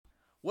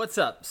What's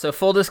up? So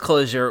full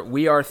disclosure,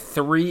 we are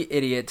three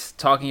idiots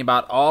talking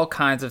about all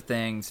kinds of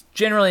things,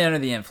 generally under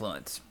the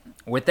influence.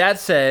 With that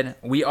said,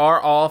 we are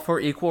all for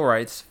equal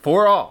rights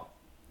for all.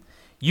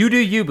 You do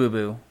you,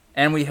 boo-boo.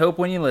 And we hope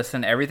when you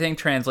listen, everything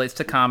translates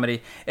to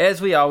comedy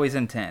as we always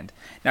intend.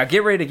 Now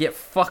get ready to get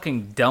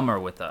fucking dumber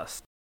with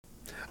us.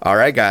 All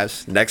right,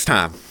 guys. Next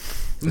time.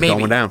 It's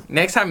going down.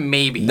 Next time,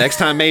 maybe. Next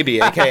time,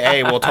 maybe.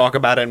 AKA, we'll talk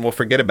about it and we'll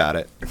forget about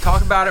it.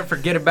 Talk about it,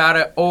 forget about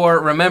it, or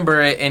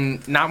remember it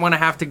and not want to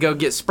have to go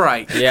get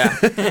Sprite. Yeah.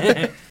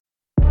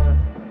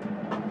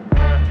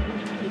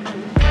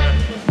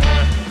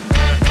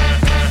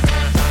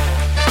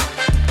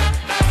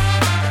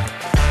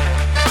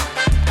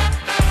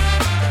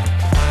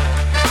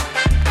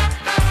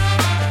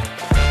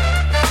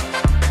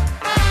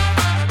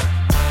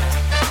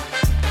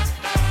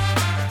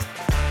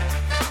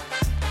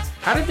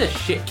 How did the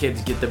shit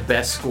kids get the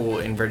best school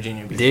in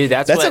Virginia Beach? Dude,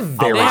 that's a what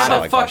very they have a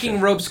solid fucking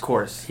question. ropes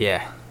course.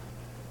 Yeah.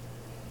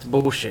 It's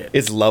bullshit.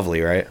 It's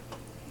lovely, right?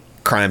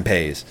 Crime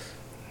pays.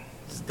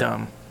 It's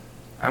dumb.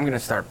 I'm going to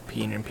start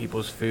peeing in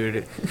people's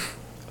food.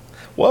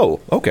 Whoa,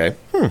 okay.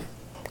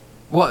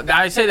 Well,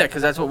 I say that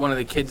because that's what one of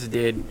the kids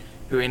did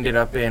who ended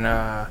up in,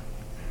 that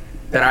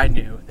I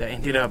knew, that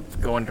ended up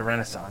going to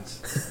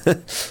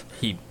Renaissance.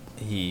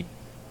 He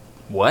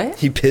what?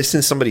 He pissed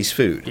in somebody's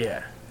food.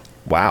 Yeah.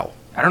 Wow.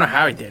 I don't know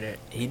how he did it.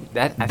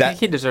 I think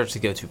he deserves to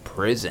go to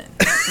prison.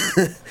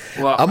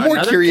 Well, I'm more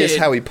another curious kid-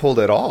 how he pulled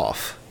it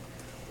off.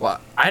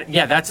 Well,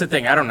 yeah, that's the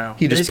thing. I don't know.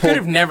 He just this pulled- could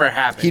have never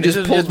happened. he This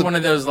just is pulled the- one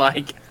of those,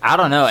 like, I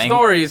don't know.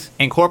 stories.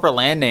 In Corporate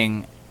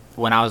Landing,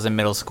 when I was in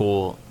middle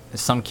school,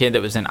 some kid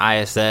that was in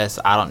ISS,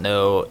 I don't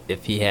know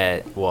if he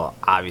had, well,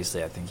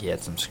 obviously I think he had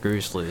some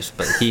screws loose,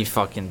 but he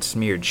fucking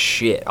smeared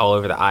shit all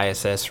over the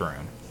ISS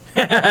room.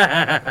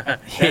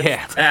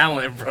 Yeah.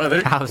 Talent,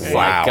 brother. I was Wow.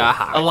 like,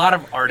 God. A lot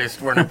of artists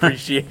weren't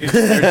appreciated.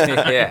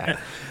 Yeah.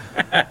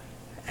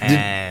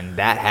 And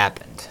that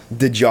happened.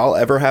 Did y'all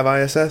ever have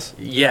ISS?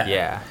 Yeah.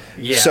 Yeah.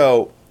 Yeah.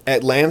 So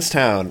at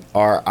Lansdowne,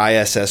 our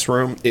ISS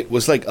room, it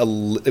was like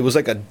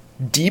a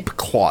deep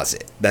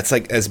closet. That's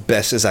like as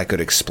best as I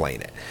could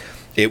explain it.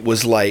 It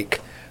was like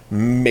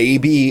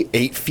maybe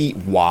 8 feet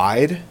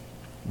wide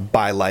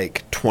by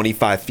like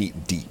 25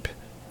 feet deep.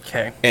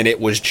 Okay. And it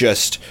was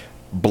just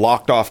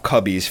blocked off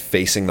cubbies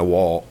facing the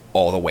wall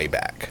all the way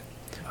back.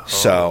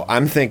 So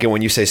I'm thinking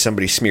when you say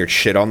somebody smeared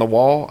shit on the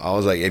wall, I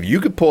was like, if you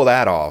could pull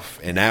that off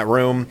in that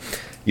room,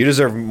 you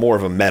deserve more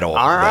of a medal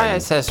Our than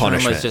ISS room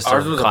punishment. was just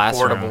Ours a was a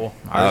classroom. portable.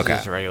 Ours Okay.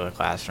 was a regular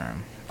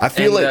classroom. I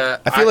feel And,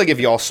 like like if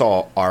y'all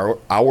saw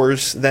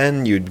ours,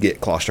 then you'd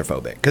get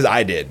claustrophobic because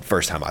I did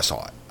first time I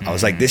saw it. I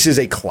was like, this is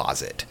a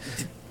closet.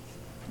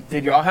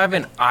 Did y'all have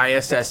an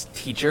ISS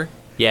teacher?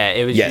 Yeah,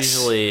 it was Yes.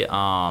 usually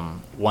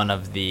one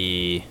of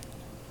the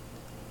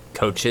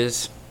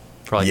coaches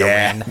for like a Yeah,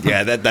 random.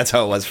 yeah, that's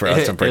how it was for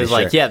us. I'm It pretty was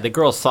sure. like, yeah, the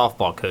girls'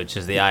 softball coach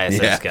is the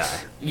ISS Yeah. guy.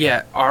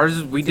 Yeah.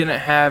 Ours, we didn't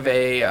have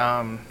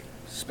a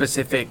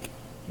specific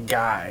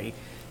guy.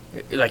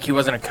 Like, he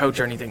wasn't a coach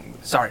or anything.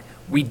 Sorry.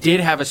 We did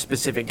have a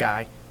specific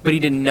guy, but he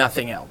did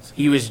nothing else.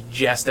 He was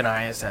just an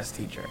ISS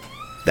teacher.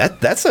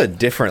 That's a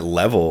different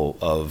level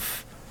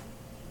of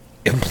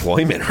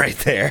employment right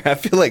there. I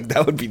feel like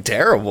that would be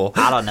terrible.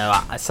 I don't know.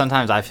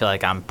 Sometimes I feel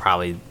like I'm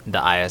probably the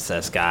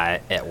ISS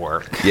guy at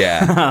work.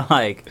 Yeah,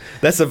 Like,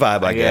 that's the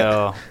vibe I I get.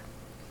 go,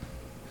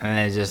 and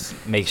then just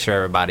make sure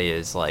everybody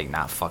is like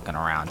not fucking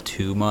around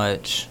too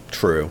much.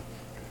 True.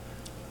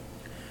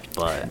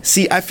 But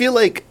See, I feel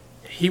like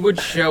He would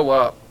show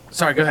up.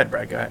 Sorry, go ahead,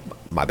 Brad. Go ahead.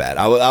 my bad.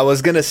 I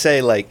was gonna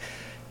say like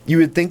you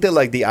would think that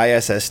like the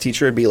ISS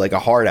teacher would be like a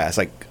hard ass.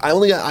 Like I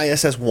only got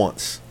ISS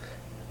once,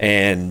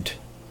 and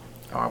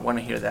Oh, I want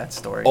to hear that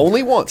story.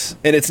 only once,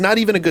 and it's not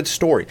even a good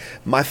story.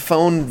 My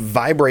phone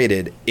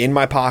vibrated in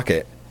my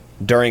pocket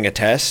during a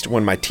test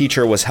when my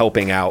teacher was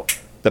helping out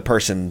the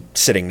person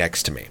sitting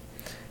next to me.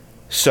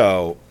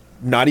 So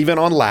not even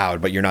on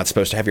loud, but you're not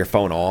supposed to have your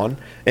phone on,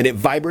 and it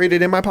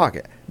vibrated in my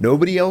pocket.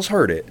 Nobody else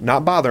heard it,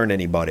 not bothering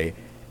anybody.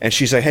 And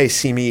she's like, hey,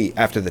 see me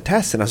after the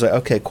test. And I was like,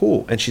 okay,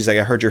 cool. And she's like,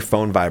 I heard your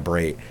phone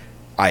vibrate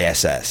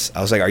ISS. I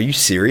was like, are you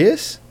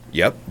serious?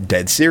 Yep,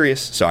 dead serious.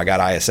 So I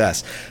got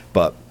ISS.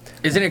 But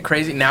Isn't it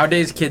crazy?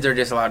 Nowadays, kids are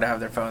just allowed to have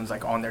their phones,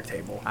 like, on their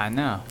table. I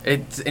know.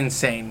 It's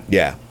insane.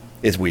 yeah,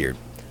 it's weird.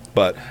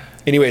 But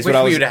anyways, Wish what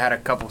I we was would have had a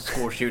couple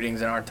school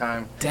shootings in our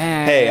time.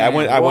 Dang. Hey, I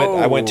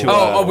went to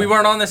Oh, we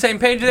weren't on the same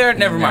page there?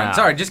 Never Nah. mind.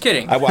 Sorry, just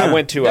kidding. I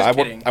went to Just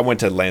kidding. I went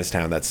to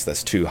Lansdowne.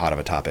 That's too hot of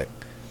a topic.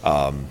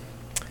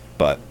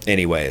 But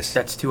anyways,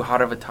 That's too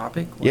hot of a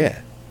topic? yeah,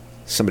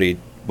 somebody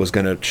was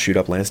gonna shoot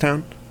up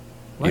Lansdowne.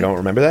 What? You don't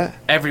remember that?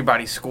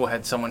 Everybody's school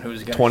had someone who was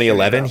going to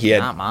 2011.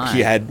 Not mine.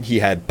 He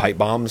had pipe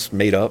bombs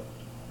made up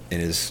in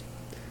his.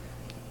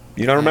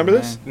 You don't remember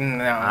this?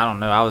 No. I don't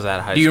know. I was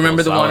at high school. Do you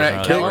remember the so I one wasn't at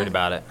really Kellogg? worried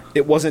about it.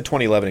 It wasn't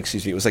 2011.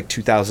 Excuse me. It was like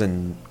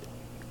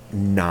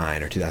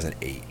 2009 or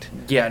 2008.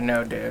 Yeah,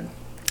 no, dude.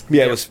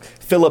 Yeah, it was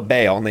Philip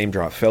Bay. I'll name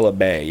drop Philip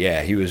Bay.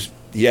 Yeah,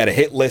 he had a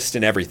hit list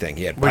and everything.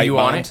 He had Were pipe you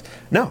on bombs. it?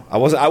 No, I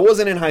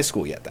wasn't in high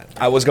school yet then.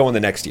 I was going the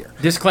next year.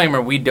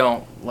 Disclaimer, we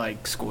don't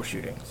like school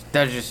shootings.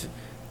 That's just...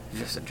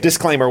 Just a joke.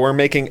 Disclaimer, we're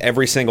making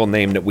every single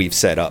name that we've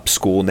set up.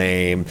 School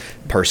name,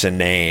 person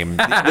name.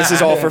 This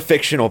is all for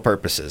fictional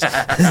purposes.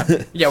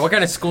 Yeah, what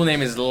kind of school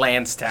name is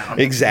Lansdowne?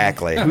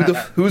 Exactly.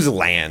 Who's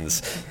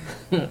Lands?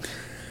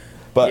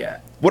 But Yeah.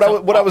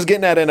 what I was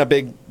getting at in a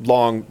big,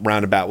 long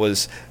roundabout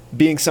was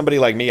being somebody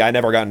like me, I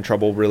never got in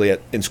trouble really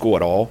in school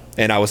at all.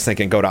 And I was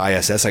thinking, go to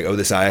ISS, like, oh,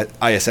 this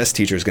ISS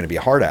teacher is going to be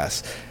a hard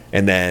ass.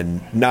 And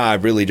then, I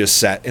really just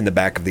sat in the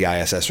back of the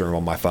ISS room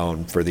on my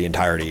phone for the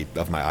entirety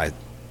of my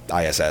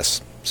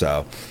ISS.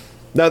 So,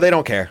 no, they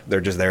don't care. They're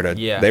just there to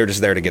they're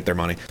just there to get their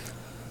money.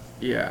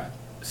 Yeah.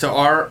 So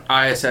our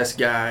ISS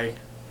guy,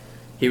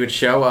 he would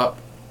show up,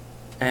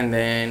 and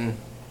then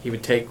he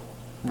would take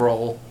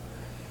roll,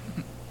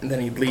 and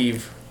then he'd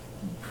leave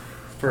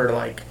for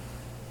like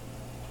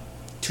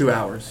 2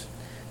 hours,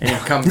 and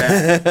he'd come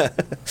back.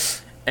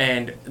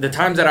 And the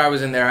times that I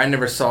was in there, I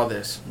never saw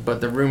this,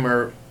 but the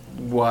rumor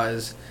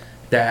was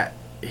that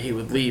he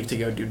would leave to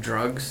go do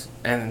drugs,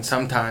 and then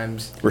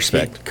sometimes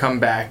Respect. he'd come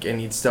back and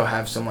he'd still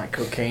have some like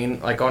cocaine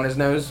like on his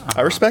nose.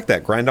 I respect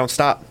that. Grind don't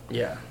stop.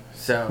 Yeah.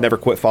 So Never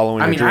quit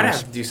following I your mean, I'd dreams.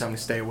 have to do something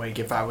to stay awake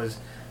if I was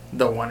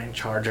the one in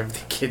charge of the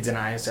kids in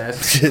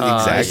ISS.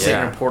 Exactly. Sitting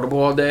Yeah. in a portable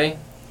all day,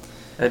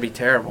 that'd be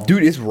terrible.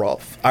 Dude, it's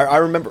rough. I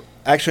remember,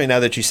 actually, now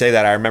that you say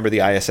that, I remember the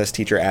ISS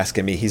teacher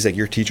asking me, he's like,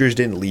 your teachers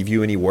didn't leave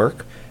you any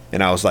work?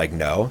 And I was like,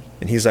 no.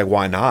 And he's like,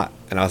 why not?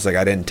 And I was like,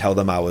 I didn't tell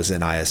them I was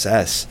in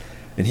ISS.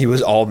 And he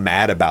was all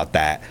mad about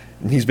that.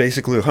 And he's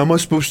basically like, how am I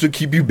supposed to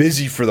keep you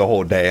busy for the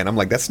whole day? And I'm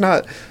like, that's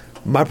not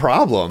my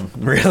problem,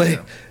 really.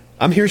 Yeah.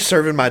 I'm here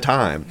serving my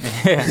time.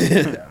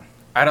 Yeah.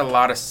 I had a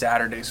lot of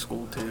Saturday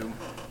school too.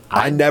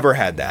 I never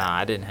had that. Nah,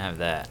 I didn't have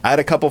that. I had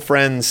a couple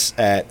friends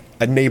at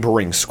a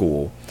neighboring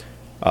school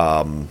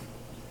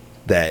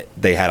that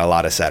they had a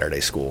lot of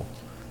Saturday school.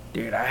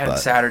 Dude, I had But-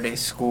 Saturday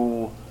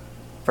school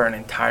for an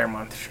entire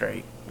month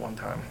straight one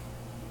time.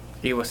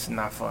 It was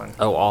not fun.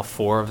 Oh, all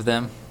 4 of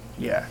them?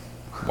 Yeah.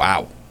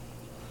 Wow.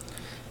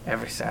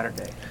 Every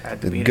Saturday. I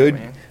had to This be good,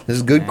 there, man. this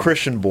is good Yeah.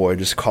 Christian boy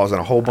just causing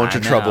a whole bunch I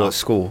of trouble know. at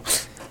school.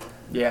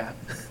 Yeah.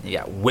 You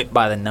got whipped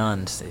by the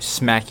nuns. They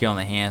smack you on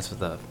the hands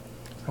with a...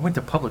 I went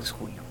to public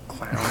school, you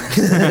clown.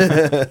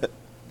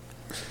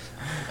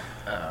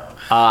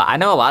 I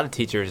know a lot of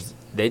teachers,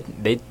 they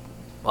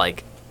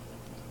like,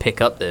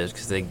 pick up those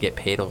because they get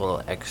paid a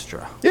little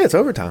extra. Yeah, it's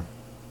overtime.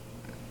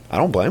 I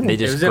don't blame They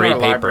them. just it was in grade our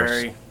papers.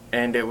 library,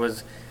 and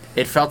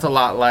it felt a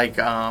lot like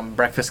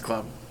Breakfast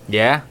Club.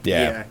 Yeah?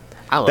 Yeah.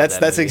 I love That's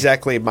that that's movie.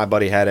 exactly, my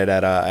buddy had it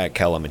at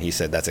Kellum, and he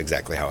said that's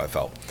exactly how it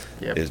felt.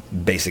 Yep.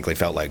 It basically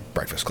felt like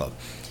Breakfast Club.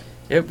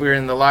 Yep, we were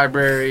in the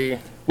library.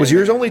 Was and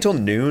yours then- only till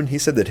noon? He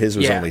said that his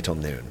was Yeah. only till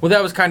noon. Well,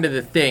 that was kind of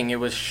the thing. It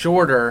was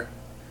shorter,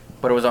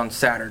 but it was on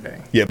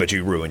Saturday. Yeah, but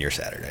you ruin your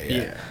Saturday.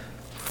 Yeah.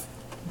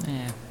 Yeah.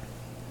 Yeah.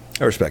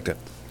 I respect it.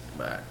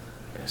 But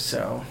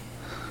so.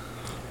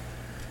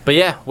 But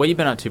yeah, what you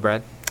been up to,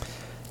 Brad?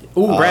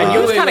 Ooh, Brad, you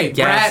was wait, kinda wait,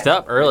 gassed Brad-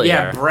 up earlier.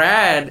 Yeah,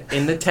 Brad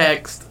in the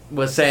text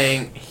was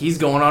saying he's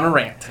going on a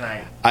rant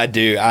tonight. I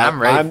do.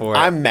 I'm ready for it.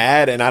 I'm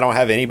mad, and I don't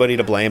have anybody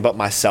to blame but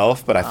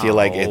myself. But I feel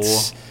like Oh.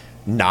 it's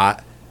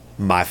not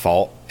my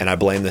fault, and I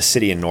blame the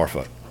city in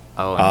Norfolk.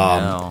 Oh,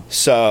 no.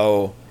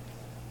 So,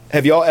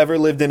 have y'all ever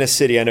lived in a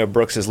city? I know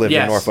Brooks has lived in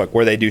Yes. Norfolk,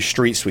 where they do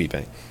street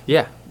sweeping.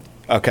 Yeah.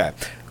 Okay,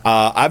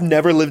 I've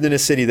never lived in a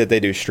city that they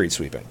do street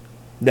sweeping.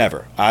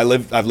 Never. I've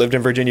lived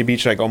in Virginia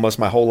Beach like almost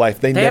my whole life.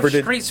 They They never have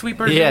did. street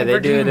sweepers. Yeah, in they do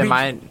Virginia it in Beach,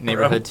 my bro.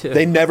 neighborhood, too.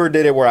 They never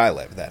did it where I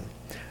live then.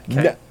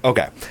 Okay.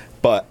 Okay.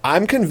 But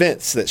I'm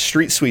convinced that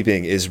street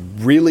sweeping is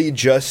really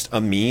just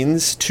a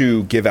means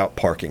to give out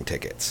parking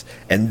tickets.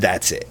 And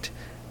that's it.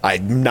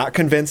 I'm not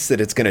convinced that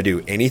it's going to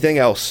do anything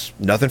else.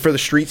 Nothing for the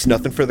streets,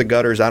 nothing for the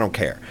gutters. I don't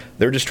care.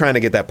 They're just trying to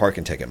get that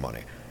parking ticket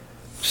money.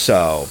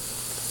 So,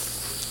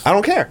 I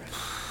don't care.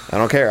 I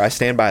don't care. I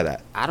stand by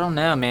that. I don't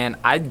know, man.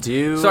 I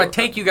do. So I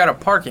take you got a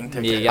parking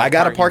ticket. Yeah, you got I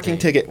got a parking parking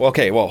ticket.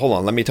 Okay, well, hold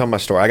on. Let me tell my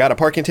story. I got a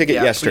parking ticket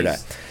Yeah, yesterday.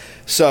 please.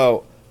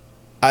 So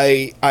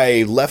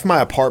I left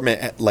my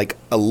apartment at like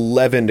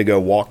 11 to go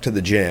walk to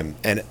the gym.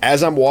 And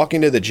as I'm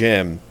walking to the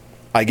gym,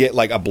 I get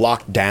like a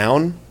block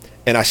down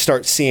and I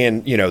start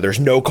seeing, there's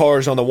no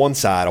cars on the one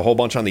side, a whole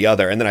bunch on the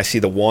other. And then I see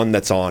the one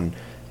that's on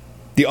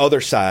the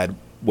other side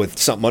with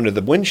something under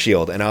the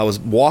windshield. And I was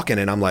walking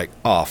and I'm like,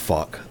 oh,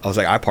 fuck. I was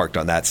like, I parked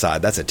on that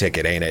side. That's a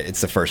ticket, ain't it?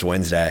 It's the first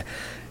Wednesday.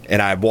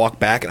 And I walked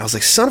back and I was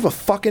like, son of a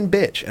fucking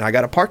bitch. And I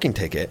got a parking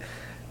ticket.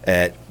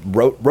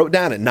 Wrote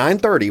down at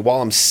 9:30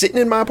 while I'm sitting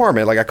in my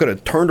apartment. Like I could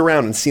have turned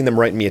around and seen them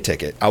writing me a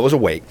ticket. I was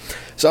awake.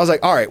 So I was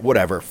like, all right,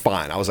 whatever,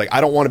 fine. I was like, I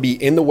don't want to be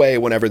in the way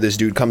whenever this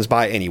dude comes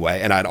by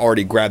anyway. And I'd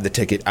already grabbed the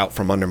ticket out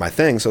from under my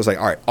thing. So I was like,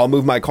 all right, I'll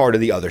move my car to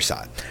the other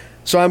side.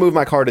 So I moved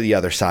my car to the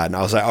other side and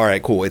I was like, all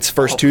right, cool. It's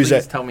first Tuesday.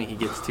 Please tell me he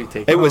gets 2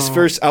 tickets. It was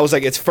first. I was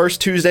like, it's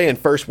first Tuesday and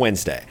first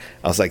Wednesday.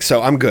 I was like,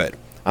 so I'm good.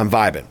 I'm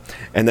vibing.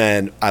 And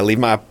then I leave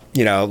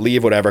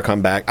leave whatever,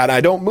 come back, and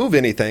I don't move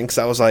anything because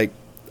I was like,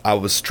 I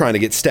was trying to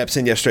get steps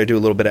in yesterday, do a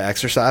little bit of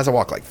exercise. I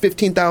walked like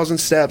 15,000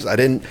 steps. I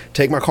didn't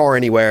take my car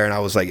anywhere, and I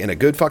was like in a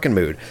good fucking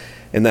mood.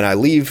 And then I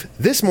leave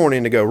this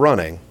morning to go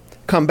running.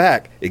 Come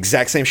back,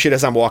 exact same shit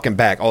as I'm walking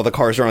back. All the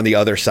cars are on the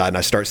other side, and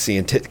I start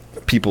seeing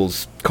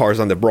people's cars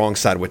on the wrong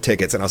side with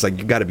tickets, and I was like,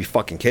 "You got to be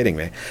fucking kidding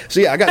me!" So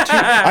yeah, I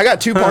got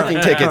two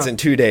parking tickets in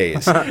 2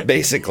 days,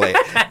 basically.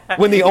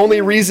 When the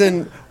only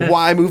reason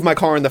why I moved my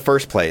car in the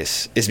first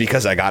place is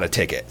because I got a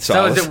ticket.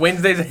 So is it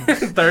Wednesdays and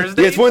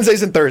Thursdays? Yeah, it's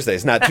Wednesdays and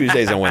Thursdays, not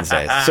Tuesdays and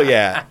Wednesdays. So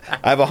yeah,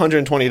 I have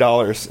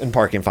 $120 in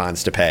parking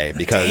fines to pay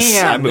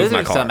because I moved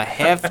my car. Some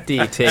hefty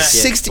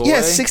tickets.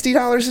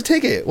 $60 a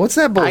ticket. What's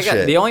that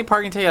bullshit? The only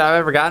parking ticket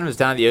I've ever gotten was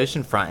down at the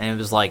oceanfront, and it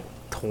was like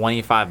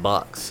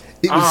 $25.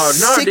 It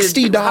was $60.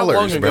 Dude, how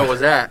long ago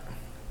was that?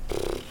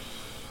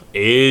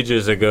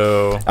 Ages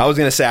ago. I was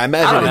gonna say, I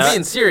imagine. I'm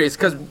being serious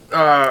because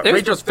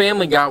Rachel's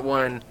family got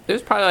one. It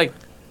was probably like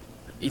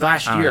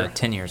last year.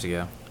 10 years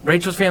ago.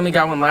 Rachel's family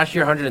got one last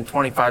year,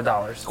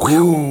 $125.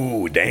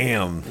 Ooh,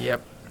 damn.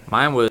 Yep.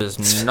 Mine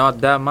was not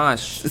that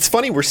much. It's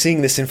funny we're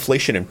seeing this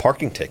inflation in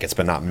parking tickets,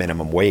 but not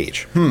minimum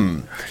wage.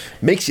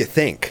 Makes you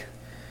think.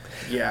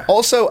 Yeah.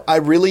 Also, I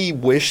really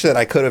wish that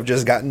I could have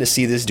just gotten to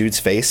see this dude's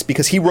face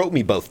because he wrote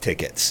me both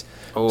tickets.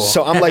 Oh.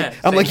 So I'm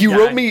like, you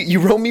wrote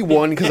me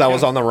one because I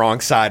was on the wrong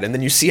side, and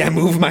then you see I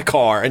moved my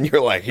car, and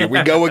you're like, here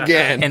we go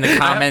again. In the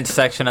comments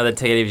section of the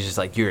ticket, he was just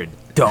like, "You're a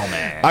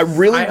dumbass."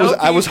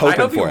 I was hoping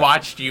I hope for he it.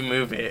 watched you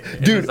move it.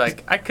 It Dude, was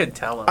like I could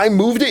tell him. I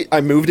moved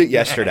it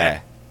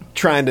yesterday,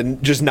 trying to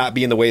just not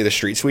be in the way of the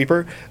street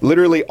sweeper.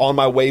 Literally on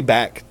my way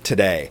back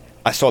today,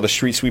 I saw the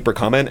street sweeper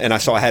coming, and I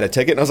saw I had a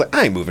ticket, and I was like,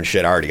 I ain't moving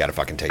shit. I already got a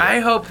fucking ticket. I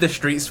hope the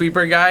street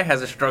sweeper guy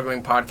has a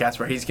struggling podcast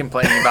where he's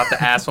complaining about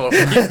the asshole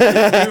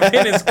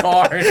moving his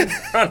car in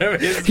front of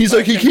his. He's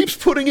like, he keeps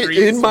putting it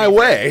in my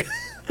way.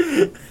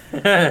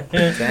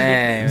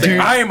 Dang. Dude,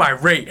 I am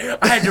irate.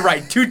 I had to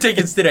write 2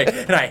 tickets today,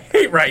 and I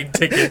hate writing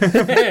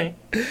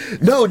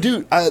tickets. No,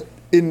 dude.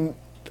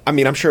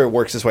 I'm sure it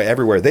works this way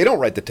everywhere. They don't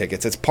write the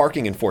tickets. It's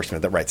parking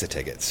enforcement that writes the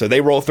tickets. So they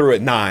roll through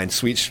at 9.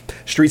 Street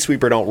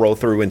sweeper don't roll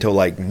through until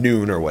like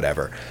noon or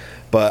whatever.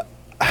 But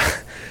I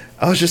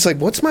was just like,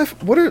 what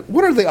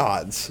are the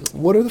odds?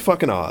 What are the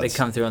fucking odds? They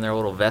come through on their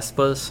little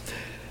Vespas.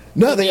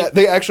 No,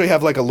 they actually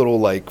have like a little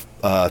like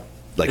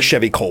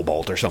Chevy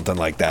Cobalt or something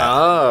like that.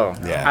 Oh,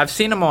 Yeah. I've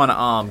seen them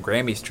on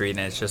Granby Street, and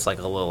it's just like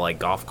a little like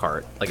golf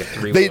cart, like a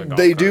 3-wheeler golf cart.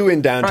 They do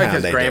in Probably downtown.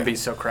 because They Granby's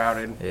do. so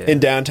crowded. Yeah. In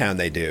downtown,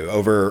 they do.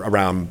 Over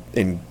around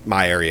in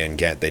my area in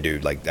Ghent, they do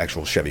like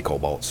actual Chevy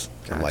Cobalts.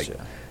 I'm like,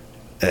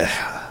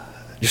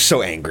 just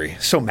so angry,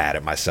 so mad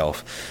at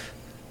myself.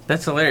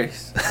 That's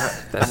hilarious.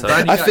 That's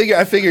glad you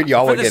I figured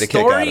y'all For would the get a kick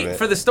out of story, it.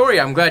 for the story,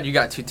 I'm glad you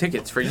got 2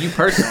 tickets. For you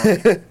personally,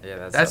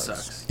 yeah, that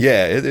sucks.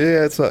 Yeah,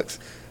 it sucks.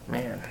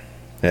 Man,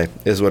 Hey,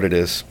 is what it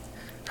is.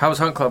 how was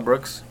Hunt Club,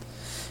 Brooks?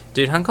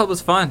 Dude, Hunt Club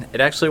was fun.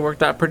 It actually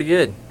worked out pretty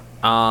good.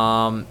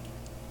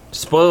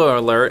 Spoiler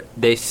alert,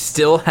 they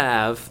still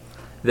have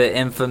the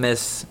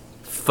infamous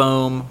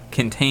foam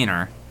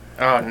container.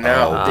 Oh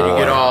no! Oh, Did you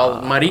get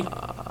all muddy?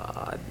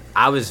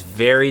 I was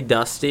very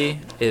dusty.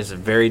 It is a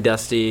very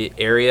dusty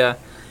area.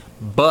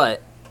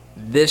 But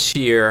this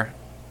year,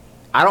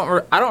 I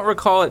don't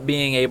recall it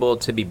being able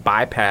to be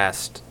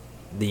bypassed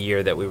the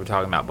year that we were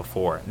talking about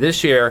before.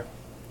 This year,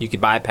 you could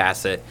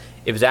bypass it.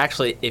 It was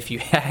actually, if you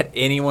had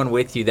anyone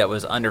with you that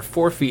was under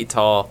 4 feet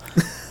tall,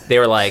 they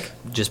were like,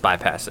 just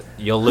bypass it.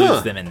 You'll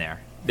lose them in there.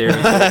 They'll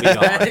be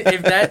gone.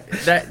 If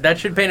that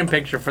should paint a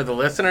picture for the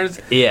listeners.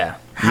 Yeah.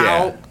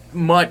 How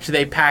much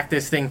they pack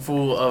this thing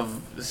full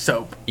of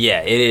soap.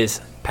 Yeah, it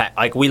is.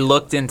 Like, we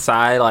looked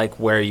inside, like,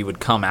 where you would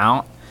come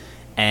out,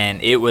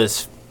 and it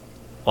was,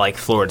 like,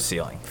 floor to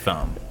ceiling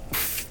foam.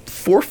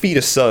 4 feet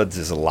of suds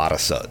is a lot of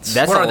suds.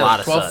 That's What a are lot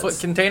of those? suds. 12-foot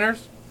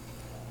containers?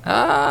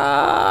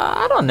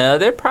 I don't know.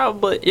 They're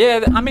probably,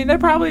 they're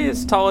probably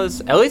as tall as,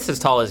 at least as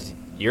tall as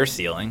your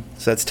ceiling.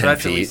 So that's 10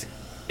 That's feet. easy.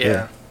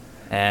 Yeah.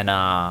 And,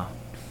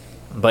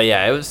 but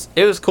yeah,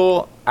 it was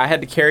cool. I had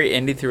to carry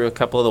Indy through a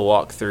couple of the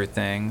walkthrough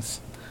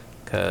things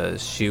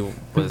because she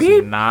was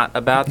Beep. not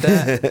about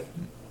that.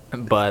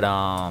 But,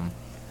 I'll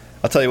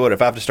tell you what,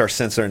 if I have to start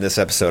censoring this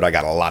episode, I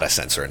got a lot of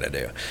censoring to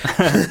do.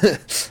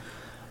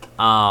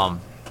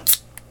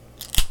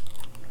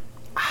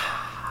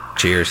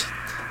 Cheers.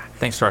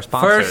 thanks to our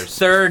sponsors. First,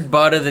 third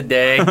butt of the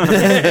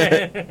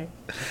day.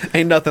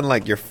 Ain't nothing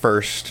like your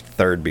first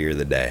third beer of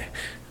the day.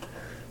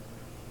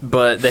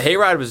 But the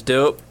hayride was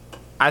dope.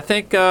 I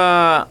think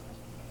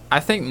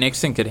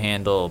Nixon could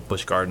handle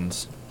Busch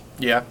Gardens.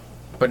 Yeah,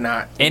 but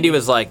not. Andy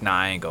was like, "Nah,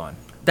 I ain't going."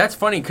 That's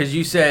funny because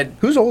you said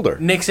Who's older?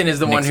 Nixon is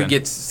the one who Nixon.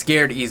 gets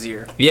scared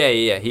easier. Yeah,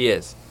 he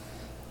is.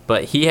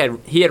 But he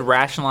had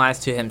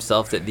rationalized to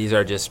himself that these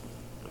are just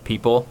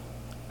people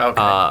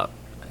Okay.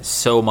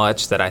 so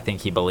much that I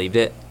think he believed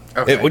it.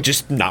 Okay. It was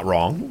just not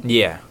wrong.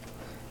 Yeah.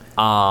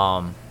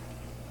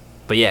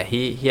 But yeah,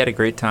 he had a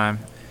great time.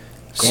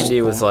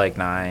 Andy was like,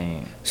 "Nah, I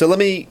ain't." So let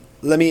me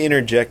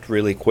interject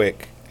really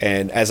quick.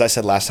 And as I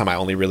said last time, I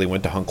only really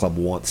went to Hunt Club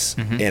once,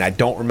 and I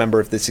don't remember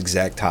if this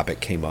exact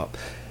topic came up.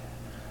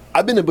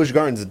 I've been to Busch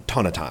Gardens a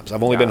ton of times.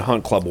 I've only been to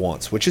Hunt Club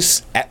once, which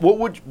is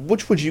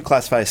which would you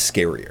classify as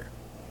scarier?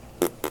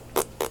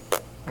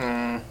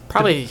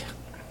 Probably.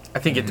 I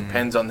think it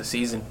depends on the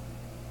season.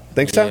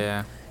 Think so?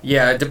 Yeah.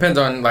 Yeah, it depends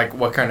on like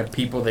what kind of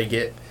people they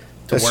get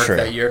to That's work true.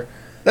 that year.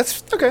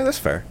 That's okay. That's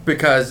fair.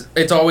 Because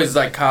it's always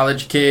like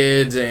college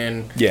kids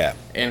and Yeah.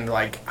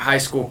 like high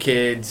school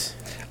kids.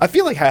 I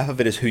feel like half of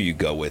it is who you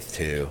go with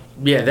too.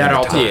 Yeah, that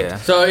all time. Yeah.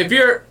 So if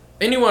you're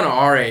anyone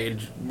our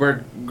age,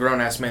 we're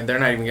grown ass men. They're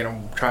not even gonna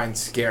try and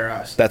scare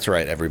us. That's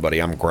right, everybody.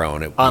 I'm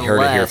grown. You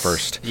heard it here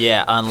first.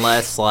 Yeah,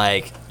 unless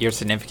like your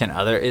significant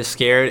other is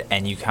scared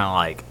and you kind of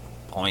like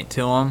point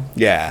to them.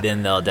 Yeah.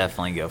 Then they'll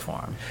definitely go for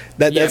them.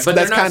 That's but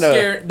they're not kind of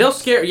scared.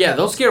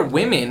 They'll scare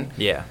women,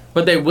 Yeah.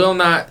 but they will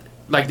not.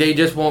 Like they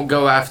just won't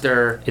go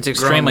after. It's grown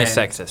extremely men.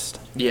 sexist.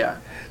 Yeah.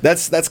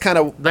 that's kind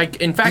of Like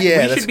in fact,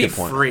 Yeah, we that's should a be good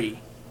point. free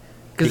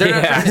because they're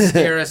not Yeah. trying to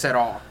scare us at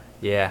all.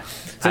 Yeah,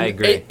 So I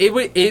agree.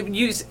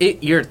 It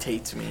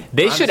irritates me.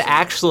 They should honestly.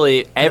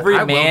 actually, every I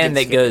will man get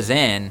that scared. goes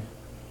in,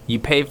 you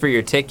pay for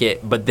your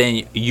ticket, but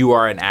then you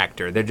are an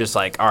actor. They're just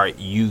like, all right,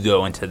 you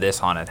go into this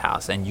haunted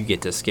house and you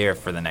get to scare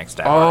for the next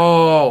hour.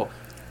 Oh,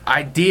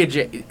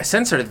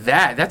 censor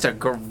that. That's a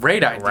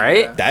great idea.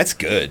 Right? that's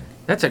good.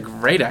 That's a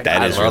great idea.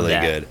 That is love really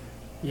that. good.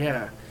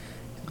 Yeah.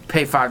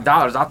 Pay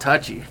 $5, I'll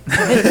touch you.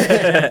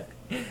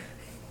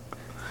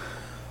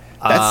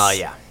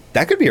 Yeah.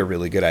 That could be a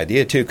really good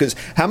idea too. Because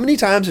how many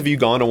times have you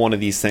gone to one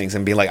of these things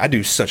and be like, "I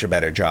do such a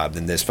better job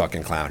than this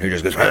fucking clown who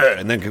just goes,"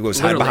 and then goes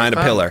hide Literally, behind a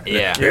fun. pillar.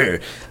 Yeah.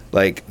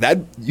 Like that,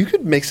 you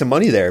could make some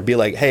money there. Be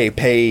like, "Hey,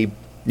 pay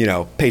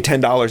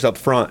 $10 up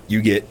front.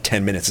 You get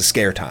 10 minutes of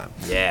scare time."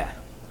 Yeah.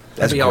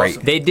 That's be great.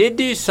 awesome. They did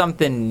do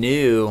something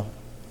new.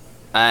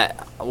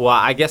 Well,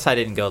 I guess I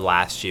didn't go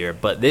last year,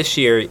 but this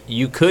year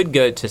you could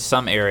go to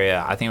some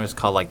area. I think it was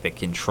called like the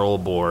control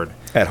board.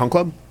 At Home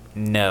Club.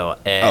 No,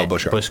 at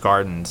Busch Gardens. Busch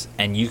Gardens,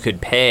 and you could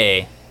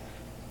pay,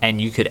 and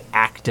you could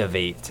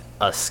activate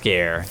a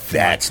scare.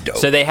 That's dope.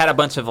 So they had a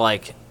bunch of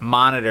like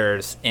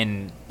monitors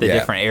in the Yeah.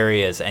 different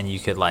areas, and you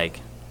could like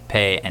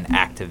pay and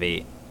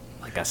activate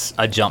like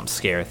a jump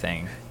scare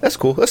thing. That's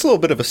cool. That's a little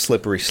bit of a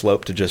slippery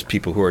slope to just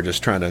people who are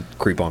just trying to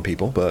creep on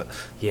people, but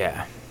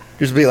Yeah.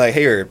 just be like,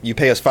 "Here, you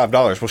pay us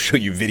 $5, we'll show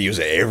you videos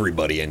of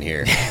everybody in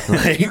here."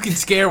 You can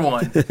scare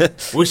one.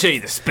 We'll show you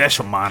the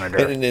special monitor.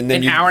 and then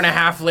An you, hour and a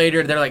half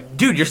later, they're like,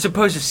 dude, you're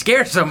supposed to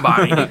scare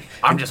somebody.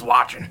 I'm just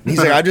watching. he's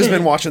like, "I've just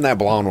been watching that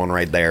blonde one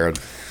right there."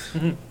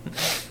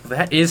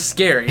 That is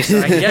scary. So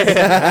I guess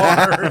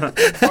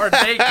you are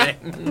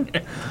partaking.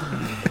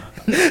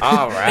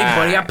 All Hey,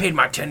 buddy, right. I paid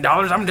my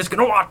 $10. I'm just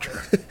going to watch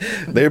her.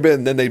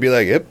 Then they'd be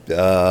like,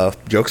 "Yep,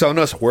 joke's on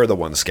us. We're the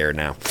ones scared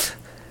now."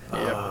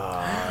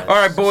 All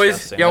right, boys.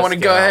 disgusting. Y'all want to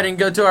Let's go go. ahead and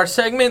go to our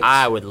segment?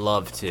 I would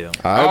love to.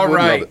 I All would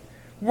love right. it.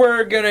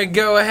 We're going to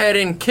go ahead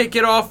and kick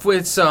it off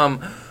with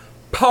some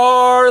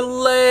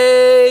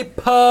Parlay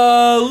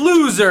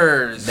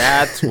Losers.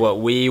 That's what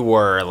we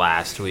were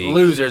last week.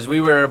 Losers.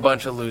 We were a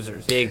bunch of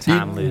losers. Big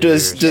time You-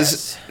 losers.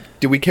 Does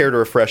do we care to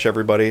refresh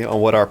everybody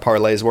on what our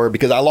parlays were?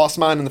 Because I lost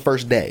mine in the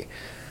first day.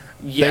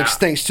 Yeah.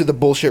 Thanks to the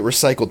bullshit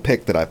recycled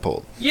pick that I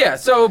pulled. Yeah,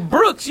 so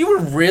Brooks, you were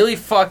really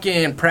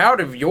fucking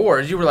proud of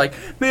yours. You were like,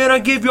 man, I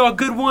gave y'all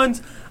good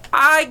ones.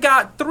 I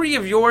got 3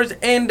 of yours,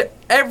 and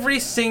every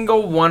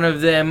single one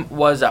of them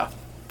was a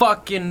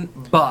fucking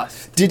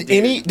bust. Did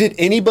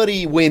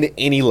anybody win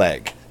any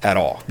leg at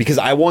all? Because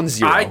I won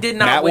 0. I did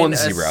not Matt win won a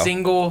 0.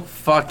 single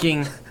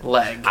fucking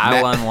leg. I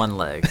Matt- won one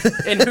leg.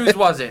 And whose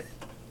was it?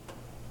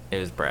 It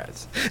was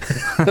Brad's.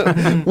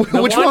 The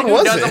Which one who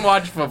was doesn't it?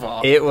 watch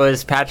football. It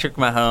was Patrick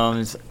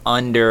Mahomes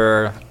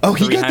under Oh,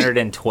 he got the-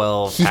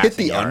 312 He hit passing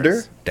the yards.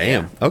 under.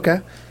 Damn. Okay.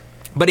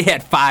 But he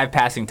had 5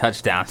 passing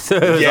touchdowns, so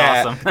it was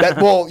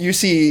awesome. Well, you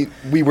see,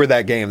 we were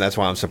that game. That's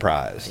why I'm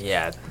surprised.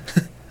 Yeah.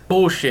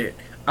 Bullshit.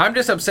 I'm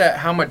just upset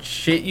how much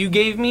shit you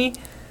gave me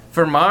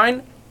for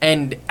mine,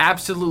 and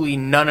absolutely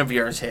none of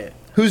yours hit.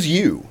 Who's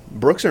you,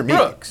 Brooks or me?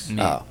 Brooks.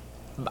 Me. Oh,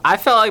 I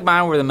felt like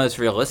mine were the most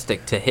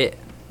realistic to hit.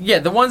 Yeah,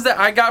 the ones that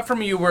I got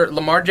from you were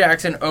Lamar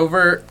Jackson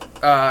over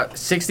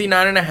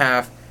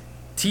 69.5,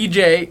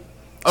 TJ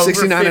over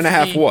 69 and a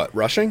half. 50. What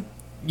rushing?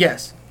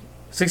 Yes,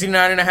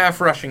 69.5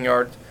 rushing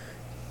yards.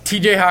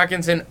 TJ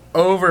Hawkinson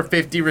over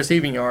 50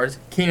 receiving yards.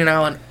 Keenan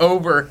Allen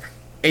over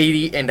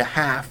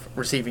 80.5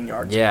 receiving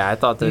yards. Yeah, I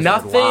thought those were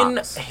Nothing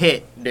locks.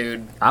 hit,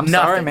 dude. I'm Nothing.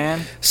 sorry, man.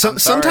 I'm sorry.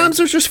 Sometimes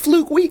there's just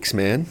fluke weeks,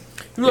 man.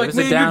 You're It like, was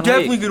a man, down you're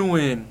definitely week. gonna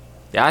win.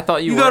 Yeah, I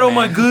thought you You were, got all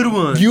man. my good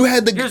ones. You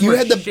had the Yours you were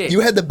had the shit. you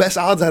had the best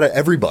odds out of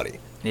everybody.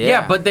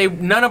 Yeah, but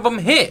none of them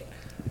hit.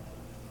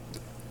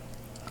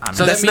 I'm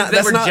So That's that means not- they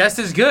that's were not- just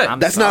as good. I'm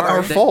That's not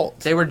our sorry. fault.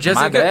 They were just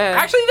My as good. bad.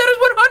 Actually, that is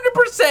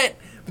 100%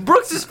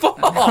 Brooks' fault.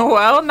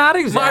 well, not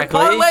My exactly.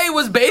 parlay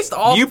was based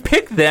off. You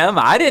picked them.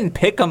 I didn't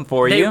pick them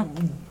for they, you.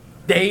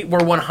 they were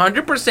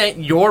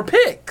 100% your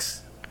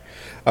picks.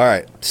 All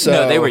right. So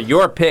No, they were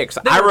your picks.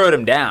 I were- wrote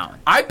them down.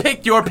 I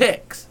picked your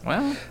picks.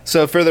 Well,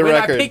 So for the When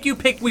record, I pick, you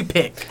pick, we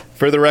pick.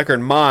 for the record,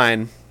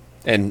 mine,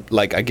 and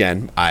like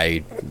again,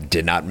 I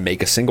did not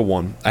make a single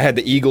one. I had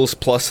the Eagles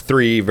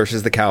 +3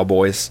 versus the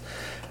Cowboys.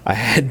 I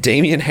had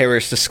Damian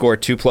Harris to score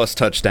 2+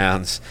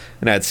 touchdowns,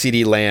 and I had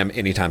CeeDee Lamb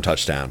anytime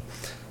touchdown.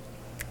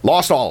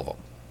 Lost all of them.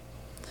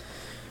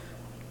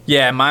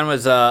 yeah, mine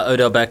was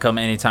Odell Beckham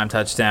anytime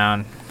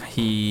touchdown.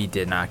 he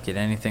did not get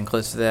anything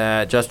close to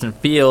that. Justin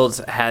Fields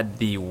had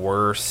the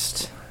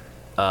worst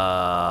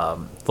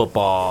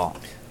football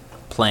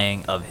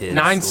playing of his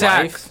 9 life.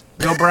 sacks.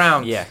 Go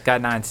Browns. Yeah,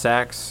 got 9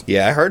 sacks.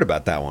 Yeah, I heard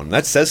about that one.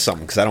 That says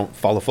something because I don't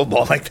follow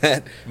football like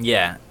that.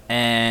 Yeah,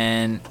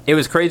 and it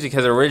was crazy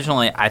because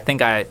originally I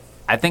think I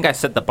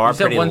set the bar You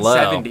said pretty low.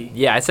 170.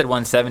 Yeah, I said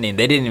 170, and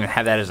they didn't even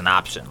have that as an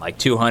option. Like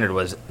 200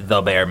 was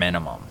the bare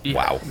minimum. Yeah,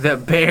 Wow. The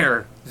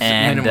bear.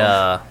 And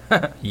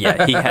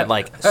yeah, he had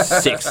like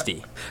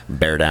 60.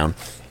 Bear down.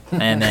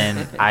 And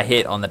then I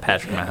hit on the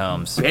Patrick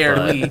Mahomes.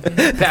 barely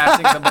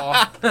passing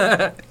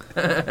the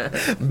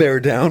ball. Bear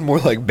down, more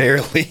like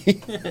barely.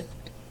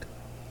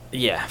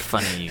 Yeah,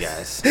 funny you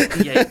guys.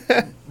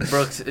 Yeah,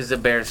 Brooks is a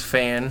Bears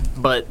fan.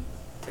 But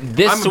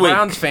this I'm a week,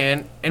 Browns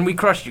fan, and we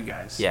crushed you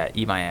guys. yeah,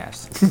 eat my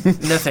ass.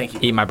 No, thank you.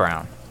 Eat my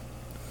brown.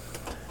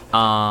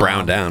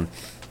 Brown down.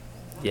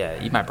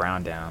 Yeah, eat my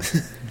brown down.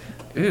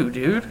 Ooh,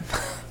 dude.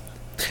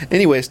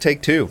 Anyways,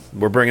 take 2.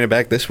 We're bringing it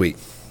back this week.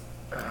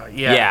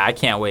 Yeah. Yeah, I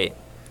can't wait.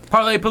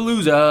 Parlay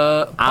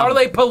Palooza.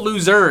 Parlay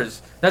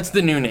Paloozers. That's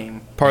the new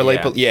name. Parlay.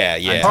 Yeah.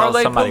 Yeah. Until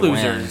Parlay somebody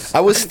Paloozers. wins. I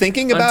was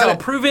thinking about Until it.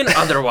 proven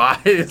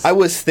otherwise. I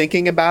was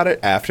thinking about it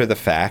after the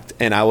fact,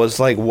 and I was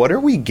like, what are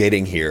we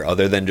getting here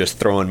other than just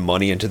throwing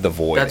money into the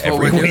void That's what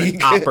every we're doing.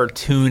 week?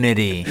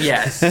 Opportunity.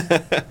 Yes.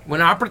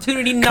 When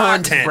opportunity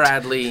knocks, Content.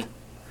 Bradley.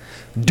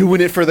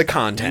 Doing it for the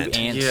content.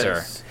 Answer.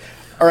 Yes.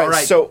 All right, All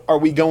right. so are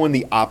we going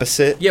the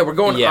opposite? Yeah, we're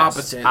going Yes.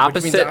 opposite. Which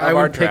Opposite means I of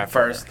our would pick draft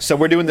order. first. So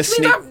we're doing the I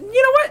sneak. mean,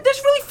 you know what?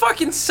 This really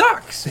fucking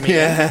sucks, man.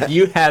 Yeah.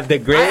 You have the I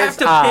have greatest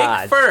to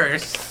odds. pick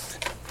first,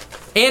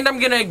 and I'm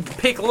gonna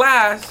pick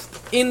last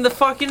in the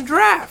fucking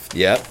draft.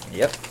 Yep.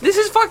 Yep. This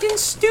is fucking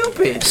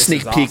stupid.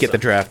 Sneak is peek at awesome. the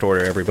draft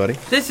order, everybody.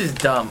 This is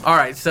dumb. All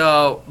right,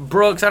 so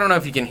Brooks, I don't know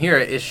if you can hear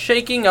it, is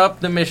shaking up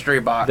the mystery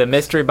box. The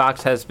mystery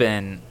box has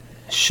been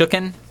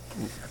shooken.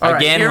 All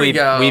right, Again, here we we've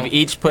go. we've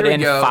each put Here we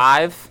in go.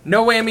 5.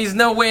 No whammies,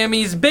 no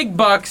whammies. Big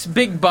bucks,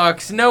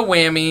 no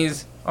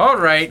whammies. All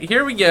right,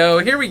 here we go.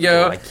 Here we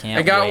go. Oh, I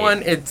can't got wait.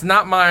 one. It's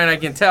not mine. I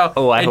can tell.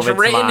 Oh, I it's hope it's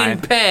written mine. in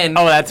pen.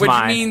 Oh, that's which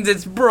mine. means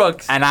it's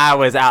Brooks. And I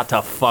was out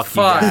to fuck you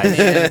Fuck, guys.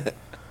 man.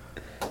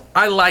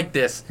 I like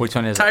this. Which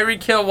one is it?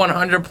 Tyreek Hill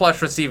 100 plus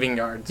receiving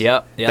yards.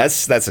 Yep.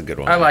 That's a good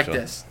one. I like actually.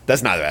 this.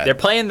 That's not bad. They're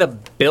playing the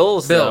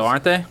Bills, though, Bills.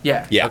 aren't they?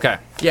 Yeah. Yeah. Okay.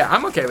 Yeah,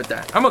 I'm okay with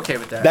that. I'm okay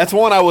with that. That's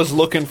one I was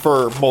looking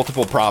for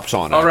multiple props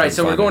on. All right,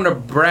 so we're going to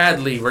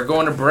Bradley. We're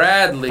going to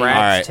Bradley. Brad's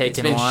All right. It's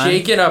taking been one.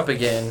 shaken up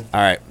again.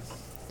 All right.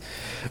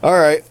 All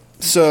right.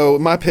 So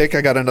my pick,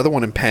 I got another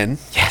one in pen.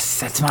 Yes,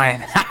 that's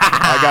mine.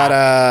 I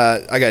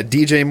got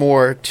DJ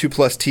Moore 2+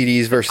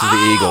 TDs versus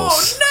the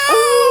Eagles.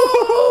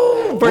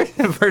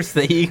 Versus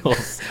the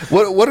Eagles.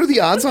 What are the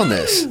odds on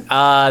this? They were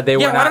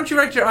Yeah, why not, don't you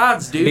write your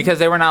odds, dude? because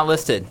they were not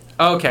listed.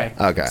 Okay.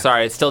 Okay.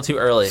 Sorry, it's still too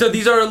early. So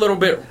these are a little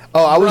bit.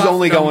 Oh, I was rough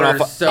only going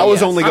numbers, off. so I was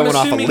yes. only I'm going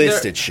off of assuming they're-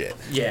 listed shit.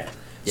 Yeah.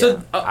 Yeah,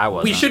 So I we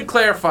wasn't. should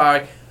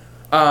clarify.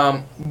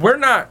 We're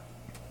not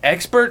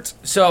experts,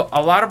 so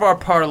a lot of our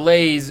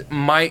parlays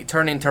might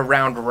turn into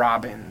round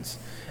robins.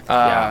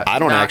 Yeah, I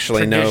don't not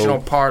actually know-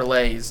 traditional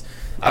parlays.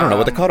 I don't know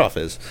what the cutoff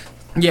is.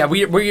 Yeah,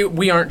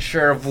 we aren't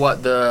sure of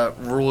what the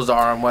rules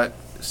are and what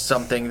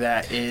something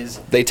that is.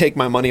 They take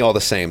my money all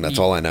the same. That's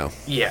all I know.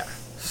 Yeah.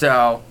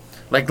 So,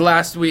 like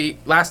last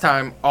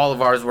time, all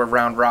of ours were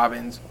round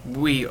robins.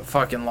 We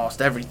fucking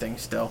lost everything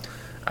still.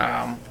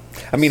 I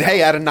mean,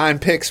 hey, out of 9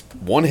 picks,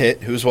 1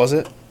 hit. Whose was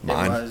it?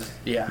 Mine. It was,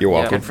 yeah. You're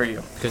welcome. Good for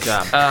you. Good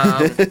job.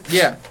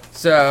 Yeah.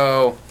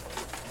 So,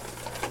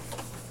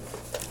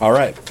 All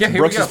right. yeah, here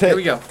Brooks' we go. pick. Here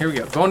we go. Here we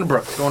go. Going to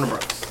Brooks. Going to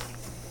Brooks.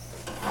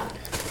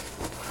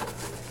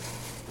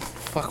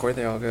 Fuck, where'd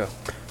they all go?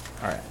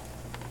 All right.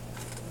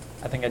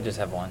 I think I just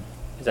have one.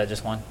 Is that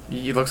just one?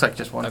 It looks like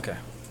just one. Okay.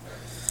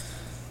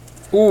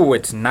 Ooh,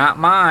 it's not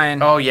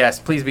mine. Oh yes,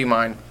 please be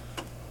mine.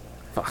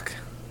 Fuck.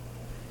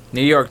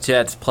 New York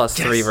Jets plus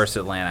 3 Yes. versus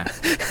Atlanta.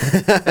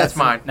 That's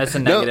mine. That's a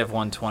No. negative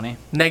 120.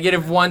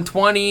 Negative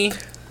 120.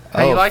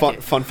 How you like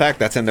it? Fun fact,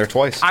 that's in there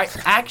twice. I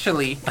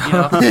actually,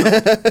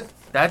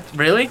 that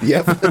really?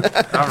 Yep. All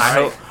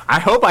right. I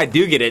hope I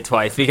do get it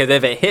twice, because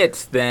if it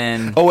hits,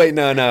 then... Oh, wait,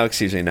 no,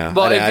 excuse me, no.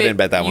 Well, I if didn't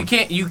bet that you one.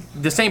 can't.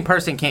 The same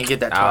person can't get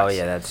that twice. Oh,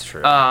 yeah, that's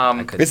true.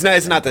 Um, I could It's do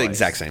not that the twice.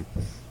 exact same.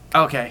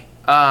 Okay.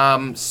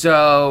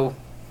 So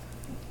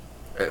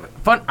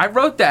fun. I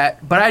wrote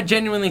that, but I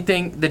genuinely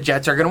think the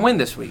Jets are going to win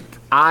this week.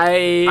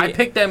 I I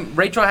picked them.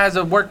 Rachel has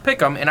a work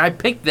pick 'em, and I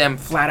picked them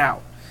flat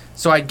out.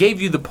 So I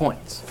gave you the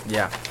points.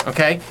 Yeah.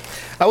 Okay.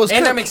 I was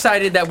And kind I'm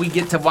excited that we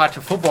get to watch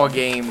a football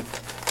game,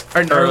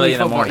 or an early in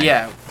the football. morning.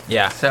 Yeah.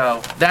 Yeah.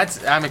 So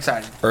I'm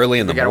excited. early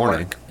in the We gotta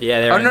morning. work.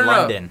 Yeah, they're Oh in no,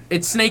 London. no,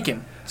 it's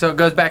snaking. So it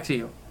goes back to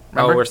you. Oh,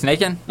 Remember? we're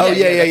snaking? Oh, Yeah,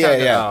 yeah, that's how it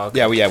goes. yeah. Oh,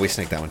 okay. Yeah, we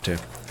sneaked that one too.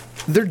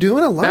 They're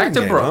doing a London Back to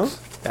game, Brooks.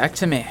 Back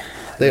to me.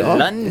 They are?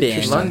 London.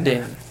 Interesting.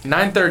 London.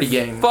 9:30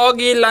 game.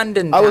 Foggy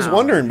London huh? I was town.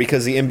 wondering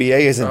because the NBA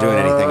isn't doing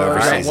anything Is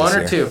overseas that one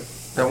or this year. two?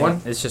 That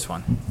one? It's just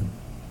one.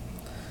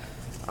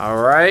 All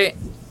right.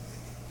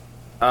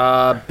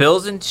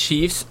 Bills and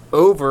Chiefs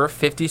over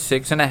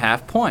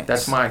 56.5 points.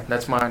 That's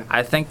mine.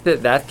 I think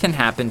that can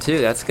happen too.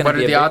 That's going to What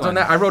be are the odds on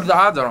that? I wrote the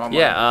odds on all mine.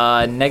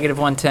 Yeah, negative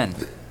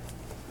 110.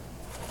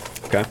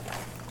 Okay.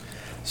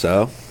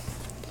 So,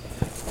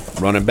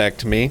 running back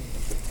to me.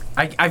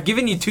 I've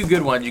given you two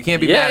good ones. You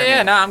can't be mad at me.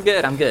 Yeah, no, I'm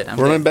good. I'm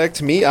Running back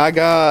to me, I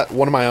got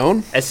one of my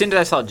own. As soon as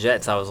I saw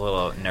Jets, I was a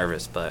little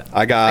nervous, but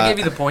I I gave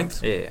you the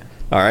points. yeah.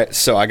 All right,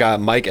 so I got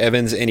Mike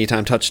Evans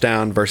anytime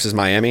touchdown versus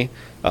Miami,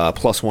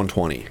 plus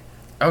 120.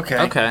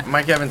 Okay.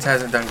 Mike Evans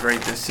hasn't done great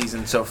this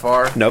season so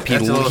far. Nope,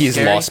 That's a little he's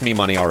scary. lost me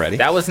money already.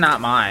 That was not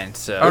mine.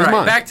 So All right,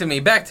 mine. back to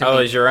me. oh,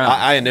 it was your own.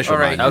 I initialed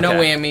All right, mine. no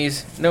Okay.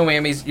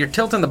 whammies. You're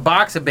tilting the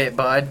box a bit,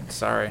 bud.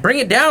 Sorry. Bring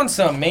it down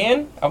some,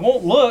 man. I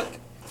won't look.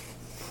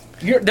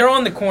 They're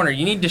on the corner.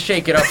 You need to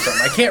shake it up some.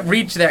 I can't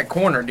reach that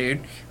corner, dude.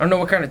 I don't know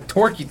what kind of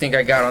torque you think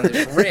I got on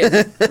this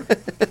wrist.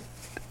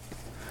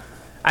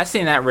 I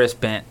seen that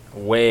wrist bent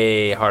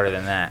way harder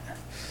than that.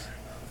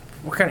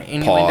 What kind of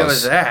innuendo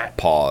is that?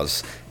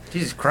 Pause.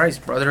 Jesus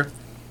Christ, brother.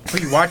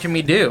 What are you watching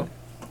me do?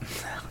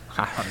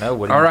 I don't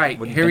know. All right,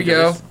 what do you here we think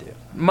go. it is to do?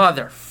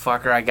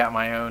 Motherfucker, I got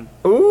my own.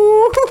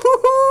 Ooh.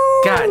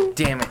 God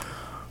damn it.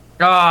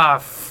 Ah,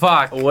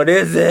 fuck. What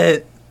is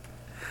it?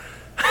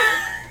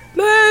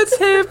 Let's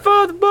hit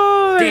for the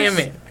boys. Damn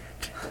it.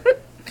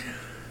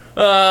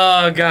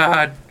 Oh,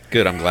 God.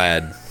 Good, I'm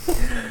glad.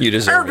 You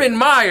deserve Urban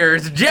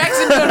Myers,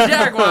 Jacksonville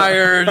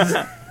Jaguars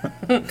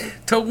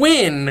to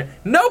win.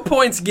 No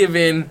points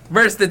given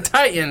versus the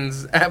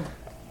Titans at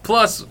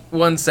plus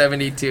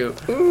 172.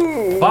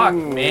 Fuck,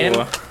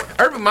 man.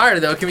 Urban Meyer,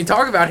 though, can we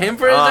talk about him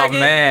for a Oh second?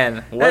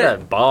 man, what a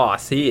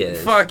boss he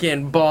is.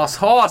 Fucking boss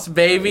hoss,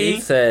 baby.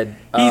 He said,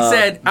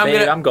 said,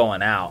 I'm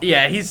going out.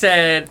 Yeah, he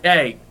said,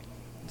 hey,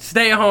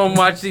 stay home,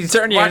 watch these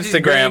Turn your watch these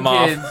Instagram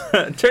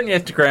grandkids. off. Turn your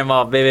Instagram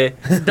off, baby.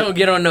 Don't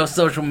get on no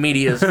social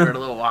medias for a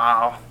little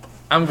while.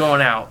 I'm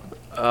going out.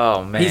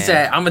 Oh man. He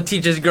said, I'm gonna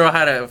teach this girl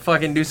how to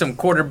fucking do some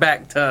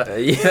quarterback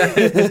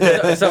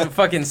to some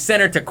fucking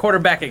center to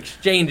quarterback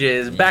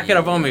exchanges. Back it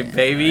up on me,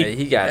 baby.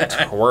 He got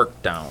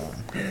twerked on.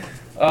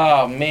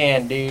 Oh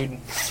man, dude.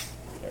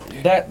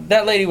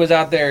 That lady was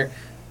out there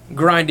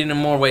grinding in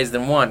more ways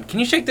than one. Can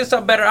you shake this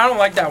up better? I don't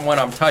like that one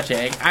I'm touching.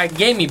 It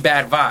gave me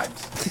bad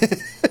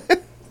vibes.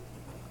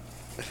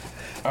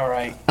 All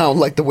right. I don't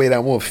like the way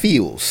that one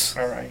feels.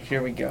 All right,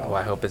 here we Oh, go.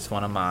 I hope it's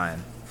one of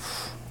mine.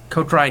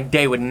 Coach Ryan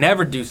Day would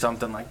never do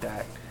something like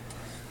that.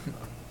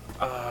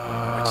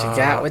 What you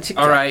got? What you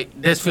got? All right,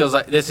 this feels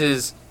like this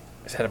is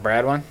Is that a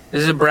Brad one?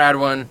 a Brad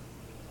one.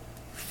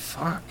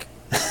 Fuck.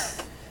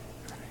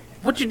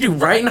 What'd you do?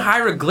 Write in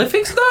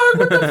hieroglyphics, dog?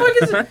 What the fuck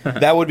is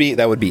it? That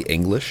would be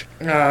English.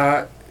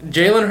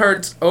 Jalen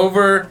Hurts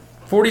over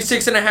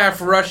 46.5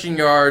 rushing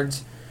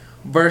yards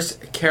versus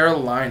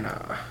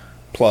Carolina.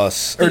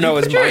 Plus, Did or no, you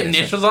it's put your minus.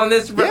 initials on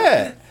this, bro?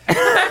 Yeah.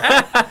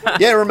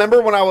 Yeah,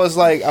 remember when I was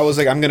like,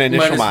 I'm gonna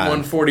initial Minus mine.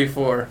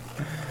 144.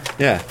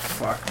 Yeah,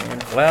 Fuck,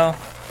 man. Well,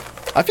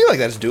 I feel like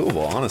that's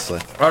doable, honestly.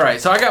 All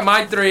right, so I got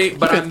my 3,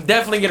 but I'm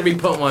definitely gonna be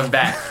putting one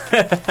back.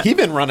 He's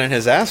been running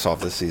his ass off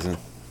this season.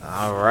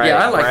 all right.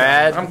 Yeah, I like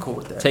Brad that. I'm cool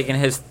with that. taking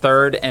his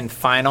third and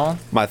final.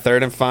 My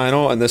third and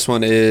final, and this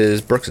one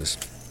is Brooks's.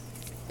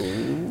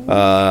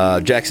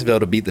 Jacksonville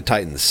to beat the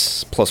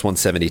Titans, plus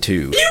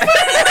 172.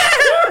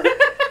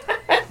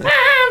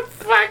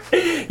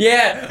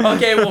 Yeah,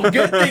 okay, well,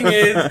 good thing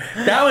is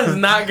that one's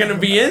not going to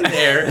be in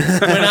there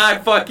when I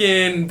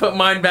fucking put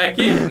mine back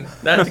in.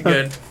 That's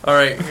good. All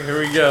right, here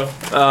we go.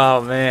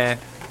 Oh man.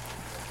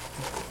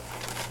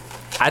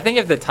 I think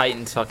if the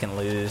Titans fucking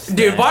lose, Dude,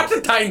 then- watch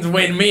the Titans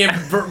win. Me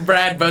and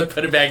Brad both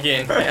put it back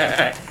in.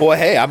 Well,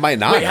 hey, I might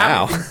not Wait,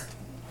 now. how-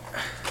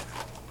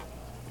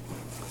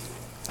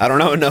 I don't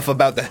know enough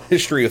about the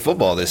history of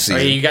football this Hey,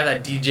 season. you got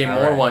that DJ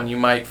Moore right. one. You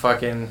might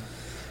fucking...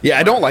 Yeah,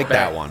 I don't like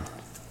back. that one.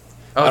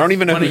 Oh, I don't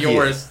even know one who of he is.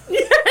 yours.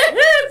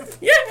 Yes,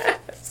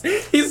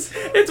 yes.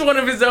 It's one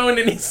of his own,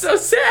 and he's so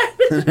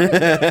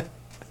sad.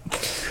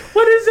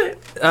 What is it?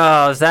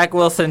 Oh, Zach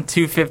Wilson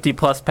 250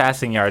 plus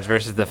passing yards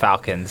versus the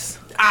Falcons.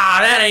 Ah,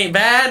 that ain't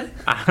bad.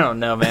 I don't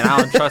know, man. I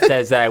don't trust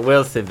that Zach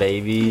Wilson,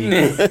 baby.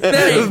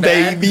 That ain't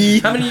bad. Baby.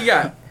 How many you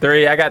got?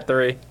 3. I got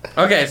 3.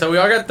 Okay, so we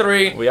all got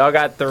 3. We all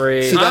got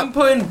 3. See, I'm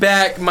putting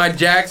back my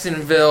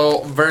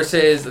Jacksonville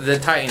versus the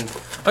Titans.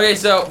 Okay,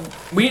 so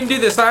we didn't do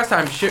this last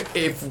time.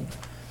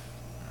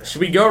 Should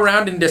we go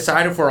around and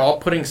decide if we're all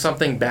putting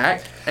something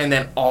back and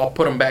then all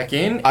put them back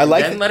in? I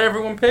like and then let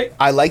everyone pick.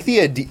 I like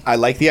the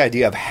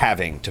idea of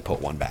having to put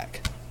one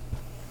back.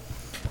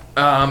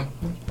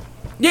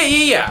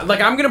 Yeah.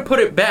 Like I'm gonna put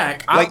it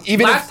back. Like,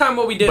 even last if- time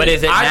what we did. But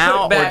is it I now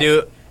put or back,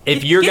 do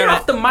if you're get gonna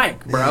off the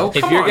mic, bro?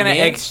 if Come you're on, gonna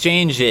man.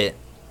 exchange it?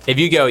 If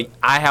you go,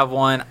 I have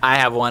one,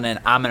 and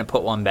I'm gonna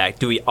put one back.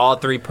 Do we all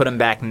 3 put them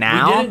back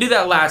now? We didn't do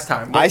that last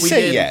time. What I we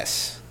say did-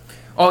 yes.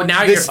 Oh,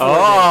 now This- you're for it.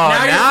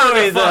 now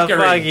you're he's for the a fuckery.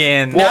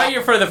 fucking- Now Well,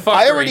 you're for the fuckery.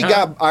 I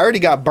already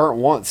huh? got burnt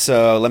once,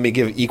 so let me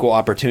give equal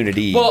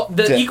opportunity. Well,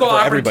 the equal for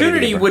everybody to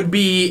opportunity get burnt. would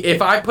be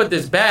if I put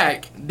this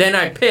back, then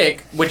I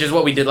pick, which is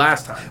what we did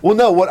last time. Well,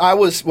 no. What I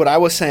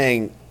was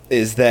saying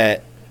is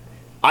that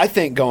I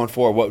think going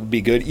forward, what would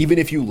be good, even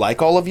if you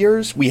like all of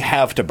yours, we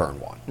have to burn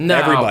one. No,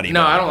 Everybody.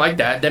 No, burn I don't one. like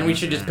that. Then we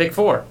should just pick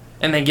 4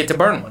 and then get to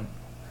burn one.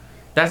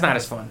 That's not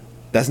as fun.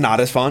 That's not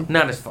as fun?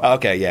 Not as fun.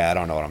 Okay, yeah, I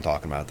don't know what I'm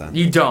talking about then.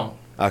 You don't.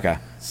 Okay.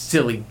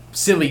 Silly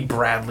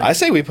Bradley. I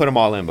say we put them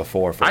all in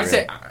before. For I real.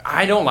 say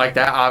I don't like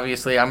that.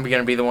 Obviously, I'm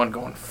gonna be the one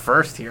going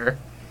first here.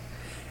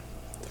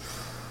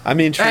 I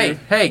mean, true.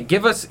 Hey,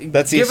 give us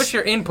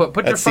your input.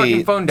 Put your Let's fucking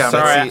see. phone down.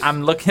 Sorry, Let's see.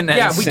 I'm looking at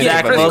Yeah, we get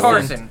Zach Chris Wilson.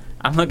 Carson.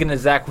 I'm looking at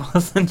Zach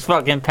Wilson's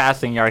fucking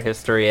passing yard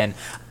history, and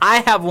I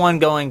have one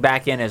going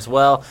back in as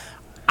well.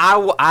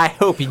 I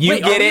hope you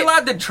Wait, get are we it.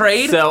 allowed to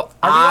trade? So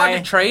are we allowed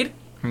to trade?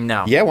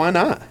 No. Yeah, why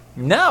not?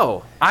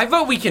 No. I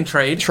vote we can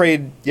trade.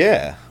 Trade,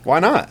 yeah, why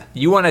not?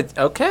 You want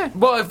to? Okay.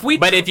 Well, if we.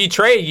 But if you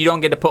trade, you don't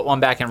get to put one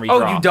back and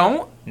redraw. Oh, you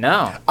don't?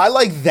 No. I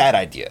like that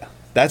idea.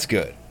 That's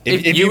good.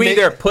 If you make-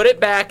 either put it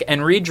back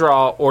and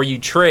redraw, or you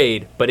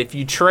trade. But if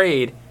you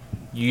trade,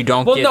 you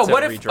don't Well, get no. to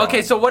What if? redraw.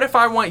 Okay, so what if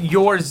I want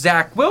your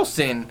Zach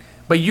Wilson,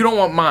 but you don't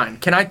want mine?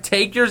 Can I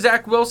take your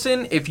Zach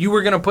Wilson if you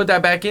were gonna put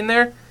that back in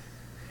there?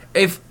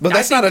 But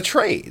that's not a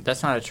trade.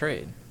 That's not a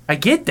trade. I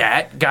get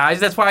that, guys.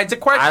 That's why it's a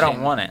question. I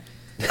don't want it.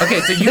 Okay,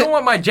 so you don't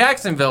want my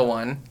Jacksonville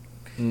one,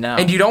 No.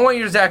 and you don't want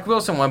your Zach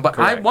Wilson one, but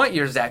I Correct. want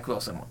your Zach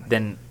Wilson one.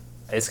 Then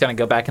it's gonna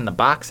go back in the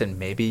box, and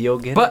maybe you'll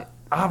get it. But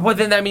well,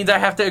 then that means I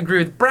have to agree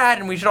with Brad,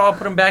 and we should all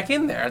put them back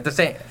in there at the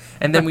same,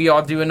 and then we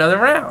all do another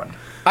round.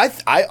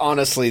 I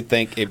honestly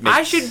think it makes...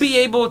 I should be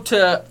able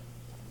to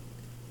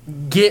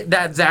get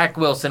that Zach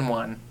Wilson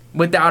one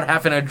without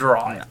having to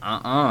draw it.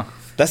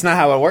 That's not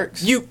how it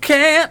works. You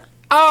can't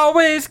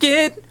always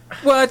get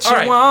what you All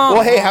right. want.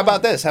 Well, hey, how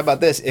about this? How about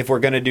this? If we're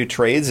going to do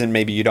trades and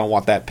maybe you don't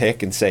want that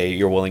pick and say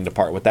you're willing to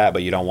part with that,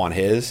 but you don't want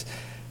his,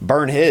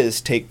 burn his,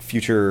 take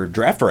future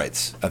draft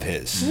rights of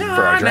his for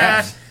our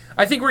draft.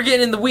 I think we're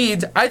getting in the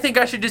weeds. I think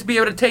I should just be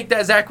able to take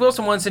that Zach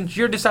Wilson one since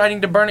you're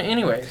deciding to burn it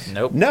anyways.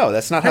 Nope. No,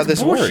 that's not how That's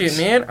this bullshit, works.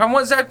 man. I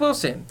want Zach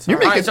Wilson. You're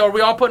All right, making- so are we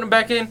all putting him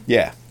back in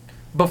Yeah.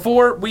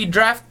 before we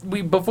draft?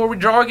 Before we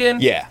draw again?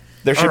 Yeah.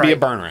 There should All be a right.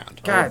 burn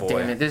round. God boy.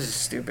 damn it, this is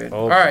stupid.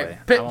 Oh, all right, boy.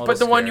 pick, I'm a put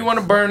little the one you scared. want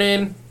to burn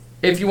in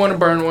if you want to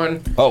burn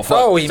one. Oh, fuck.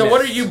 Oh, he So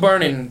what are missed. you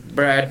burning,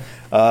 Brad?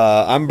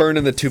 I'm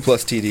burning the 2+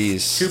 TDs.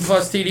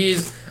 2+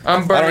 TDs.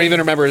 I'm burning. I don't even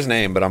remember his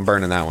name, but I'm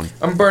burning that one.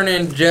 I'm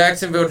burning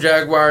Jacksonville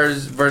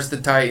Jaguars versus the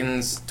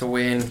Titans to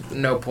win.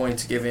 No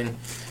points given.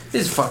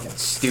 This is fucking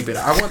stupid.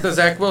 I want the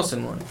Zach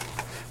Wilson one.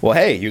 Well,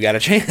 hey, you got a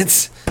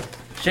chance.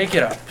 Shake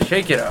it up.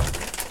 Shake it up.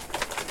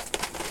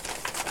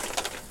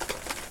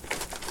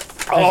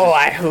 Oh,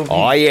 I hope.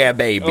 Oh, yeah,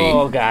 baby.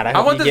 Oh God, I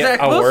hope want you the get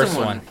Zach a Wilson worse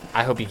one. one.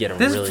 I hope you get a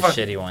This is really fuck-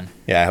 shitty one.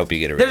 Yeah, I hope you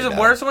get it really There's a bad.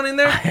 worse one in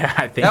there?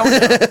 I think.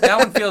 That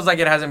one feels like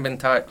it hasn't been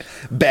touched.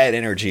 Bad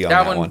energy on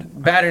That that, one,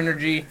 bad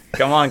energy.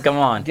 Come on, come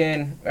on.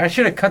 Again, I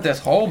should have cut this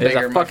hole There's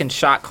bigger. a My fucking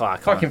shot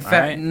clock. fucking on,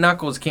 fat alright?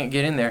 knuckles can't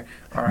get in there.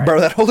 All right.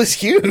 Bro, that hole is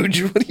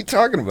huge. What are you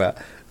talking about?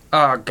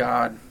 Oh,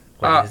 God.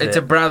 What is It's it?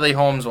 a Bradley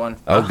Holmes one.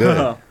 Oh, good.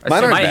 Oh.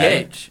 Mine aren't my bad.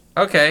 age.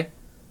 Okay.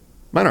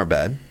 Mine aren't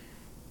bad.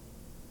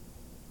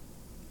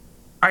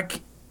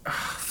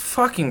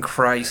 Fucking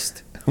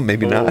Christ.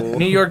 Maybe not.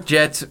 New York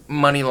Jets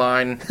money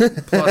line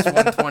plus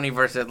 120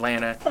 versus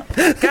Atlanta. God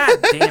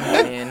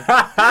damn it,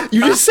 man.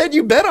 You just said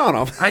you bet on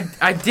them.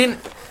 I didn't.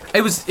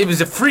 It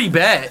was a free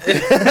bet.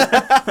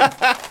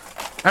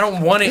 I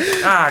don't want it.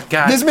 Ah,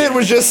 God. This man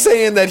was just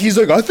saying that he's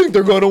like, I think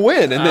they're going to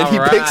win. And then he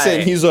picks it and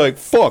Alright. he's like,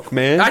 fuck,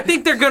 man. I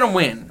think they're gonna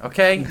win.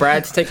 Okay.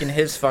 Brad's taking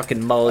his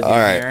fucking mulligan All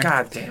right. here.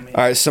 God damn it.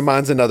 All right, so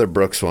mine's another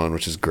Brooks one,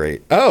 which is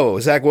great. Oh,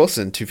 Zach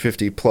Wilson,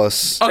 250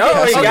 plus. Okay,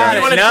 Oh, he got you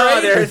it. wanna No,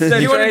 trade? there's no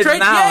You want to trades trade?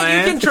 now, Yeah,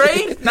 man. you can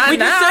trade. Not we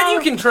just now. said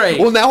you can trade.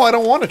 Well, now I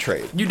don't want to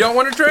trade. You don't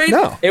want to trade?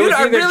 No. It was Dude,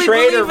 I either really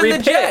trade or believe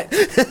in the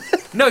repick.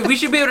 Jets. No, we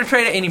should be able to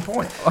trade at any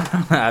point.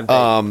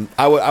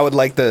 I would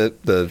like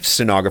the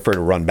stenographer to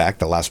run back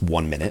the last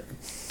 1 minute.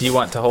 Do you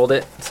want to hold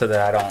it so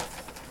that I don't?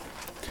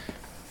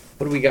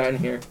 What do we got in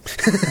here?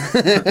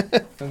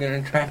 I'm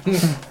gonna try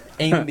and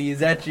aim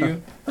these at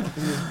you in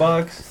this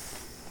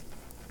box.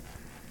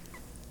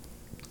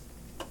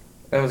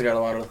 That one's got a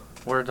lot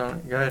of words on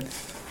it. Go ahead.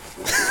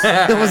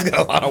 That one's got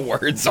a lot of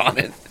words on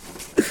it.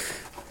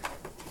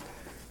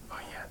 Oh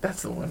yeah,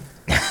 that's the one.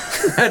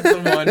 That's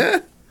the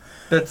one.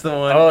 That's the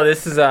one. Oh,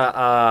 this is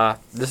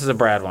a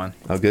Brad one.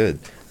 Oh, good.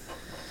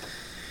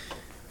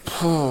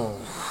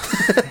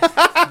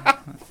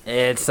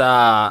 It's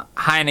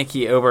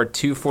Heineke over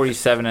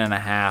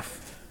 247.5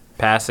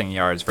 passing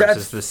yards versus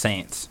That's- the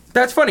Saints.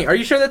 That's funny. Are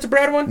you sure that's a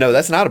Brad one? No,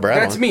 that's not a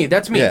Brad That's one. me.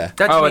 That's me. Yeah.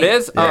 That's Oh, me. it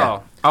is. Yeah.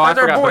 Oh, I That's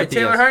our forgot boy both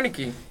Taylor these.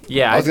 Heineke.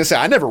 Yeah, I was going to say,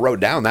 I never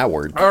wrote down that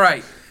word. All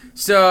right. I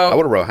So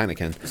would have wrote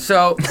Heineken.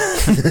 So,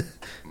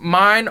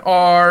 mine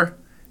are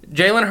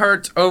Jalen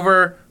Hurts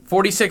over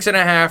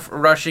 46.5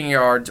 rushing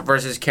yards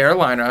versus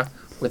Carolina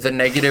with a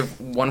negative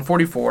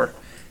 144.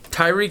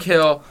 Tyreek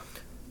Hill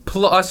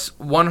plus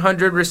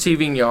 100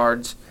 receiving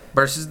yards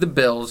versus the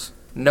Bills.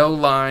 No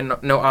line,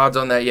 no odds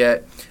on that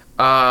yet.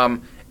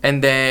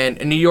 And then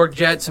New York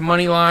Jets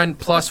money line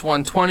plus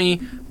 120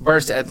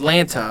 versus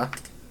Atlanta.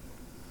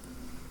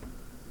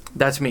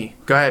 That's me.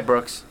 Go ahead,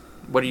 Brooks.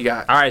 What do you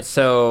got? All right,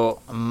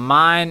 so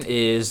mine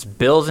is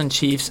Bills and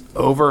Chiefs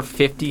over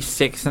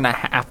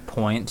 56.5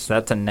 points.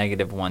 That's a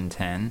negative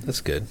 110.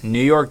 That's good.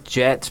 New York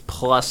Jets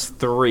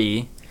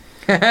 +3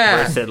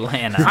 versus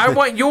Atlanta. I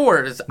want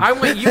yours.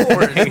 Negative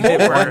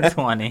More.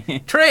 120.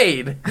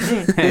 Trade.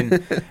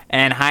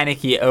 and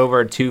Heineke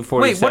over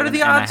 247. Wait, what are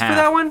the odds for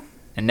that one?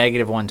 And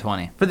negative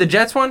 120. For the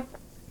Jets one?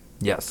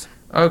 Yes.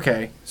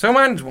 Okay. So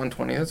mine's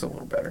 120. That's a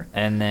little better.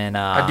 And then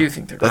I do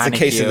think they're That's a Heineke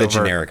case of the over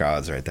generic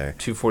odds right there.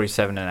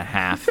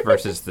 247.5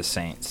 versus the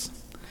Saints.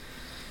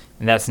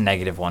 And that's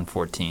negative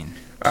 114.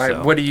 All right,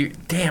 So- what do you...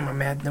 Damn, I'm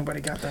mad nobody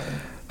got that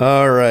one.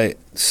 All right.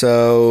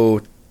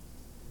 So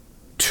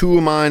 2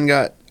 of mine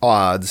got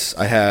odds.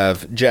 I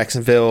have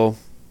Jacksonville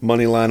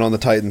money line on the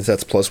Titans.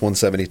 That's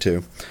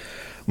 +172.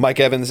 Mike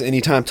Evans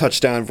anytime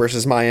touchdown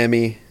versus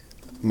Miami.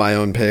 My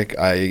own pick.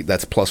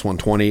 That's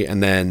 +120.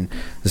 And then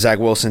Zach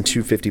Wilson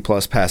 250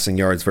 plus passing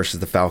yards versus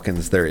the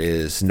Falcons. There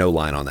is no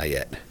line on that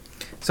yet.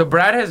 So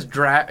Brad has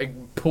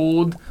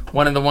pulled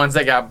one of the ones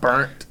that got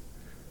burnt.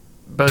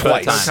 Both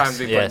Twice. times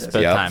we played Yes, this.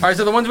 both Yeah. times. All right,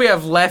 so the ones we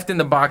have left in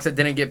the box that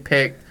didn't get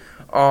picked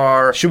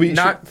are Should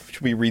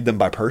we read them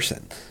by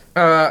person?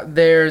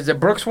 There's a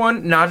Brooks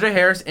one, Najee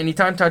Harris,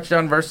 anytime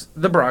touchdown versus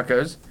the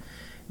Broncos.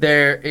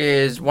 There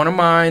is one of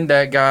mine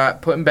that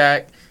got put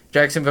back,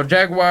 Jacksonville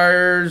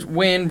Jaguars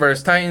win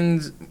versus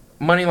Titans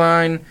money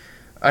line.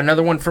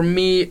 Another one for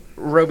me,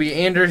 Robbie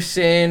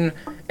Anderson,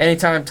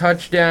 anytime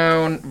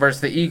touchdown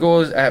versus the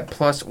Eagles at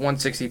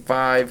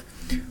 +165.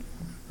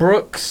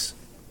 Brooks,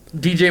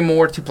 DJ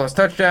Moore 2+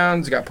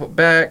 touchdowns got put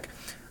back.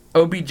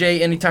 OBJ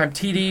anytime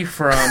TD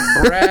from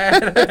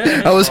Brad.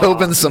 I was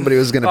hoping somebody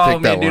was going to pick Oh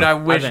man, that dude, one. I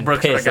I've wish been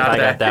Brooks would have pissed if got I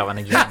that. got that one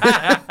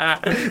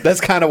again. That's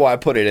kind of why I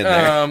put it in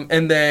there.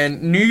 And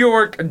then New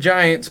York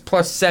Giants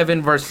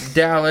 +7 versus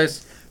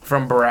Dallas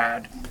from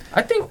Brad.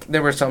 I think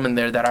there were some in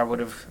there that I would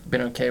have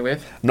been okay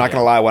with. I'm not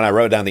going to lie. When I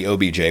wrote down the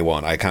OBJ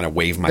one, I kind of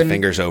waved my Then-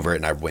 fingers over it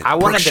and I went, I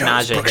wanted Brooks the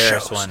shows, Najee Brooks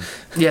Harris shows. one.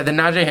 Yeah, the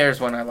Najee Harris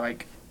one I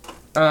like.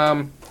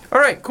 All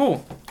right,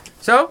 cool.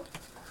 So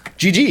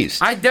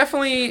GG's.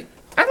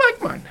 I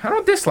like mine. I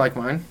don't dislike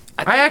mine.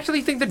 I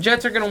actually think the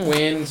Jets are gonna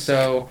win.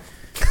 So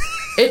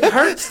it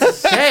hurts to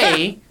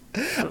say.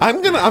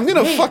 I'm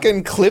gonna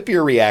fucking clip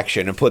your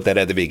reaction and put that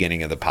at the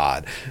beginning of the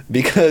pod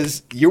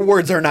because your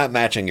words are not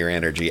matching your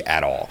energy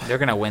at all. They're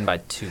going to win by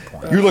 2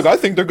 points. You're like, I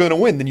think they're gonna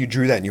win. Then you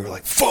drew that and you were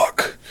like,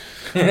 fuck.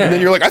 And then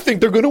you're like, I think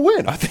they're gonna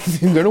win. I think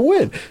they're gonna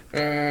win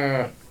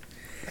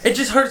It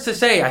just hurts to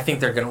say I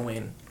think they're gonna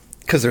win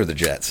because they're the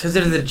Jets. because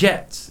they're the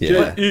Jets.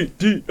 Yeah.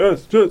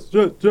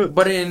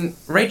 But in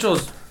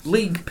Rachel's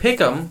league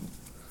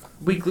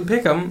weekly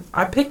pick'em,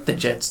 I picked the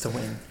Jets to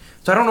win.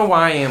 So I don't know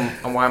why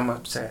I'm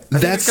upset. I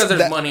think it's because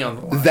there's money on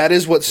the line. That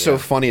is what's so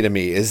funny to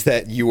me is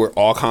that you were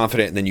all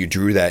confident and then you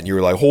drew that and you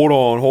were like, hold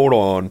on.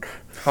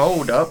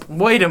 Hold up.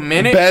 Wait a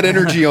minute. Bad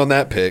energy on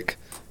that pick.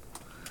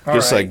 All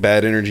Just right. like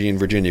bad energy in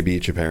Virginia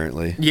Beach,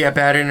 apparently. Yeah,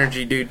 bad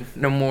energy, dude.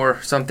 No more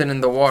something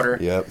in the water.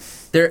 Yep.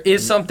 There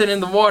is something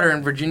in the water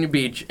in Virginia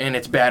Beach, and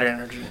it's bad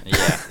energy.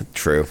 Yeah.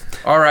 True.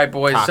 All right,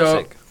 boys.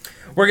 Toxic. So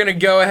we're going to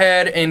go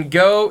ahead and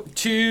go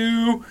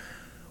to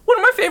one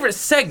of my favorite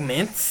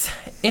segments,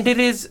 and it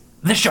is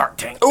the Shark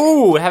Tank.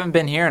 Ooh, haven't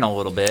been here in a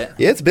little bit.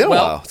 Yeah, it's been a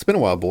Well- while. It's been a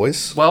while,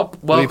 boys. Well,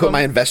 Let me welcome. put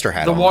my investor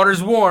hat The on.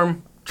 water's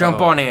warm.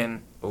 Jump Oh. on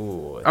in.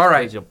 Ooh. All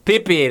right. Your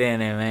pee-pee in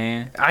it,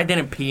 man. I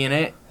didn't pee in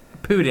it.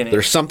 Pooed in it.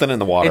 There's something in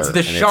the water. It's the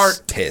and Shark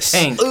it's piss.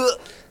 Tank.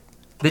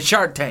 The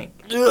Shark Tank.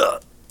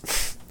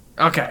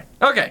 Okay.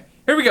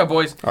 Here we go,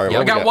 boys. All right, I what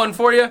we got got? one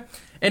for you,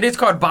 and it's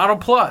called Bottle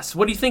Plus.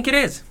 What do you think it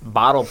is?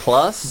 Bottle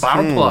Plus?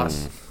 Bottle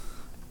Plus.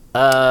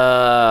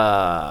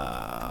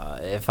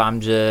 If I'm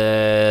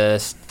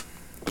just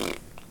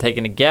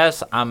taking a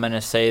guess, I'm going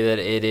to say that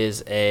it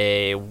is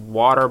a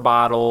water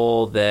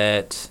bottle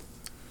that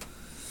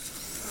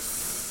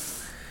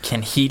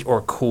can heat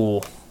or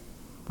cool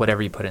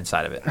whatever you put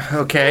inside of it.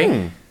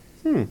 Okay.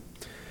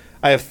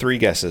 I have 3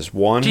 guesses.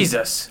 One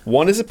Jesus.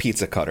 One is a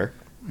pizza cutter.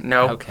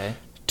 No. Okay.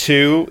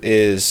 2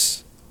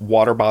 is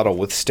water bottle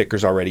with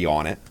stickers already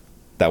on it.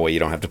 That way you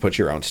don't have to put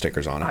your own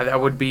stickers on it. That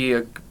would be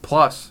a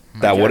plus.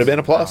 That would have been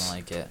a I plus. don't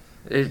like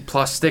it.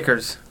 Plus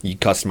stickers. You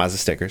customize the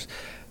stickers.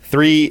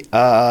 3,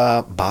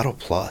 bottle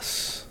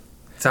plus.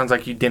 Sounds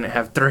like you didn't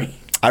have 3.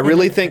 I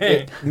really think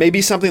it may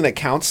be something that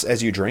counts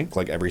as you drink,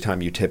 like every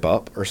time you tip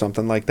up or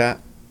something like that.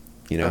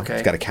 You know, Okay.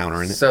 it's got a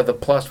counter in it. So the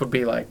plus would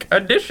be like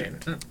addition.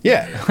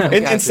 Yeah. And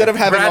instead of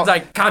having Brad's all,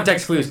 like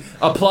context clues.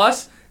 A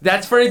plus,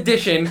 that's for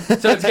addition.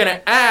 So it's going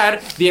to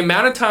add the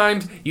amount of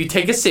times you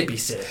take a sippy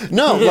sip.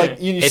 no,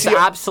 like you It's see,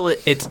 absolute.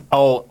 It's I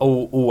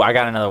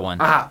got another one.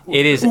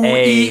 It is Ooh,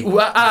 a. ee, ooh,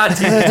 ah, ah,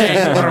 ting,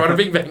 ting. What a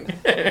big bang.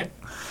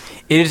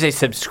 It is a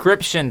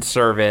subscription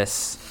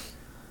service,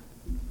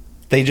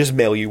 they just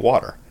mail you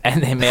water.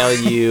 and they mail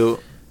you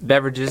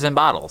beverages in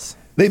bottles.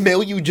 They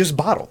mail you just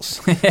bottles.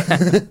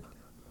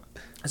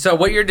 So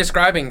what you're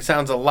describing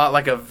sounds a lot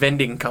like a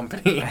vending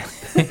company.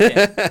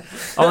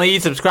 Only you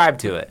subscribe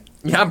to it,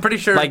 Yeah, I'm pretty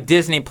sure. like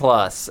Disney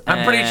Plus.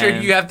 I'm pretty sure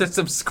and- you have to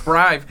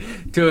subscribe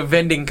to a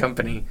vending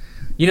company.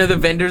 You know the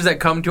vendors that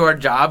come to our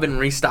job and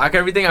restock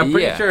everything? I'm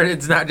pretty sure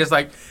it's not just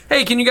like,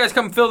 hey, can you guys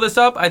come fill this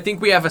up? I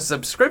think we have a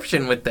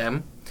subscription with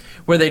them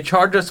where they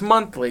charge us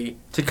monthly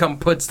to come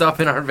put stuff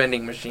in our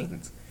vending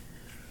machines.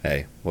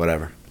 Hey,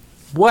 whatever.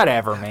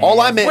 Whatever, man. All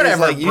I meant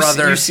Whatever, is like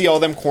brother. you see all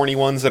them corny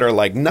ones that are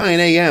like 9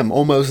 a.m.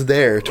 almost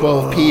there,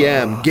 12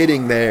 p.m.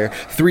 getting there,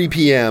 3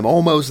 p.m.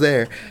 almost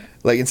there.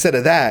 Like instead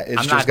of that, it's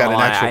I'm just not got an gonna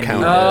lie, actual I counter.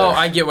 need Oh, those.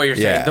 I get what you're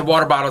saying. Yeah. The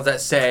water bottles that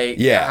say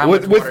Yeah, how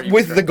much water you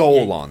with drink. the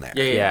goal on there.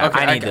 Yeah. Okay,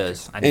 I need got you.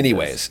 those. I need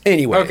Anyways.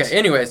 Okay,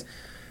 anyways.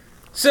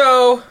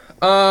 So,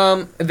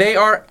 they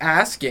are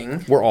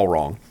asking We're all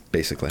wrong,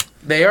 basically.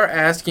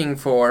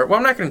 for, well,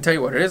 I'm not going to tell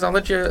you what it is. I'll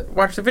let you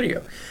watch the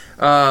video.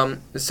 So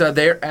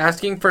they're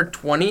asking for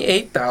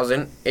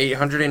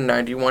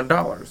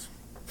 $28,891.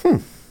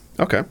 Okay.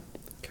 Okay.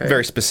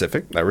 Very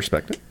specific. I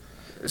respect it.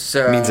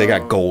 So Means they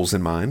got goals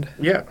in mind.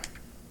 Yeah.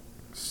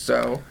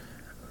 So,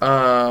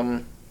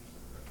 so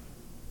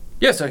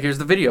here's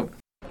the video.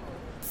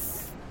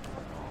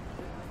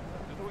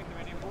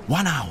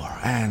 1 hour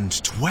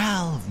and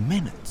 12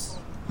 minutes.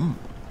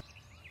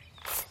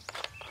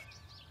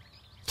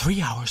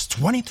 3 hours,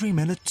 23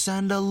 minutes,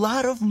 and a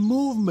lot of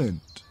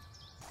movement.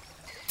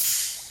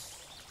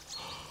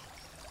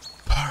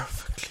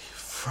 Perfectly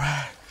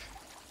fresh.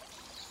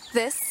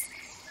 This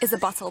is a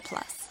Bottle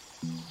Plus.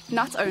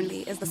 Not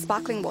only is the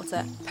sparkling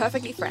water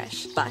perfectly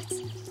fresh, but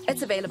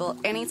it's available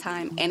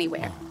anytime,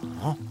 anywhere,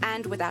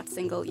 and without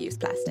single-use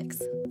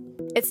plastics.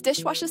 It's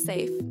dishwasher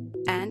safe,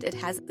 and it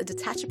has a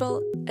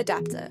detachable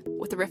adapter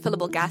with a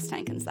refillable gas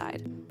tank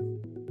inside.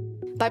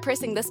 By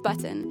pressing this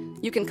button,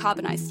 you can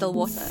carbonize still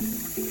water.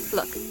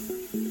 Look,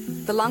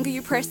 the longer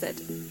you press it,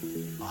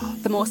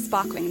 the more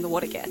sparkling the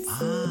water gets.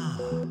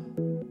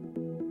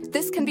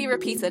 This can be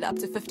repeated up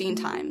to 15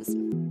 times.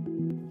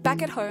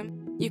 Back at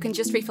home, you can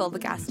just refill the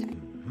gas tank.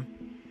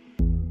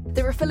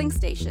 The refilling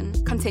station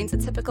contains a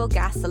typical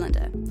gas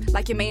cylinder,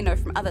 like you may know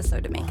from other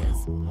soda makers.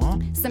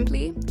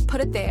 Simply put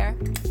it there,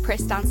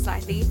 press down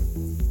slightly,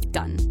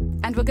 done.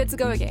 And we're good to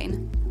go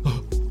again.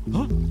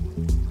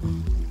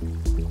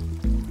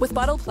 With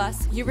Bottle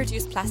Plus, you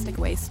reduce plastic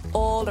waste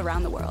all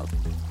around the world.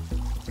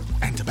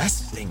 And the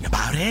best thing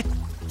about it,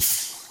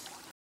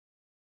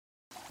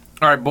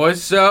 All right,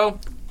 boys. So,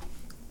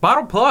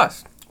 Bottle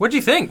Plus. What'd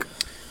you think?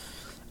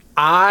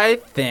 I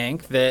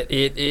think that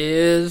it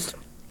is.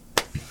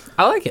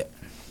 I like it.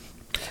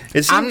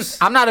 It seems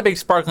I'm not a big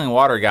sparkling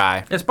water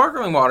guy, The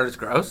sparkling water is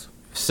gross.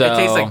 so It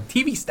tastes like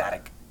TV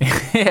static.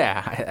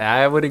 yeah,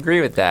 I would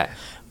agree with that.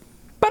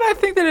 But I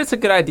think that it's a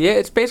good idea.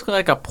 It's basically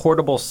like a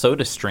portable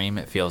soda stream.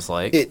 It feels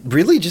like, it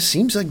really just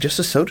seems like just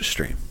a soda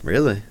stream.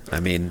 Really, I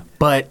mean,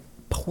 but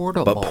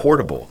portable. but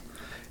portable.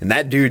 And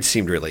that dude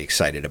seemed really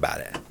excited about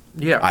it.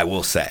 Yeah. I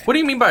will say. What do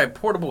you mean by a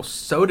portable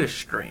soda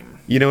stream?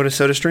 You know what a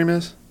soda stream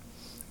is?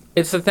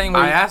 It's the thing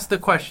where I asked the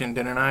question,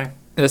 didn't I?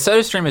 the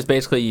soda stream is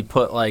basically you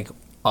put like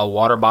a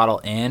water bottle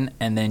in,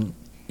 and then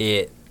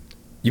it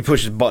You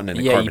push a button and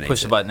it you carbonates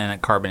push it. a button and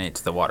it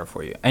carbonates the water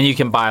for you, and you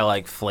can buy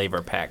like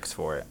flavor packs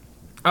for it.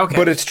 Okay.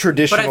 But it's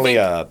traditionally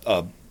think-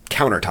 a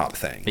countertop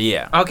thing.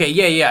 Yeah. Okay,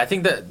 yeah. I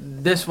think that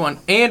this one,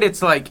 and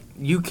it's like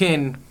you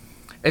can.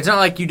 It's not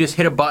like you just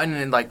hit a button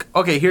and like,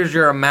 okay, here's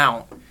your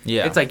amount.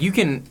 Yeah. It's like you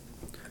can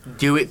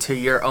do it to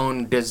your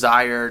own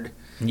desired.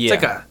 Yeah.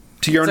 It's like a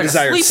To your own it's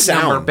like desired a sleep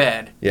sound. number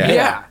bed. Yeah.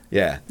 Yeah.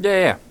 Yeah.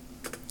 Yeah.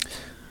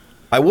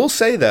 I will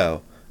say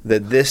though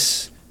that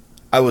this,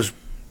 I was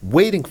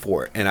waiting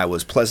for it, and I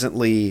was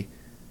pleasantly,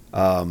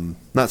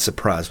 not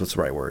surprised. What's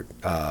the right word?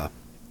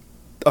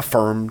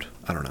 Affirmed.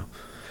 I don't know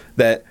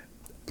that.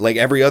 Like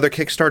every other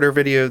Kickstarter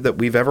video that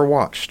we've ever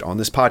watched on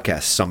this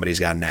podcast, somebody's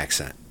got an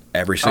accent.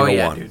 Every Oh single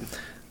yeah, one. dude.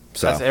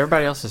 So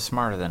Everybody else is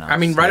smarter than us. I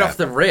mean, right Yeah. off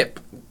the rip,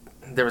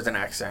 there was an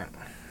accent.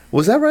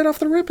 was that right off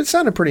the rip? It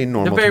sounded pretty The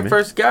normal to very me.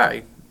 first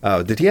guy.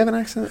 Oh, did he have an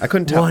accent? I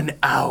couldn't tell. 1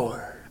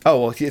 hour.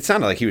 Oh, well, it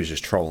sounded like he was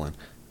just trolling.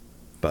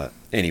 But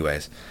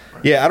anyways,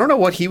 yeah, I don't know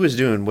what he was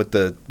doing with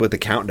the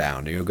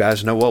countdown. Do you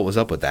guys know what was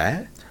up with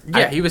that?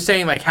 Yeah, he was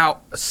saying like how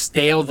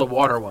stale the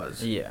water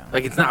was. Yeah.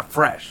 Like it's not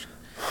fresh.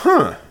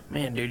 Huh.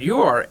 Man, dude, you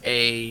are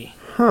a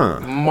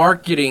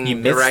marketing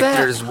missed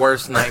director's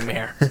worst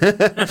nightmare.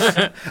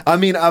 I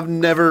mean, I've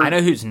never. I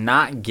know who's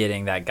not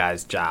getting that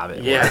guy's job. At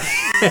work.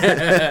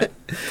 Yeah.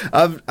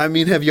 I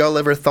mean, have y'all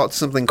ever thought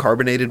something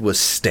carbonated was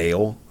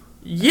stale?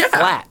 Yeah.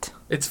 Flat.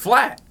 It's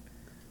flat.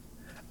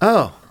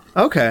 Oh,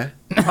 okay,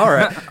 all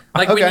right.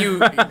 Like Okay.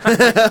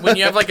 when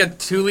you have like a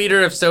 2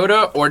 liter of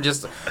soda or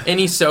just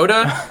any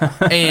soda,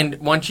 and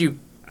once you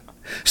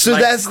So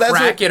like, that's crack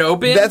what, it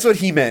open? That's what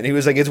he meant. He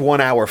was like, it's 1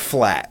 hour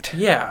flat.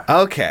 yeah.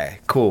 Okay,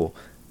 cool.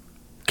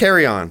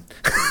 Carry on.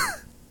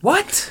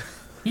 What?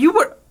 You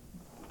were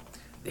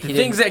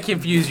things that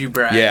confuse you,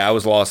 Brad. Yeah, I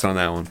was lost on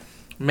that one.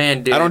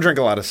 Man, dude. I don't drink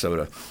a lot of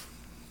soda.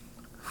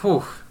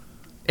 Whew.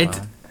 It.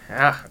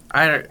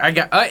 I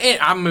got.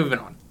 I'm moving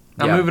on.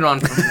 I'm Yeah. moving on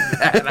from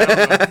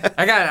that.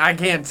 I don't know. I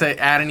can't say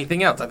add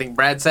anything else. I think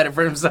Brad said it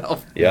for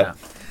himself. Yep.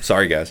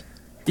 Sorry, guys.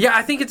 Yeah,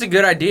 I think it's a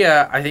good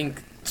idea. I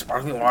think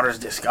sparkling water is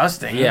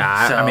disgusting.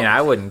 Yeah. so- I mean,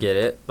 I wouldn't get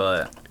it,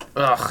 but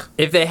Ugh.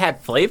 if they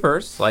had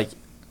flavors, like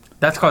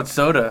That's called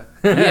soda.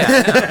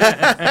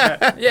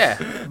 Yeah.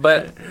 Yeah.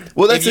 But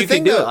Well, that's if the you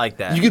thing, could do though. it like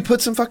that. You could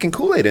put some fucking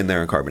Kool-Aid in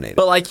there and carbonate it.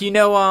 But like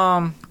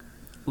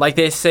like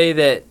they say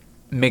that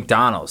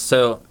McDonald's.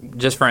 So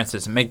just for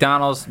instance,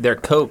 McDonald's, their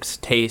Cokes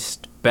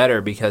taste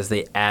better because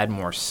they add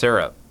more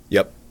syrup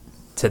Yep.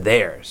 to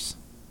theirs.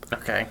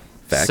 Okay.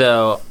 Fact.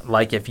 So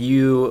like if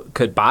you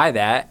could buy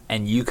that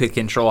and you could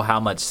control how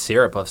much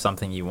syrup of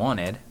something you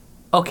wanted.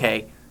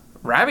 Okay.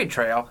 Rabbit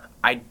Trail.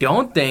 I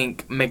don't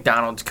think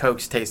McDonald's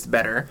Cokes taste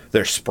better.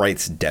 Their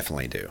Sprites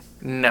definitely do.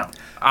 No.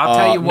 I'll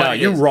tell you what. No, it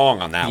you're is.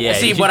 wrong on that Yeah, one.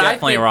 See, you're what I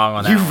definitely think- wrong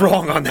on that. You're one.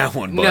 wrong on that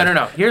one, bud.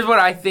 No. Here's what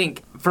I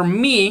think. For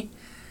me,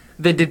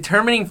 the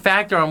determining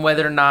factor on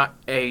whether or not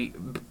a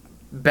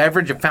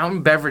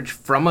fountain beverage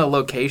from a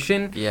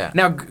location. Yeah.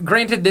 Now,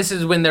 granted, this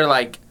is when they're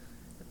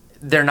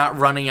not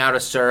running out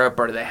of syrup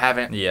or they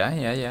haven't.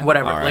 Yeah.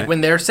 Whatever. All right. Like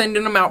when they're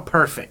sending them out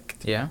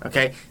perfect. Yeah.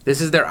 Okay. This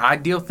is their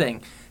ideal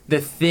thing.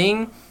 The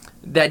thing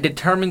that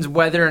determines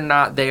whether or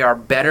not they are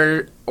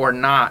better or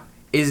not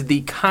is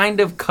the kind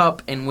of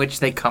cup in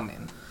which they come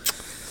in.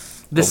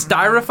 The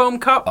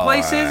styrofoam cup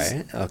places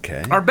Alright,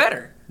 okay. are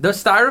better. The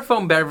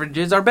styrofoam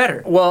beverages are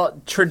better.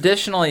 Well,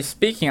 traditionally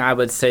speaking, I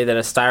would say that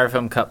a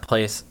styrofoam cup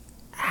place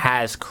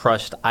has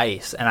crushed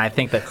ice, and I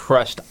think the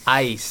crushed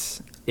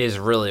ice is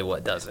really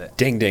what does it.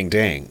 Ding, ding,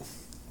 ding.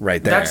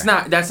 Right there.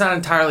 That's not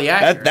entirely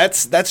accurate.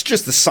 That's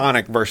just the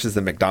Sonic versus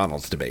the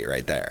McDonald's debate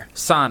right there.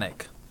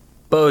 Sonic,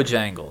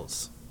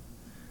 Bojangles.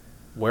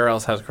 Where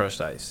else has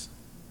crushed ice?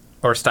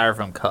 Or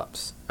styrofoam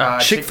cups?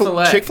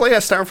 Chick-fil-A. Chick-fil-A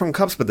has styrofoam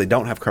cups, but they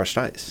don't have crushed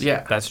ice.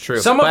 Yeah, That's true.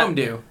 Some But of them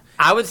do.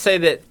 I would say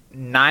that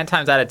 9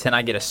 times out of 10,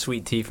 I get a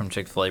sweet tea from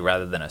Chick-fil-A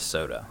rather than a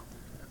soda.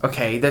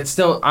 Okay, that's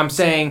still. I'm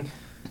saying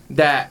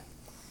that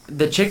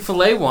the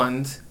Chick-fil-A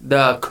ones,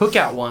 the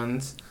Cookout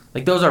ones,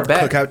 like those are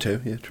better. Cookout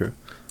too. Yeah, true.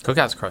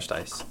 Cookout's crushed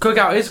ice.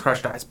 Cookout is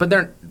crushed ice, but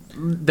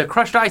the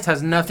crushed ice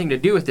has nothing to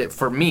do with it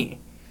for me.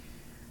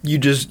 You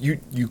just you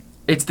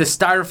It's the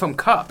styrofoam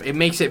cup. It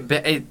makes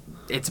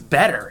it's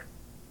better,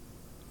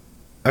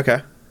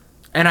 okay.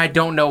 and I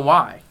don't know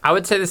why. I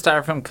would say the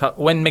styrofoam cup.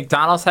 When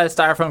McDonald's had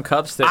styrofoam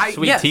cups, the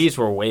sweet yes. teas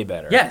were way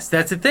better. Yes,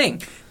 that's the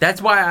thing.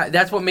 That's why.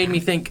 That's what made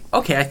me think.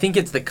 Okay, I think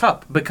it's the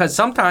cup because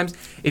sometimes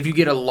if you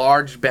get a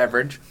large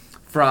beverage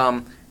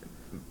from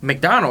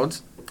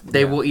McDonald's,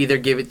 they will either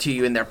give it to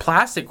you in their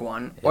plastic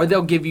one, or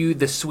they'll give you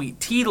the sweet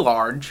tea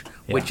large,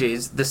 which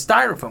is the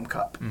styrofoam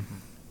cup.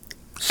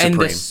 And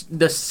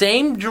the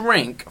same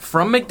drink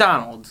from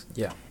McDonald's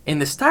Yeah. in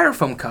the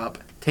styrofoam cup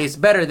tastes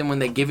better than when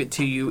they give it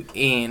to you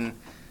in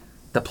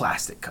the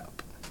plastic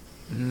cup.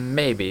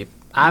 Maybe.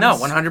 No,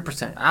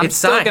 100%. I'm It's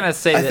still science. going to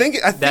say I think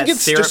that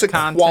it's syrup just a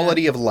content-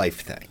 quality of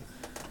life thing.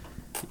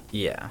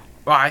 Yeah.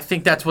 Well, I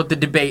think that's what the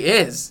debate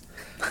is.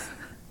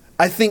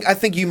 I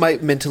think you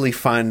might mentally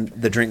find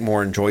the drink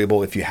more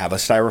enjoyable if you have a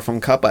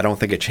styrofoam cup. I don't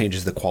think it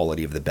changes the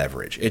quality of the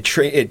beverage. It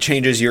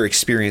changes your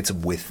experience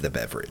with the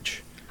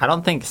beverage. I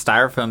don't think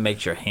styrofoam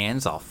makes your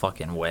hands all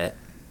fucking wet.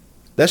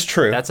 That's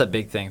true. That's a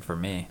big thing for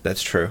me.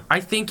 That's true.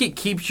 I think it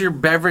keeps your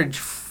beverage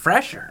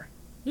fresher.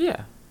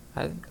 Yeah.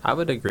 I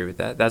would agree with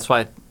that. That's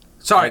why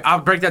Sorry, I'll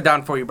break that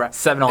down for you, bro.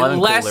 7-Eleven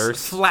Less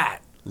coolers.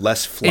 flat.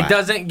 Less flat. It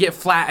doesn't get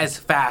flat as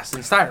fast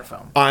in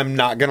styrofoam. I'm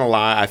not gonna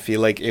lie. I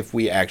feel like if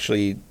we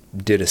actually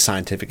did a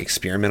scientific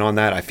experiment on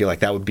that, I feel like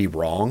that would be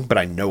wrong. But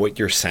I know what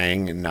you're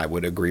saying, and I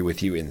would agree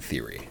with you in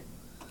theory.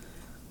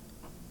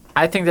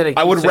 I think that it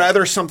I would keeps it-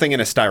 rather something in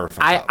a styrofoam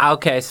cup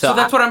okay, so So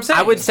that's what I'm saying.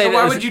 I would say so that why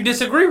it's- would you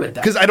disagree with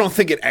that? because I don't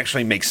think it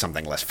actually makes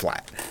something less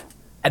flat.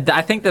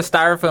 I think the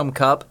styrofoam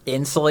cup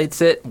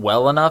insulates it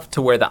well enough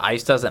to where the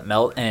ice doesn't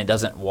melt and it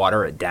doesn't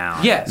water it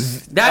down.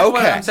 Yes, that's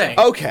what I'm saying.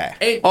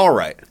 Okay. All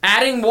right.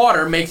 Adding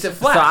water makes it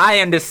flat. So I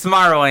am the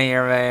smart one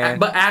here, man.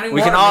 But adding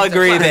we water can all makes it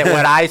agree flat. that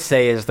what I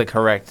say is the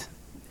correct.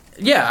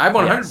 Yeah, I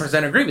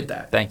 100% agree with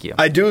that. Thank you.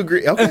 I do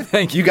agree. Okay.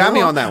 Thank You got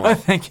me on that one.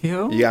 Thank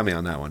you. You got me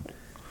on that one.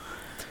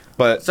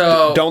 But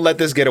So- don't let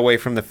this get away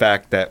from the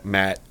fact that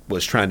Matt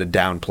was trying to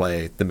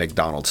downplay the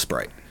McDonald's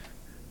Sprite.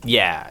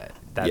 Yeah.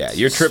 That's, Yeah,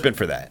 you're tripping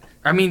for that.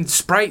 I mean,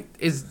 Sprite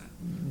is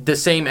the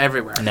same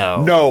everywhere.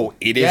 No. No,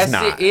 it is Yes,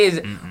 not. it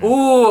is.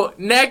 Ooh,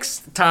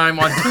 next time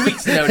on 2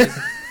 weeks' notice,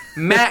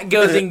 Matt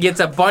goes and gets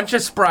a bunch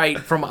of Sprite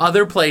from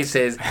other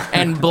places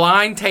and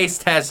blind taste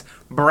tests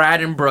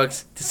Brad and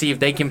Brooks to see if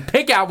they can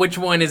pick out which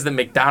one is the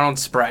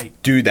McDonald's Sprite.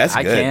 Dude, that's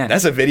I good. can.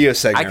 That's a video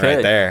segment I could.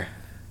 right there.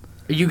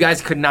 You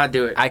guys could not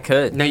do it. I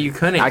could. No, you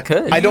couldn't. I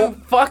could. I You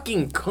don't-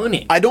 fucking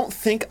couldn't. I don't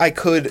think I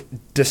could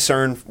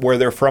discern where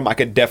they're from. I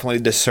could definitely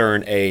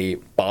discern a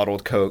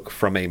bottled Coke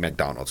from a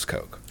McDonald's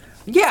Coke.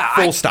 Yeah,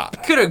 Full I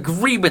stop. could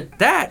agree with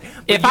that.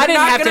 but If I you're didn't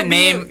not have to gonna be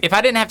name, able- if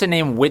I didn't have to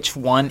name which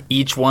one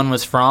each one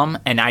was from,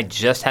 and I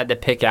just had to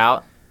pick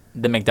out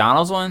the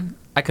McDonald's one,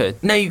 I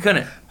could. No, you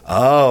couldn't.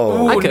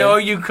 Oh. Ooh, could. no,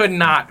 you could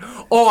not.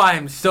 Oh, I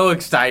am so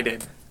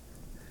excited.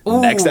 Ooh,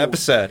 Next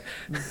episode.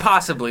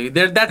 possibly.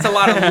 That's a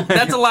lot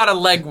of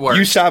legwork.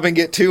 You stop and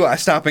get two. I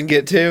stop and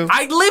get two.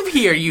 I live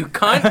here, you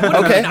cunt. What do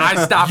you Okay. mean I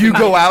stop? You and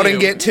go out two? and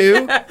get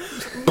two.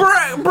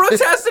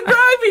 Brooks has to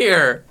drive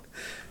here.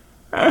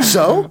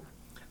 So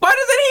Why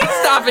doesn't he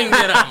stop and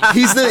get him?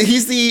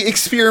 He's the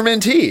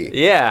experimentee.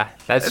 Yeah,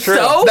 that's true.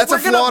 So That's a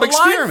we're gonna flawed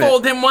experiment.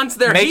 blindfold him once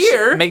they're make,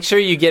 here. make sure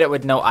you get it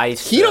with no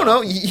ice. He don't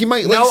know. He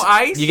might no like,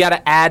 ice. You got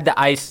to add the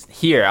ice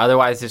here,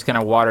 otherwise it's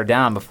gonna water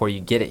down before you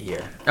get it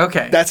here.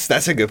 Okay,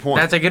 That's a good point.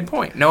 that's a good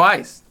point. No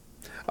ice.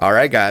 All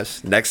right,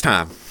 guys. Next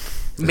time.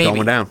 It's Maybe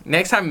going down.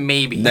 Next time,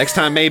 maybe. Next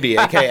time, maybe.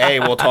 AKA,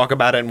 we'll talk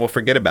about it and we'll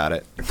forget about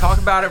it. Talk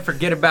about it,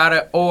 forget about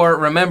it, or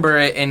remember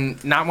it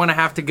and not want to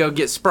have to go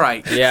get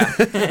Sprite.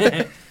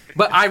 Yeah.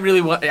 But I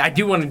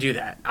do want to do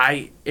that.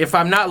 If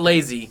I'm not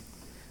lazy,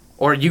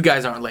 or you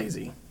guys aren't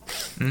lazy.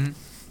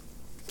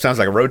 Sounds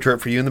like a road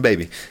trip for you and the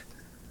baby.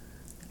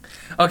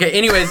 Okay.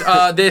 Anyways,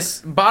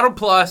 this Bottle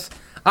Plus,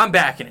 I'm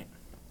backing it.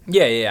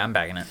 Yeah, I'm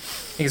backing it. I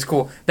think it's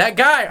cool. That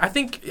guy, I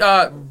think,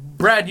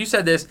 Brad, you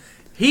said this.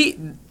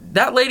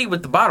 That lady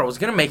with the bottle was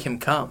gonna make him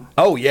come.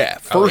 Oh, yeah,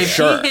 for If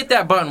sure. he hit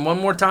that button one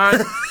more time,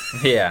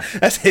 Yeah.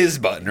 That's his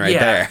button right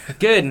there.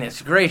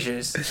 Goodness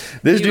gracious.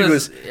 This He dude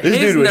was- this his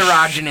dude was-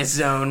 erogenous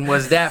zone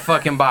was that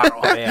fucking bottle.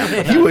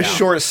 Yeah. He was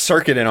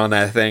short-circuited on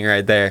that thing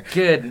right there.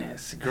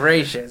 Goodness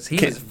gracious. He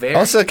was very.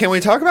 Also, can we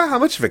talk about how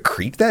much of a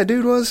creep that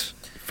dude was,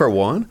 for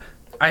one?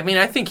 I mean,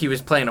 I think he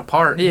was playing a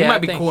part. He Yeah, might I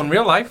be think cool in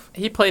real life.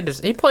 He played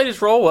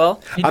his role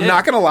well. He I'm did.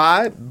 not going to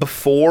lie,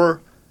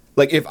 before...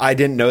 Like, if I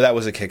didn't know that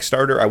was a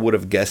Kickstarter, I would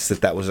have guessed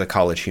that was a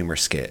College Humor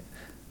skit.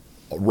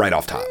 Right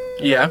off top.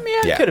 Yeah.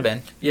 Yeah, Yeah. it could have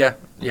been. Yeah.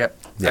 I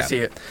Yeah. see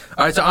it.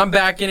 All right, so I'm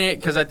backing it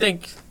because I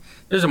think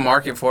there's a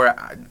market for it.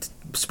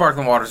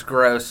 Sparkling water's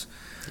gross.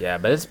 Yeah,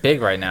 but it's big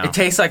right now. It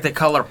tastes like the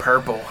color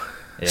purple.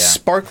 Yeah.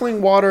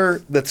 Sparkling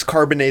water that's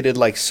carbonated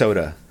like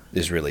soda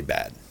is really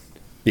bad.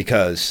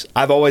 Because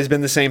I've always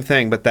been the same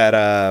thing, but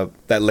that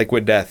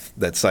Liquid Death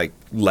that's like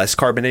less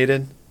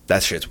carbonated,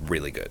 that shit's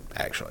really good,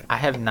 actually. I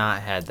have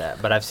not had that,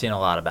 but I've seen a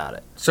lot about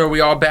it. So are we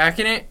all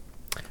backing it?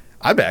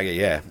 I bag it,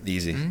 yeah,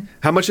 easy. Mm-hmm.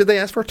 How much did they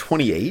ask for?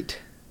 28?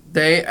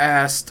 They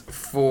asked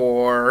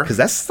for. Because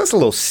that's a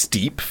little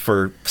steep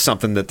for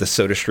something that the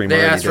Soda Stream They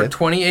already asked for did.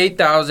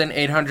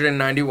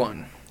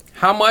 28,891.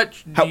 How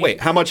much?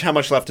 How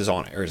much left is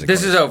on it? Or is it This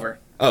close? is over.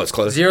 Oh, it's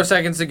close. 0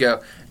 seconds to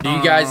go. Do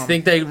you guys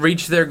think they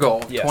reached their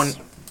goal? Yes.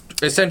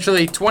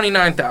 Essentially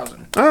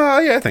 29,000. Oh,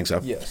 yeah, I think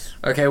so. Yes.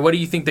 Okay, what do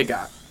you think they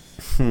got?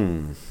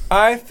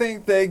 I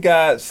think they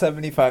got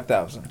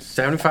 75,000.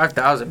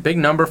 75,000. Big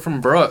number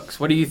from Brooks.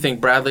 What do you think,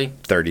 Bradley?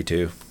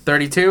 32.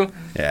 32?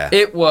 Yeah.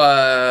 It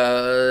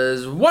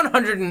was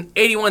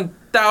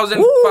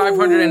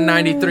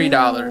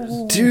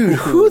 $181,593. Dude,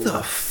 who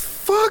the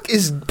fuck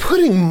is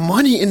putting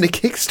money into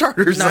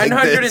Kickstarters like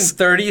this?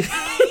 930.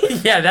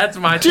 Yeah, that's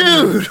my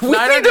Dude, we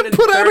need to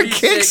put out a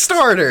 936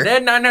 Kickstarter. They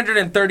had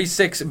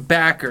 936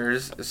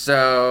 backers.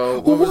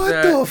 So what was What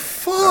that? the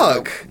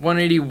fuck?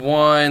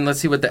 181. Let's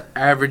see what the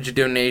average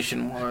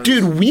donation was.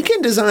 Dude, we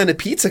can design a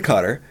pizza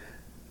cutter.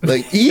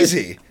 Like,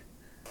 easy.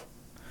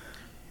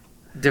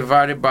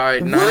 Divided by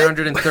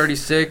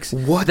 936.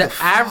 What the the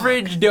fuck?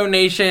 average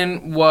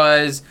donation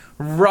was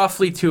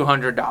roughly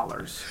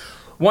 $200.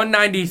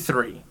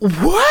 193.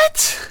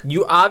 What?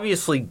 You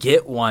obviously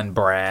get one,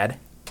 Brad.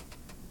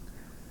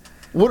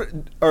 What?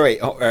 All right.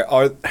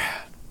 Are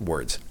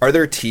words? Are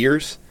there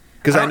tiers?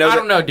 Because I know I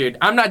don't know, dude.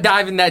 I'm not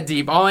diving that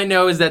deep. All I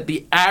know is that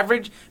the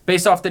average,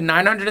 based off the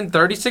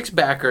 936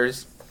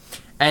 backers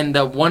and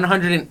the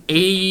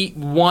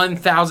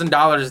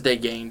 $181,000 they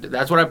gained,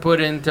 that's what I put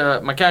into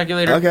my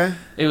calculator. Okay.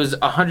 It was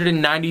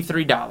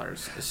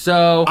 $193.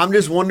 So I'm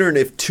just wondering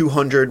if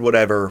 200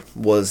 whatever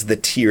was the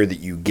tier that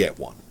you get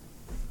one.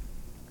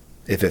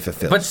 If it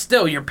fulfills. but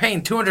still, you're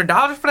paying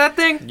 $200 for that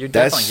thing? You're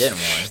definitely getting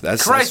one.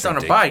 That's Christ on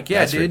a bike, yeah,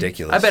 that's dude.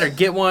 ridiculous. I better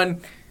get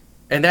one,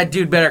 and that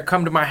dude better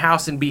come to my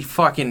house and be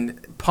fucking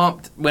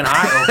pumped when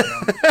I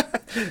open them.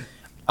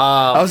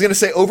 I was gonna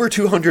say over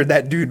 200.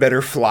 That dude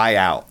better fly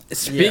out.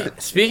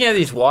 Speaking of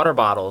these water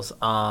bottles,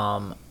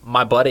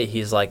 my buddy,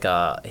 he's like,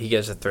 he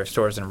goes to thrift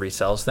stores and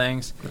resells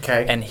things.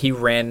 Okay. And he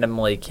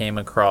randomly came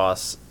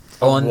across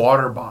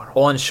Water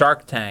bottle. on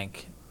Shark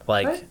Tank,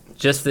 like What?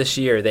 just this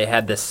year, they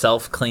had this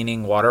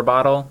self-cleaning water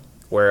bottle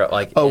where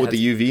like Oh, it with has-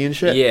 the UV and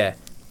shit. Yeah,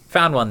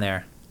 found one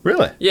there.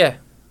 Really? Yeah,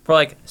 for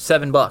like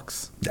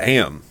 $7.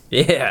 Damn.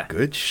 Yeah,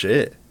 Good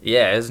shit.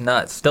 yeah, it's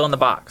nuts. Still in the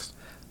box.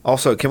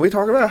 Also, can we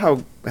talk about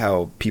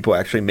how people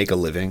actually make a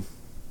living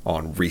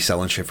on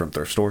reselling shit from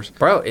thrift stores?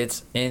 Bro,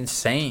 it's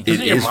insane.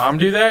 Doesn't your is- mom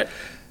do that?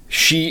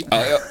 She,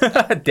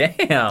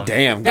 Damn.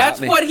 damn, got That's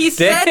me. what he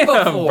said Damn,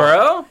 before.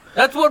 bro.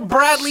 That's what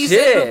Bradley Shit.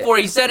 said before.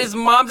 He said his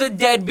mom's a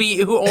deadbeat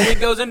who only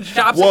goes and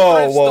shops Whoa, at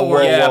thrift whoa,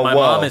 stores. whoa, Yeah, whoa, my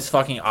whoa. mom is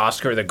fucking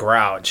Oscar the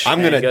Grouch. I'm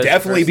and gonna goes to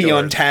definitely thrift be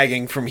stores.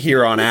 untagging from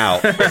here on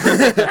out.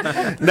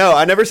 No,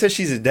 I never said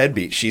she's a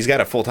deadbeat. She's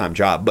got a full-time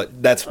job,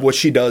 but that's what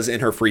she does in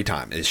her free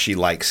time. Is she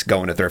likes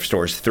going to thrift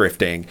stores,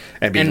 thrifting,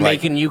 and being And like,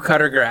 making you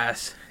cut her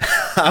grass.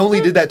 I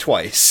only did that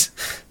twice.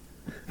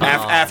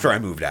 After I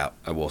moved out,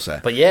 I will say.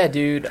 But yeah,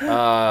 dude,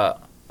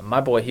 my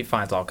boy, he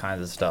finds all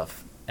kinds of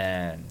stuff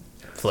and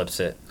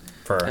flips it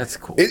for That's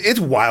cool. It's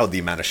wild the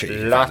amount of shit you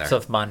can find lots there.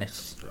 of money.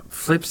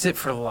 Flips it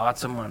for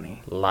lots of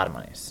money. A lot of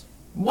money.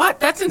 What?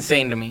 That's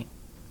insane to me.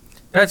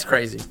 That's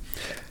crazy.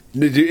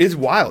 It's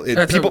wild.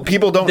 That's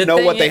People don't the know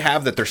thing what they is-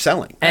 have that they're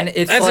selling. And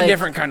it's That's like, a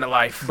different kind of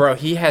life. bro.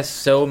 He has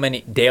so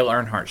many Dale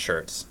Earnhardt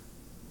shirts.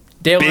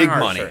 Dale Big Earnhart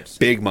money. shirts.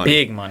 Big money.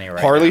 Big money right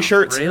Harley now.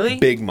 shirts, Really?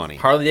 big money.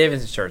 Harley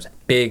Davidson shirts,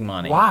 big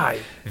money. Why?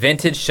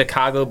 Vintage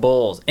Chicago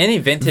Bulls. Any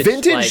vintage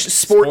like,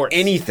 sport, sports,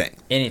 anything.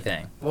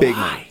 anything. Big Why?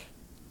 money.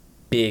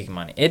 Big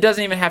money. It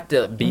doesn't even have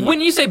to be.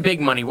 When you say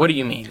big money, what do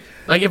you mean?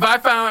 Like if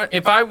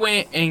I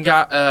went and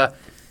got a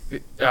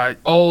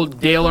old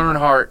Dale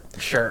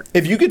Earnhardt shirt,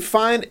 If you could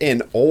find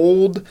an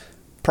old,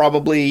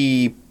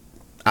 probably,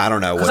 I don't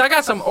know because what, I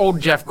got some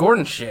old Jeff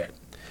Gordon shit.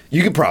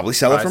 you could probably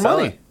sell it for Sell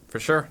money. it, for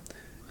sure.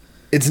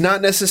 It's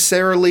not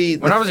necessarily.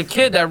 When I was a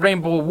kid, that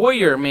Rainbow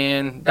Warrior,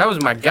 man, that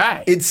was my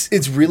guy.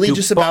 It's really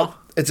just Dupont.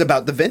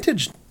 about the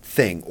vintage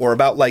thing or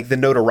about like the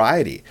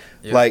notoriety.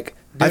 Like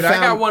Dude, I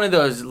found got one of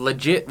those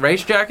legit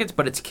race jackets,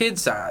 but it's kid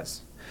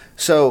size.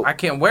 so I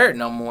can't wear it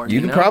no more. you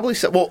can know? probably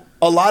sell. Well,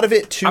 a lot of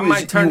it too I is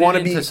might turn you want it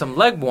to be. into some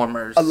leg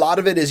warmers. A lot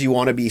of it is you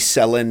want to be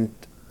selling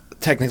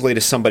technically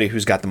to somebody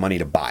who's got the money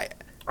to buy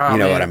it. Oh, you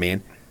know man. what I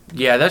mean?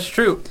 Yeah, that's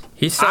true.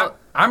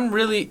 I'm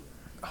really.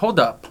 Hold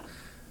up.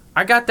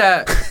 I got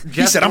that.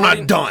 Jeff said, "I'm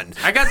not done."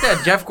 I got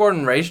that Jeff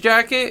Gordon race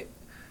jacket,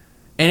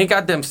 and it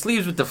got them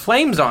sleeves with the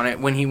flames on it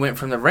when he went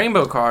from the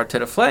rainbow car to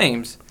the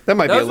flames. That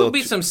might be a Those little. would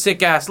be too- some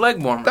sick ass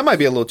leg warmers. that might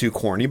be a little too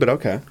corny, but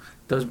okay.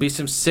 Those be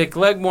some sick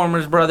leg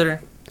warmers,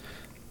 brother.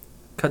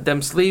 Cut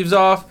them sleeves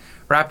off,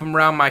 wrap them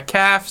around my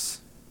calves,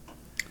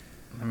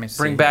 Let me see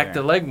bring back here.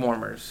 the leg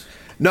warmers.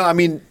 No, I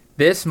mean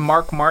This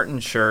Mark Martin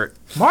shirt,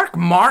 Mark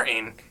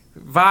Martin,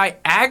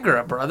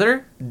 Viagra,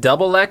 brother.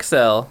 double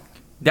XL,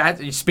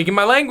 That you speaking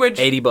my language.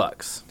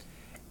 $80.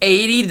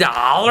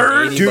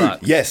 $80. dude,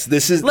 bucks. yes,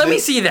 this is. Let me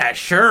see that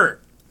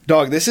shirt.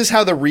 dog. This is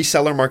how the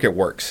reseller market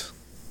works.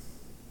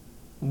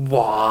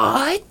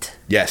 What?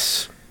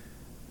 Yes,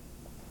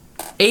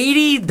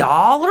 $80?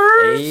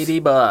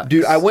 $80.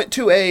 dude. I went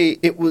to a.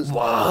 It was.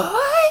 What?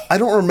 I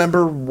don't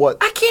remember what.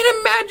 I can't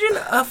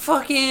imagine a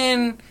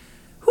fucking.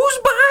 Who's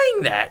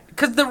buying that?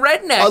 Because the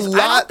rednecks, I lot-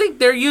 don't think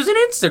they're using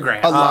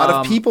Instagram. A lot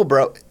of people,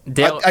 bro.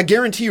 Dale- I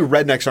guarantee you,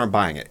 rednecks aren't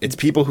buying it. It's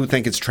people who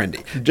think it's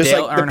trendy. Just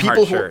Dale like the Earnhardt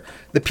people shirt.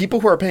 the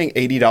people who are paying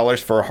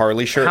 $80 for a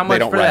Harley shirt, How they much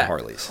don't for ride that?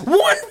 Harleys. $140?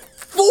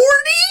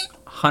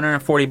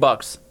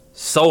 $140.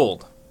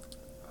 Sold.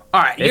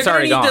 All right, you're It's gonna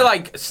already need to gone.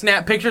 like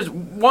snap pictures.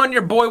 One,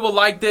 your boy will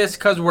like this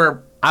because we're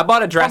I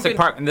bought a Jurassic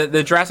Pumpkin- Park,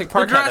 the Jurassic the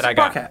Park hat that I Jurassic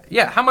got. Park hat.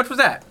 Yeah, how much was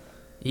that?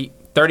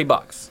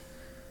 $30.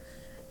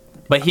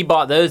 But he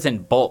bought those in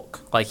bulk.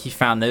 Like he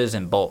found those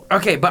in bulk.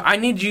 Okay, but I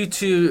need you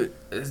to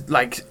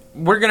like.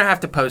 We're gonna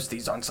have to post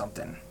these on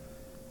something.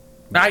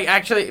 I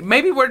actually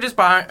maybe we're just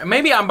behind.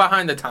 Maybe I'm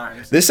behind the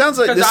times. This sounds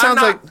like 'Cause this I'm sounds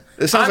not-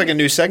 like I'm- a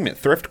new segment,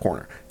 Thrift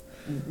Corner.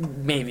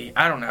 Maybe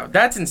I don't know.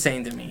 That's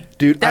insane to me,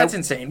 Dude, That's I-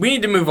 insane. We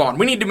need to move on.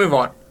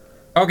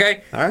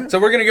 Okay. All right. So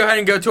we're gonna go ahead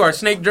and go to our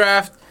snake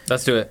draft.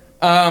 Let's do it.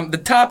 The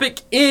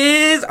topic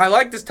is I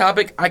like this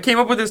topic. I came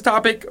up with this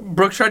topic.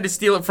 Brooke tried to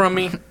steal it from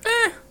me.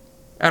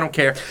 I don't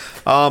care.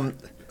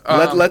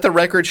 Let the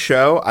record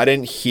show I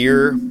didn't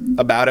hear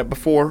about it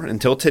before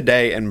until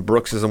today, and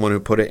Brooks is the one who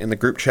put it in the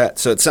group chat.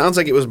 So it sounds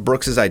like it was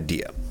Brooks's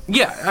idea.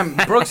 Yeah,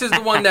 Brooks is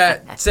the one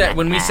that said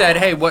when we said,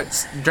 "Hey, what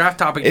draft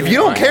topic?" If do you we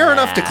don't want?" care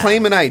enough to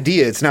claim an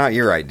idea, it's not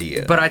your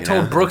idea. But I you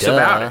told know? Brooks Duh.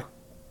 about it.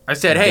 I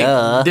said, "Hey,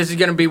 Duh. this is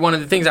gonna be one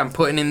of the things I'm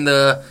putting in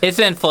the." It's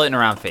been floating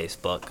around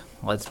Facebook.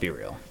 Let's be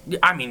real.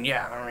 I mean,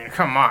 yeah. I mean,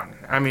 come on.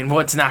 I mean,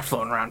 what's not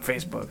floating around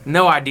Facebook?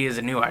 No idea is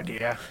a new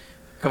idea.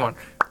 Come on.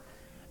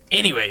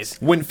 Anyways,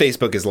 When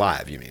Facebook is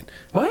live, you mean?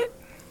 what?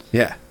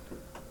 Yeah.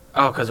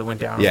 Oh, because it went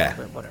down. a Yeah.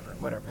 little bit.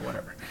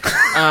 Whatever.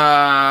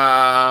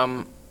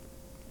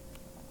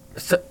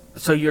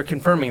 So you're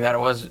confirming that it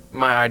was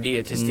my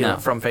idea to steal No.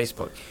 it from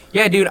Facebook?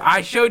 Yeah, dude.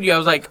 I showed you. I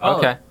was like, oh,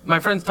 Okay. my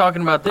friend's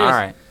talking about this. All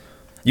right.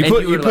 You And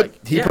put you you were put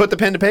like, he yeah. put the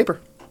pen to paper.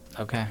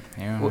 Okay.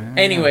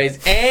 Anyways,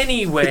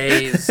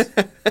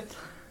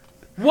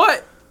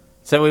 what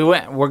So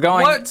we're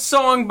going. what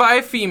song by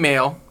a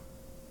female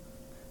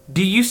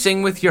do you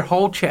sing with your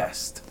whole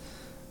chest?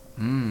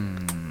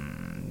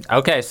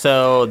 Okay,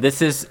 so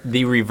this is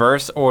the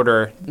reverse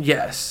order.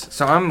 Yes.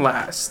 So I'm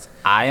last.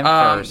 I am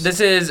first. This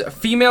is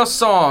female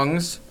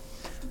songs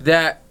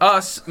that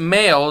us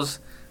males,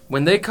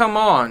 when they come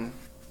on,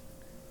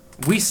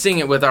 we sing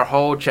it with our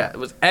whole chest.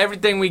 With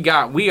everything we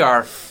got, we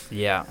are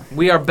Yeah,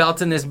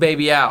 belting this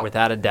baby out.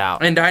 without a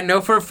doubt. And I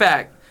know for a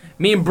fact,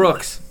 me and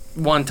Brooks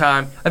one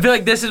time, I feel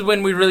like this is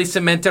when we really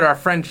cemented our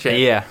friendship.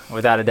 Yeah,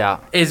 without a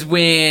doubt. Is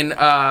when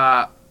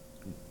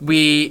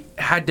we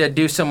had to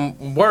do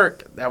some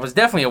work. That was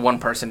definitely a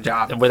one-person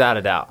job. Without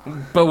a doubt.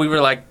 But we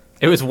were like,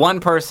 It was one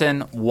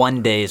person,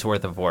 1 day's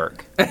worth of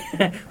work.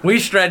 we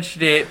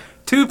stretched it.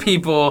 2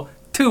 people,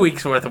 2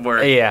 weeks worth of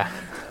work. Yeah.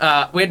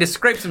 We had to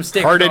scrape some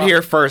stickers Heard it off.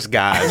 here first,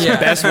 guys. Yeah.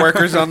 Best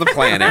workers on the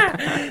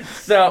planet.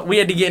 So we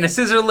had to get in a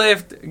scissor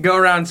lift, go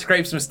around,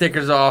 scrape some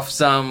stickers off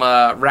some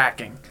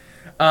racking.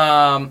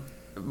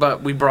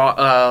 But we brought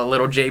a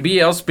little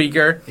JBL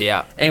speaker.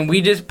 Yeah. And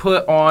we just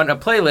put on a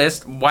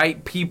playlist,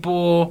 White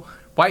People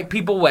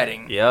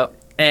Wedding. Yep.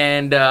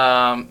 And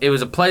it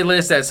was a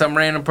playlist that some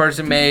random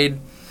person made.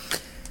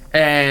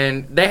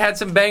 And they had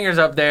some bangers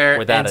up there,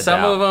 Without and a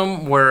some doubt. of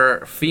them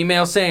were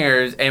female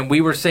singers, and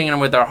we were singing them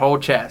with our whole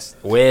chest,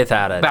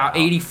 Without a about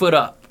doubt. 80 foot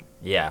up.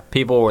 Yeah,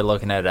 people were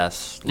looking at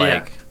us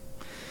like,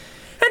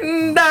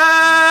 And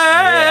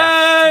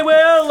I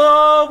will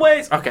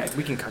always. Okay,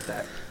 we can cut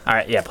that. all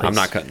right, yeah, please. I'm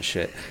not cutting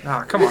shit.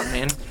 Oh, come on,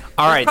 man.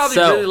 All right, It's probably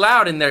so really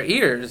loud in their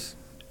ears.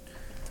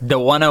 the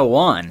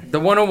 101. The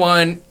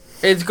 101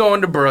 is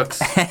going to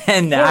Brooks.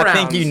 And 4 I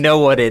think rounds. you know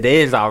what it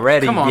is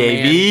already, Come on,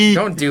 baby. man.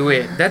 Don't do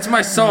it. That's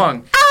my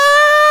song.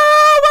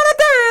 I wanna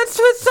dance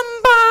with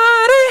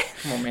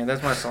somebody. Come on, man.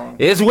 That's my song.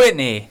 It's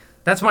Whitney.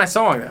 That's my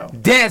song, though.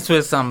 Dance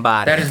with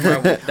somebody. That is my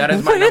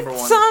with number one.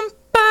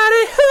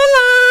 somebody who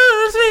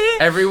loves me.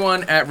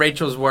 Everyone at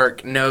Rachel's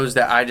work knows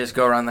that I just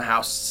go around the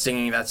house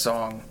singing that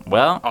song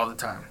Well, all the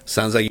time.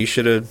 Sounds like you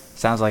should have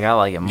sounds like I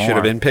like it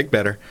more. been picked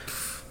better.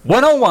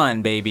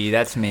 101, baby.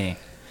 That's me.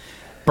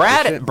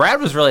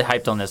 Brad was really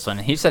hyped on this one.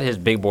 He said his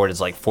big board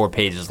is like 4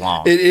 pages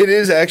long. It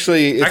is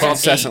actually it's got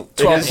incessant.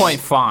 8. 12-point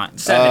font.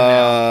 7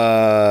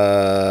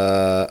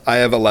 now. I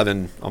have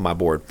 11 on my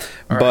board,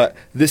 but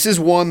this is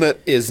one that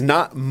is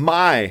not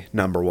my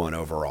number one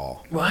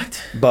overall.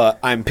 What? But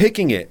I'm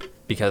picking it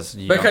Because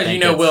you don't Because you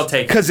think know it's- we'll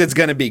take it. because it's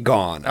gonna be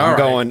gone. All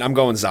right. I'm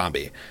going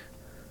zombie.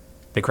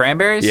 The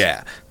Cranberries?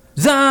 Yeah,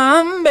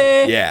 Zombie.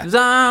 Yeah.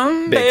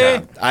 Zombie. big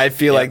time. I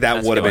feel like that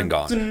that's would have good. been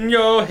gone. In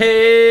your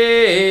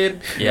head.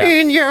 Yeah.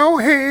 In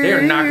your head. They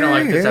are not going to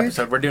like this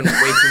episode. We're doing way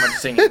too much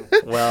singing.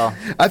 Well,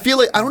 I feel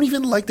like I don't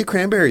even like the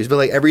Cranberries, but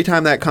like every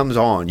time that comes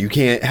on, you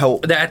can't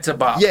help. That's a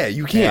bop. Yeah,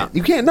 you can't. Yeah.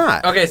 You can't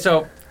not. Okay,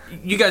 so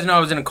you guys know I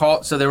was in a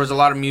cult, so there was a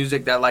lot of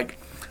music that, like,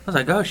 I was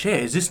like, oh,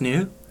 shit, is this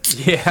new?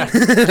 yeah.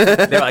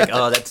 They're like,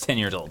 oh, that's 10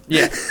 years old.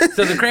 Yeah.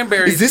 So the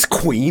Cranberries. Is this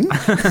Queen?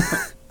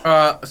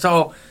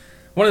 So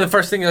one of the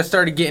first things I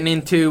started getting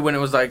into when it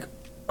was like,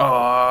 oh,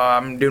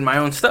 I'm doing my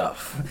own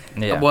stuff,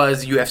 Yeah.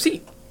 was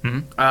UFC.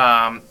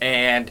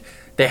 And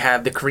they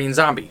have the Korean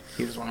Zombie.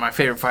 He was one of my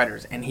favorite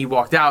fighters, and he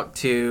walked out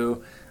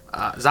to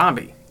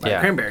Zombie by the Yeah.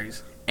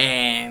 Cranberries,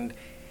 and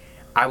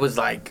I was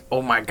like,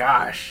 oh my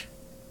gosh,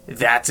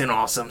 that's an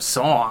awesome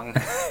song.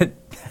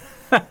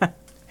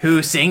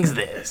 Who sings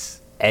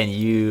this? And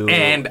you.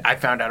 And I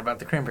found out about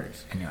the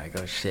Cranberries. And you're like,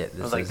 oh, shit. I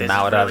This was like, is this not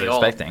is what I was really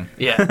old. expecting.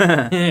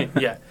 Yeah.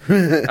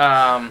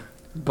 Yeah.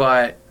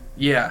 But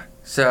yeah,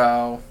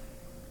 so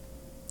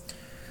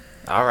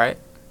All right.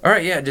 all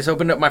right, yeah, just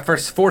opened up my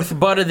first fourth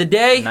butt of the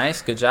day.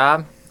 Nice. Good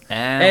job.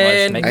 And And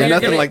let's make Ain't you're that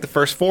nothing gonna- like the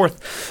first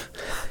fourth.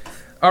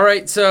 All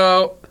right,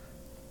 so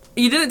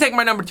you didn't take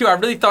my number 2. I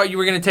really thought you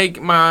were gonna take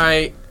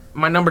my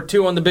number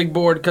 2 on the big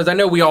board because I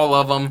know we all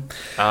love them.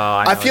 Oh,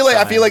 I feel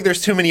like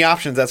there's too many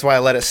options. That's why I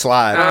let it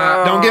slide.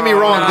 Don't get me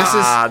wrong.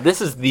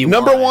 This is the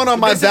Number one on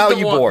my This is the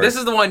value one- board. This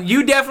is the one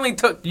you definitely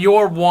took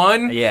your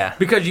one. Yeah.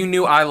 Because you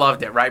knew I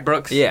loved it, right,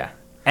 Brooks? Yeah.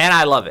 And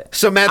I love it.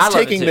 So I Matt's love it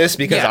taking too. this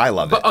because Yeah, I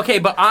love but, it. Okay,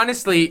 but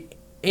honestly,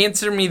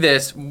 answer me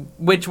this: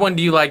 which one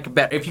do you like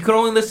better? If you could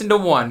only listen to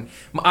one,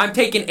 I'm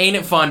taking "Ain't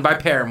It Fun" by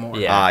Paramore.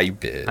 Yeah. Ah, you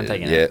bitch. I'm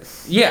taking yeah. it.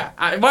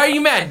 Yeah. Why are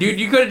you mad, dude?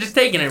 You could have just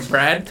taken it,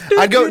 Brad.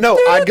 I'd go. No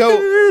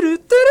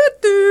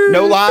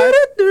lie.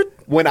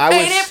 When I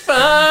Ain't it was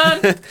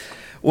fun?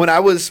 when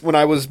I was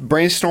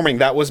brainstorming,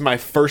 that was my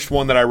first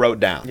one that I wrote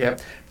down.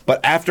 Yep.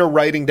 But after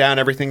writing down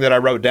everything that I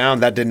wrote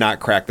down, that did not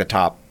crack the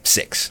top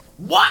 6.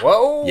 What?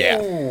 Whoa.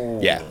 Yeah.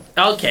 Yeah.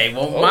 Okay.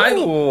 Well, my.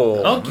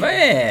 Oh, Okay.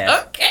 man.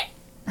 Okay.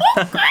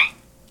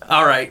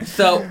 All right.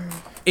 So,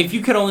 if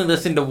you could only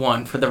listen to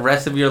one for the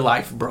rest of your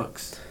life,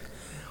 Brooks,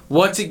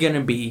 what's it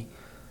gonna be?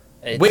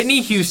 It's-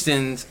 Whitney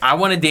Houston's "I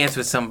Want to Dance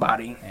with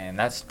Somebody" Man,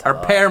 that's or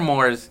tough.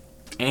 Paramore's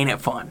 "Ain't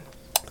It Fun"?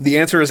 The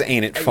answer is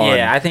ain't it fun?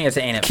 Yeah, I think it's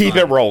Ain't It Keep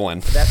Fun. it rolling.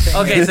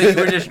 Okay, so you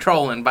were just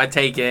trolling by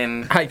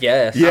taking I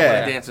guess. Yeah. "I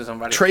Want to Dance with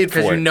Somebody." Trade for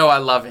because it. you know I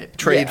love it.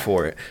 Trade Yeah.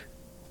 for it.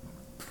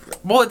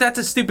 Well, that's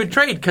a stupid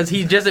trade because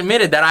he just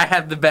admitted that I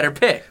have the better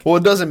pick. Well,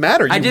 it doesn't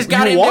matter. I just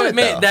got him want to it,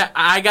 admit though. that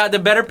I got the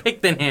better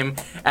pick than him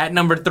at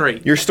number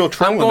 3. You're still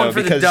trolling going though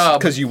for the dub.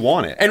 because you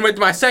want it. And with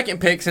my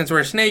second pick, since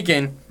we're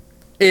snaking,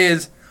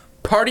 is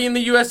 "Party in the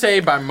USA"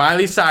 by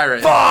Miley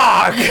Cyrus.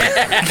 God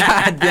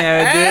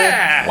damn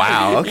it, dude.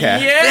 Wow.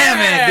 Okay. Yeah. Damn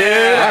it,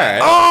 dude. All right.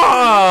 So I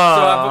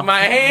Oh. put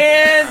my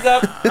hands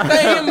up,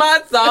 singing my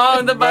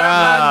song about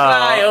my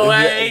fly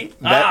away.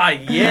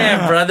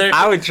 Yeah, brother.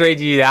 I would trade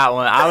you that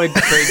one. I would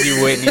trade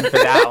you Whitney for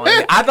that one.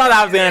 I thought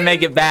I was gonna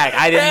make it back.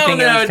 I didn't Hell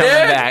think it no, was dude.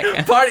 coming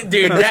back. Party,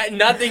 dude. That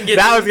nothing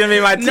gets. That was gonna be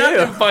my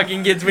Nothing two.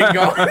 fucking gets me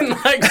going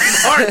like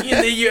 "Party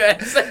in the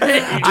USA." Dude.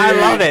 I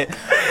love it.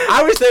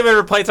 I wish they would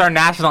replace our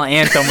national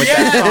anthem with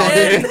that Yeah, song,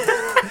 dude. dude.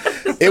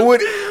 It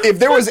would if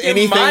there was Fucking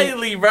anything.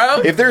 Miley,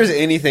 bro. If there is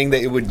anything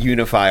that it would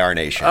unify our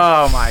nation.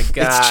 Oh my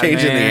god. it's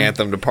changing the man.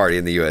 anthem to "Party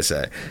in the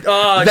USA."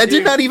 Oh, That dude.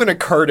 did not even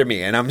occur to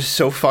me, and I'm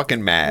so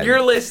fucking mad.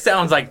 Your list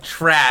sounds like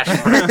trash,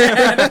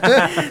 man.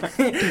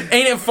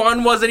 Ain't It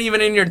Fun wasn't even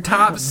in your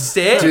top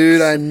 6.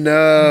 Dude, I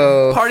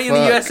know. Party in the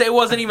Fuck. USA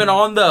wasn't even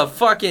on the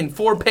fucking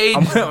 4-page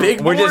big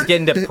We're just board.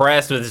 getting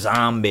depressed with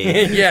Zombie.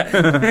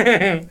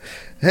 Yeah.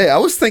 Hey, I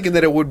was thinking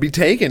that it would be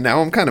taken.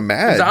 Now I'm kind of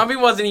mad. Zombie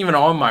wasn't even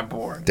on my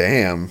board.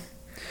 Damn.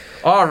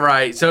 All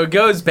right, so it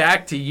goes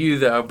back to you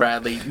though,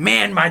 Bradley.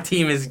 Man, my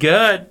team is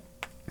good.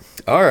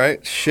 All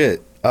right,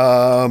 shit.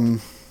 Where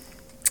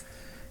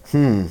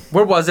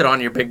was it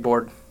on your big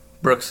board,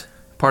 Brooks?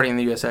 Party in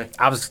the USA.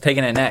 I was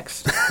taking it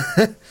next.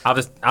 I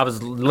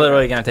was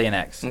literally gonna take it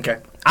next. Okay.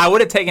 I would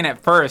have taken it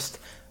first,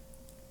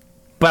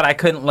 but I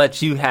couldn't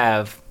let you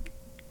have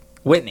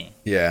Whitney.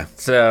 Yeah.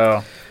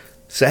 So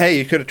So, hey,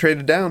 you could have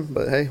traded down,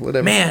 but hey,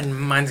 whatever. Man,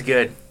 mine's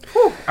good.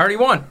 Whew, I already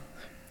won.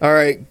 All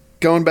right,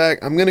 going back,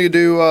 I'm going to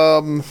do,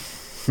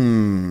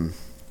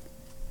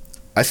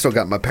 I still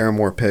got my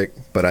Paramore pick,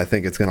 but I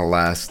think it's going to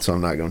last, so I'm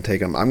not going to take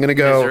them. I'm going to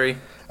go... Misery.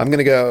 I'm going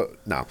to go...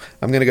 No.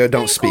 I'm going to go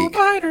Don't Speak.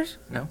 Fighters.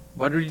 No.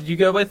 What did you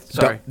go with?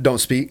 Sorry. Don't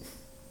Speak.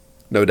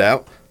 No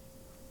doubt.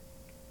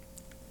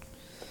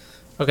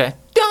 okay.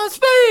 Don't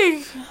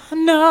speak.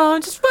 No,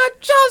 just what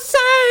you're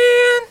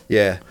saying.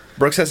 Yeah.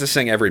 Brooks has to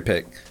sing every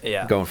pick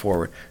Yeah. going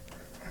forward.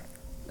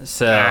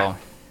 So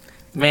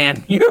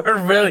Man,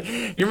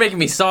 you're making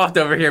me soft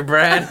over here,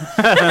 Brad.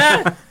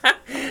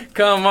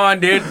 Come on,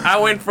 dude. I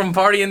went from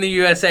Party in the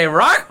USA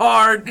rock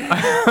hard to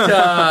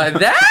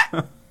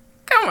that.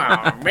 Come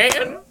on,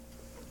 man.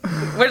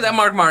 Where's that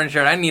Mark Martin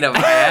shirt? I need a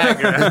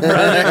Viagra,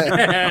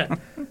 brother.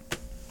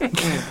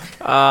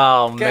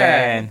 oh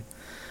man.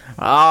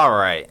 All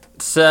right.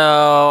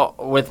 So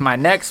with my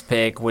next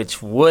pick,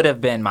 which would have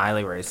been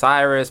Miley Ray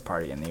Cyrus,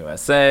 Party in the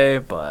USA,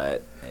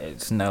 but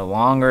it's no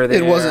longer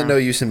there. It wasn't no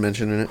use in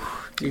mentioning it.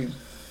 Dude,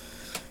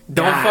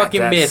 don't God,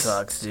 fucking that miss.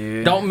 Sucks,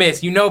 dude. Don't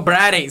miss. You know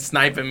Brad ain't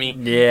sniping me.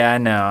 Yeah, I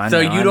know. So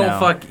I you don't know.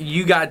 fuck.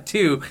 You got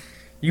two.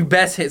 You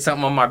best hit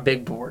something on my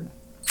big board.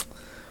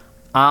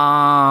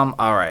 All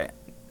right.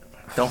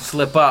 Don't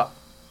slip up.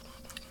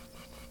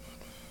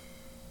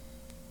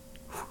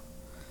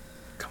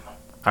 Come on.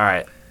 All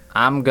right.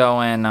 I'm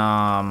going.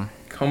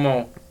 Come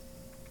on.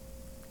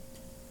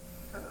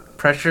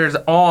 Pressure's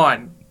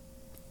on.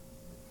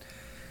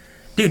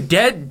 Dude,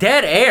 dead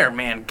air,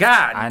 man.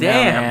 God I know,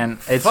 damn. man.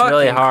 It's Fucking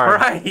really hard.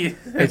 Christ.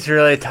 It's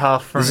really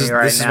tough for This me is-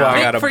 right this is now. why I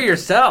Think got a- for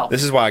yourself.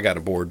 This is why I got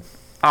a board.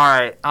 All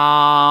right.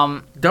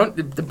 Don't.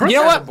 The Brooks You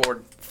know has what? a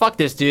board. Fuck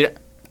this, dude.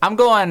 I'm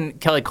going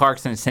Kelly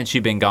Clarkson, Since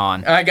You've Been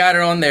Gone. I got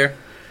it on there.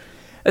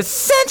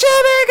 Since You've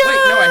Been Gone.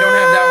 Wait, no, I don't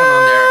have that one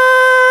on there.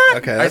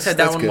 Okay, I that's, said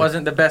that that's one good.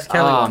 wasn't the best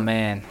Kelly Oh one.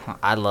 man,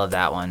 I love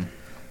that one.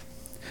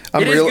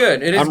 I'm It is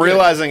good. It is I'm good.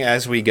 realizing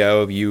as we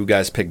go, you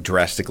guys pick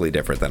drastically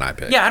different than I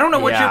pick. Yeah, I don't know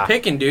what Yeah. you're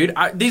picking, dude.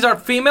 These are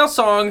female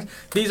songs.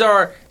 These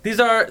are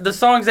the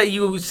songs that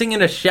you sing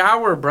in a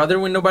shower, brother,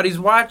 when nobody's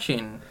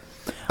watching.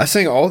 I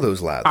sing all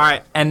those loud. All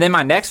right, and then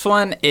my next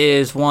one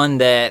is one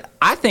that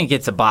I think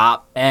it's a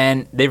bop,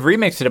 and they've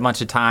remixed it a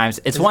bunch of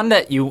times. It's one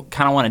that you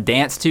kind of want to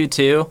dance to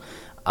too,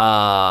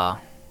 and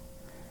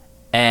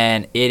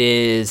it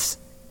is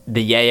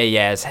the Yeah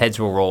Yeah Yeahs, Heads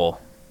Will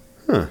Roll.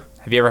 Huh.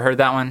 Have you ever heard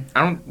that one?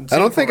 I don't. I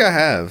don't think I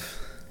have.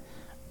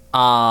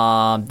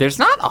 There's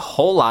not a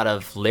whole lot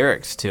of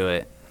lyrics to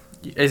it.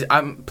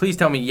 Please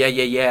tell me, yeah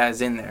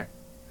is in there.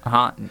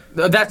 Uh-huh.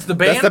 That's the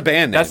band. That's the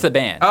band name. That's the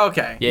band. Oh,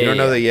 okay. Yeah, You don't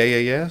yeah, know yeah. the Yeah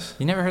Yeah Yeahs?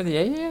 You never heard the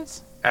Yeah Yeah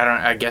Yeahs?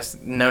 I guess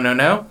no.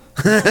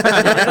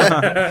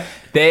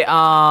 They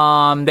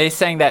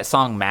sang that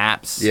song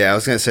Maps. Yeah, I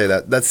was gonna say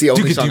that. That's the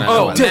only song I know.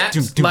 Oh, by them.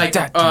 maps. Like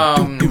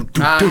I'm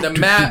the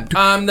map.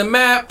 I'm the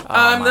map.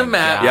 I'm the my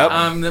map. God. Yep.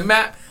 I'm the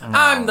map.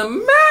 I'm the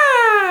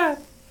map.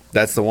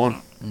 That's the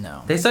one.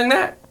 No. They sung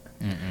that.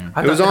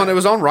 It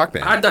was on Rock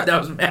Band. I thought that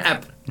was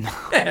map.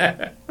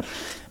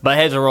 But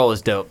Heads Will Roll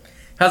is dope.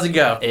 How's it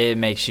go? It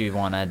makes you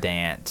want to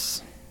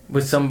dance.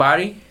 With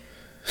somebody?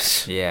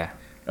 Yeah,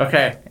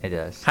 Okay. it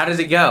does. How does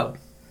it go?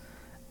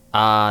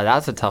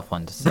 That's a tough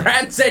one to say.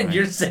 Brad said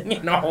you're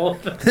singing all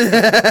of them.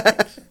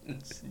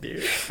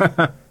 Dude.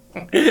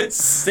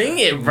 Sing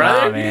it,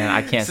 brother. Nah, man,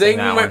 I can't Sing sing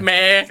that with one.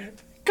 man.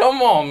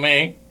 Come on,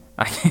 man.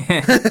 I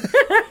can't.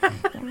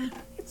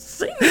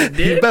 Sing it,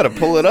 dude. You better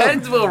pull it up.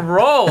 Heads will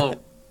roll.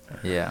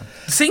 Yeah.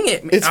 Sing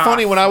it. It's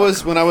funny when I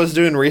was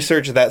doing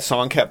research, that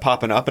song kept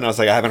popping up, and I was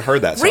like, I haven't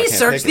heard that. So I can't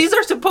research. pick it. These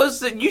are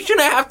supposed to. You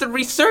shouldn't have to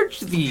research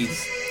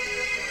these.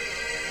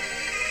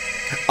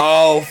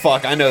 Oh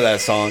fuck! I know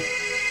that song.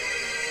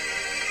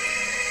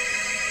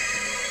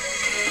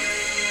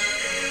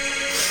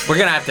 We're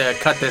gonna have to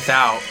cut this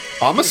out.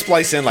 I'm gonna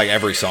splice in like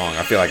every song.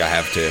 I feel like I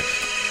have to.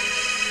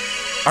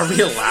 Are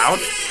we allowed?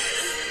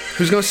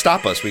 Who's gonna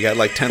stop us? We got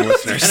like 10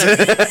 listeners.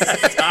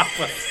 Stop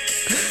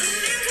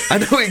us. I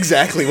know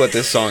exactly what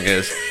this song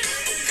is.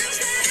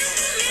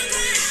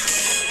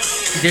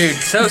 Dude,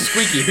 so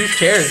squeaky. Whose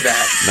chair is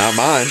that? Not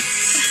mine.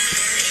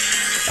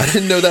 I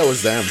didn't know that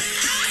was them.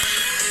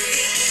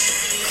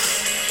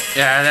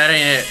 Yeah, that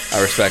ain't it.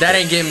 I respect That it.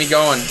 ain't getting me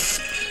going.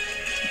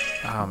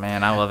 Oh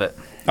man, I love it.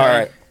 All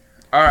right.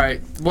 All right.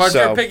 What's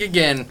So- your pick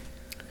again,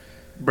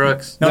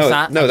 Brooks? No, it's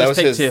not. I that just was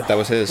picked his. two. That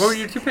was his. What were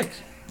your two picks?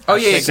 Oh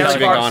yeah, Since Kelly You've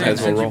Been Gone, Clarkson,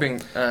 Heads Will Since Roll.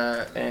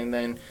 You've Been, and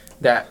then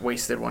that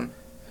wasted one.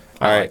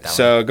 All I right. like that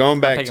So one. going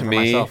back Picking to for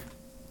me, myself.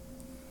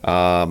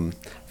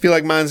 feel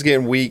like mine's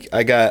getting weak.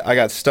 I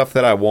got stuff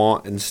that I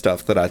want and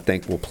stuff that I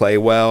think will play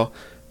well.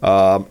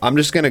 I'm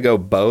just gonna go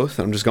both.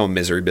 I'm just going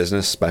 "Misery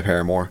Business" by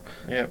Paramore.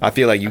 Yep. I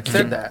feel like you said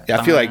can. that.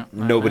 I feel like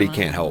nobody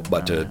can't help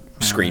but to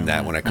scream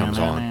that when it comes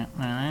on.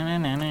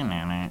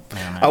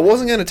 I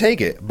wasn't gonna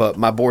take it, but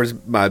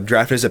my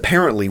draft is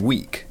apparently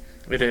weak.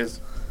 It is.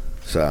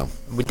 So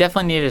We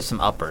definitely needed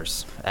some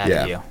uppers out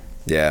yeah, of you.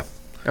 yeah.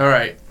 All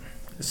right.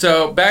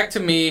 So back to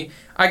me.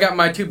 I got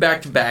my 2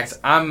 back-to-backs.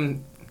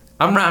 I'm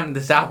rounding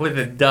this out with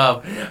a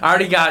dub. I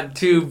already got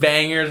 2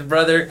 bangers,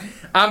 brother.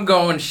 I'm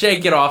going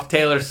 "Shake It Off"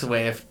 Taylor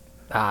Swift.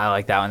 I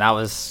like that one. That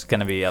was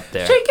gonna be up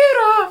there. Shake it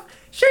off,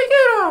 shake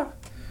it off.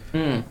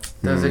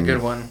 That was a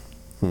good one.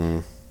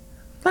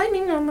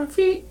 Lightning on my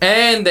feet.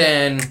 And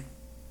then,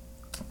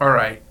 all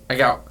right, I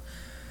got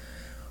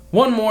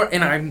one more,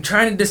 and I'm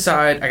trying to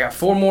decide. I got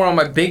 4 more on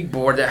my big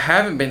board that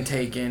haven't been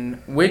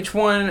taken. Which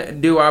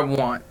one do I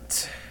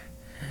want?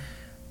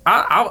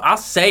 I'll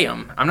say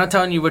them. I'm not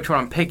telling you which one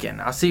I'm picking.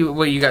 I'll see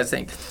what you guys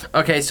think.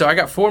 Okay, so I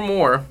got 4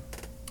 more,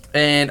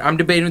 and I'm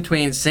debating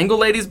between "Single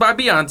Ladies" by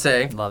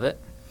Beyonce. Love it.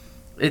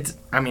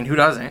 Who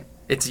doesn't?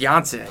 It's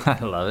Beyonce.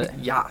 I love it.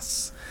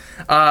 Yes.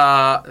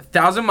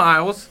 1,000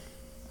 Miles,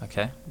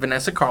 Okay.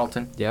 Vanessa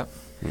Carlton. Yep.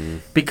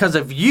 Because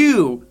of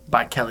You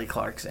by Kelly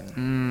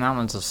Clarkson. That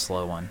one's a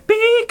slow one.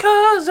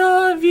 Because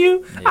of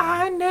you, Yeah.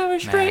 I never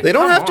strayed. They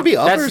don't have to be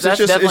That's- uppers. that's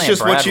it's definitely a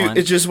just Brad what you. one.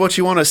 It's just what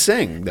you want to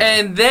sing.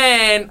 And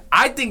then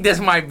I think this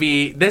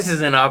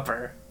is an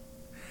upper.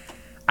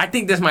 I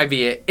think this might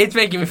be it. It's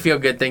making me feel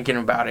good thinking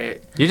about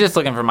it. You're just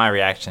looking for my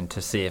reaction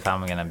to see if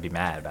I'm gonna be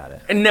mad about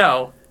it.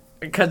 No,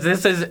 because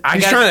this is.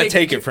 He's trying to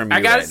take it from you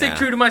I gotta right stick now.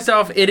 true to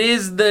myself. It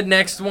is the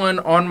next one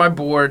on my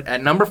board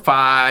at number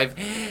 5.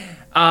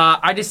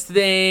 I just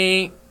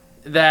think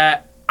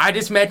that I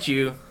just met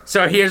you,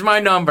 so here's my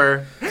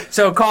number.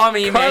 So call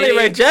me, Carly Rae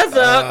maybe.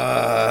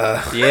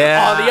 Jepsen.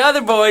 Yeah. All the other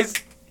boys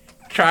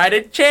try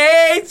to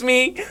chase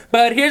me,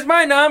 but here's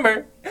my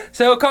number.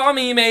 So call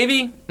me,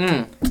 maybe.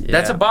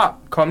 That's a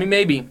bop. Call me,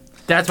 maybe.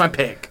 That's my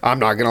pick. I'm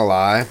not gonna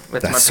lie.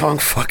 That's That my song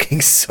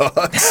fucking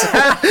sucks.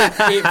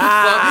 It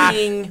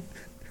fucking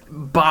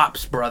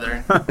bops,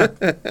 brother.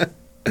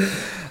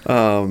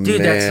 Oh man,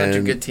 Dude, that's such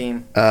a good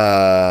team.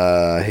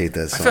 I hate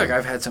that I song. feel like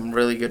I've had some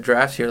really good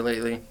drafts here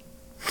lately.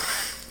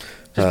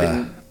 Just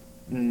been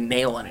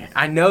nailing it.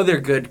 I know they're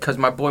good because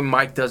my boy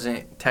Mike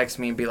doesn't text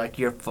me and be like,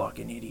 "You're a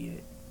fucking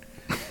idiot."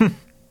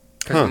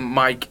 Because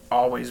Mike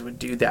always would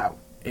do that.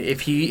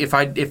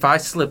 If I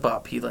slip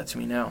up, he lets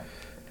me know, and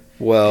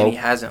he Well,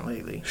 hasn't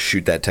lately.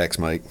 shoot that text,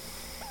 Mike.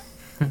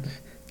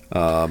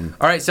 All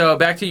right, so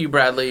back to you,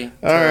 Bradley.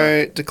 All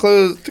right, to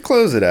close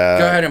it out.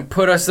 Go ahead and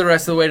put us the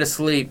rest of the way to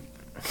sleep.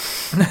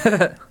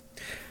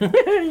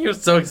 You're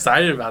so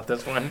excited about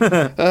this one.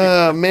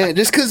 Man,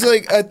 just because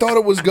I thought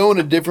it was going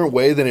a different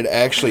way than it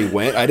actually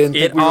went. I didn't.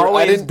 Think It we were, I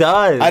always didn't,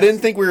 does. I didn't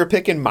think we were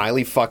picking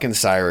Miley fucking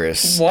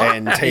Cyrus Why,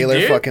 and Taylor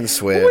dude? fucking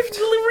Swift.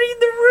 Read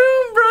the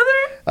room,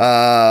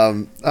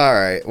 brother. All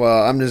right.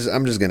 Well, I'm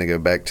just gonna go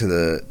back to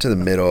the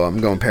middle. I'm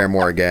going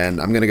Paramore again.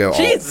 I'm gonna go.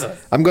 Jesus.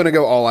 I'm gonna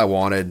go All I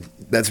Wanted.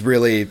 That's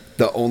really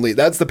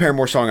that's the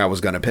Paramore song I was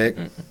gonna pick.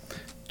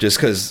 Just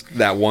because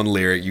that one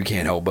lyric, you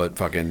can't help but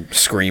fucking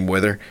scream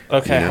with her.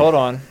 Okay, you know? hold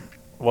on.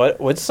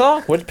 What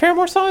song? What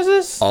Paramore song is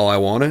this? All I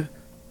Wanted,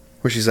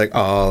 where she's like,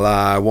 "All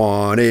I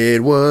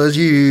wanted was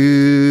you."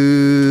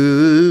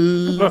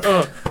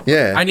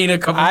 Yeah. I need a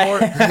couple I more.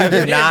 have need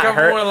a not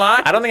couple heard. more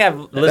lines. I don't think I've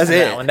listened to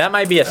it. that one. That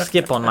might be a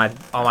skip on my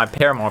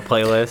Paramore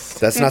playlist.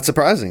 That's not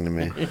surprising to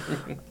me.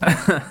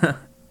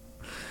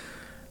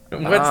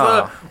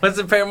 What's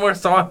the Paramore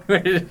song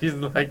where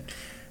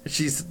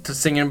she's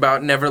singing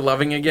about never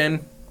loving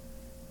again?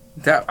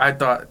 That I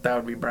thought that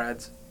would be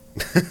Brad's.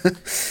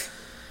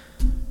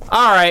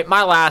 All right,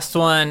 my last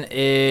one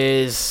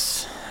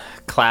is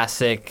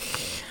classic.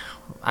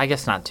 I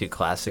guess not too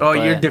classic. Oh,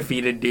 but you're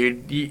defeated,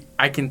 dude.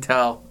 I can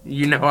tell.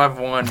 You know I've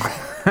won.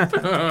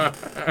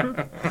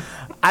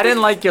 I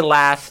didn't like your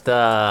last.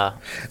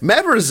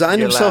 Matt resigned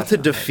Your himself last to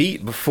one.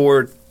 defeat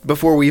before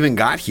we even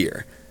got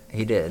here.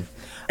 He did.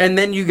 And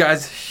then you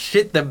guys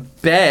shit the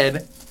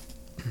bed.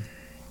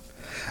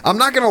 I'm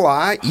not gonna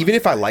lie. Even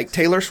if I like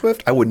Taylor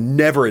Swift, I would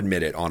never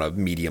admit it on a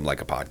medium like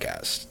a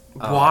podcast.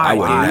 Why, I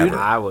would dude?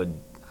 never.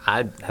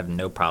 I'd have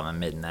no problem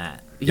admitting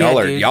that. Yeah,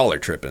 dude. Y'all are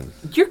tripping.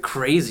 You're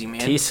crazy,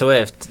 man. T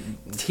Swift,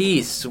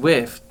 T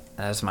Swift.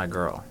 that's my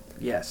girl.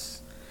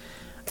 Yes.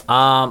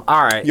 All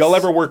right. Y'all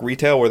ever work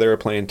retail where they were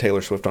playing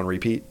Taylor Swift on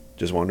repeat?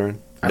 Just wondering.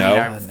 I No,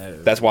 mean,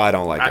 No. that's why I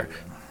don't like her.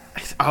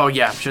 Oh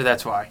yeah, I'm sure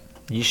that's why.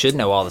 You should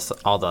know all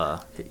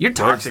the. You're words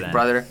toxic, then.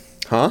 brother.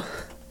 Huh?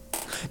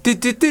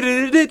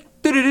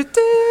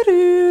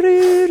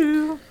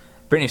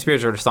 Britney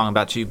Spears wrote a song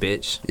about you,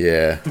 bitch.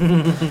 Yeah.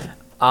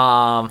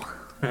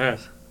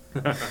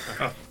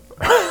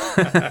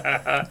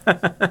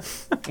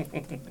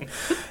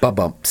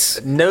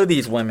 Ba-bumps. Know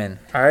these women.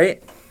 All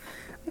right.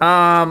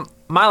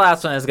 My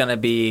last one is gonna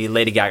be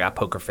Lady Gaga,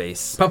 Poker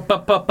Face.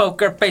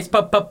 Poker face,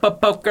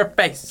 poker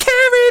face.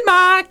 Carry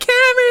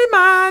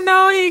my,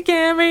 no, he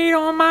carried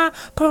on my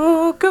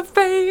poker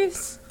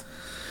face.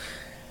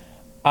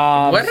 What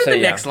are so the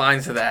yeah. next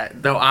lines of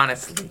that, though?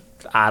 Honestly,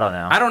 I don't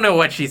know. I don't know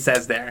what she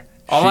says there.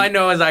 All I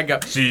know is I go.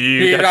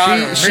 She's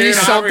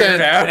something.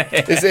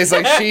 It's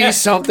like she's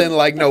something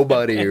like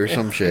nobody or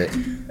some shit.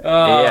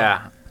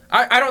 Yeah.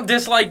 I don't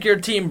dislike your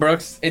team,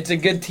 Brooks. It's a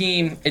good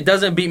team. It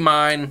doesn't beat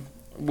mine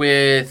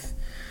with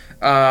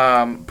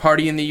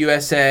Party in the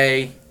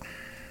USA,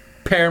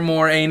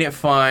 Paramore, Ain't It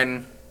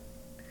Fun,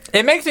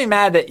 It makes me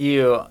mad that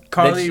you...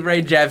 Carly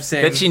Rae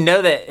Jepsen. That you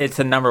know that it's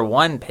a number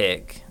one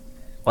pick.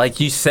 Like,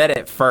 you said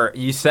it first.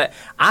 You said...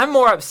 I'm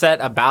more upset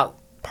about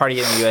Party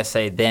in the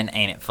USA than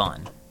Ain't It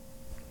Fun.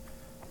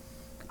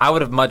 I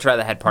would have much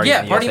rather had Party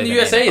in the USA. Yeah, Party in the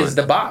USA is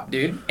the bop,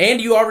 dude.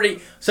 And you already...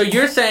 So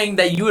you're saying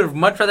that you would have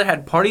much rather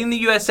had Party in the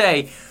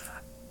USA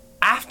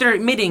after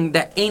admitting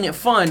that Ain't It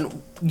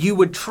Fun you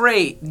would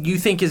trade, you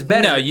think is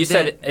better. No, you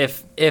said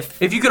if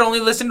you could only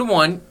listen to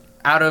one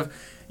out of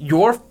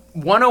your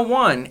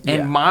 101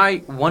 and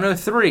my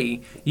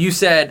 103, you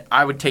said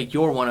I would take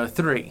your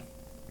 103.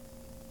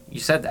 You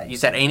said that. You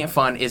said Ain't It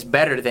Fun is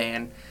better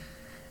than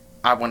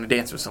I Want to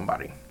Dance with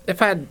Somebody. If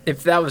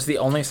that was the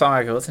only song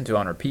I could listen to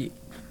on repeat.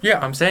 Yeah,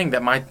 I'm saying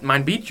that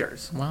mine beat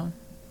yours. Well,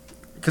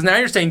 because now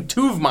you're saying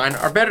two of mine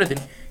are better than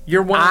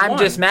your 101. I'm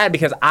just mad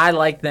because I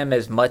like them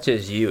as much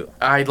as you.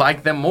 I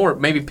like them more.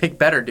 Maybe pick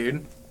better,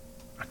 dude.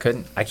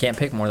 I can't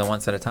pick more than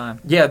once at a time.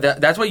 Yeah,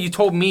 that's what you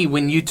told me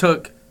when you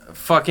took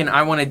fucking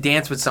I Want to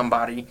Dance with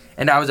Somebody,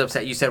 and I was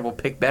upset. You said, well,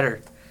 pick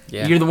better.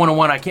 Yeah. You're the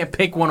 101. I can't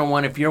pick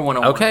 101 if you're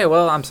 101. Okay,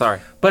 well, I'm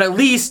sorry. But at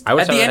least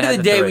at the end of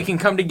the day, we can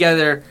come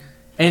together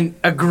and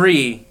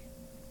agree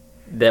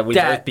that we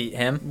both beat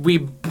him. We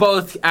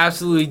both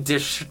absolutely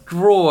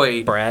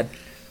destroyed Brad.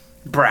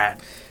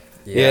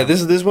 Yeah,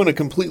 this went a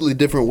completely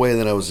different way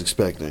than I was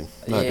expecting.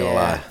 Not gonna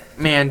lie.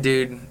 Man,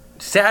 dude.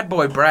 Sad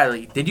boy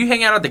Bradley. Did you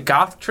hang out at the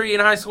goth tree in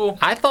high school?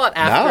 I thought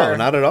after... No,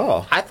 not at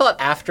all. I thought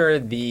after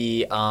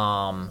the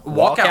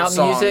walkout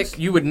songs, music...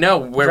 You would know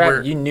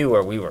where you knew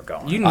where we were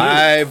going. You knew.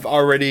 I've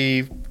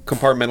already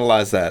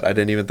compartmentalized that. I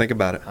didn't even think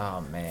about it.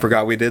 Oh, man.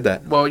 Forgot we did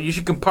that. Well, you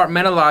should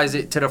compartmentalize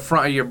it to the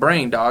front of your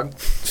brain, dog.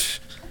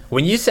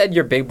 When you said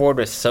your big board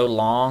was so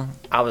long,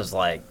 I was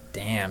like,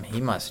 damn, he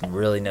must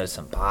really know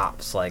some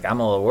pops. Like, I'm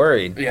a little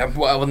worried. Yeah,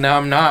 well, now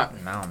I'm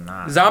not. No, I'm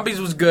not. Zombies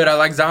was good. I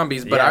like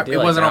Zombies, but it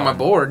wasn't on my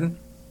board.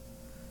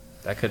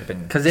 That could have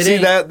been...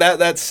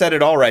 that said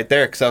it all right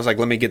there, because I was like,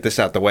 let me get this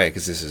out the way,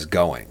 because this is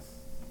going.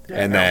 Yeah,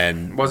 and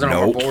then, wasn't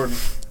on my board.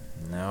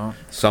 No.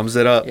 Sums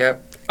it up.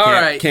 Yep. All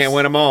right. Can't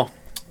win them all.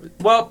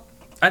 Well,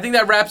 I think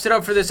that wraps it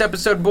up for this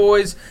episode,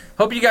 boys.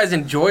 Hope you guys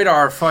enjoyed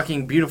our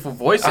fucking beautiful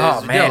voices.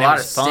 Oh, we man, did a lot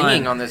of fun.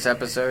 singing on this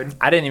episode.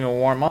 I didn't even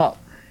warm up.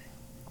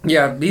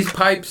 Yeah, these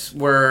pipes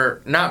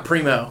were not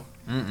primo.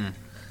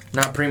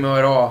 Not primo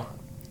at all.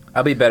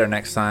 I'll be better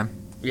next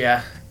time.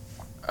 Yeah.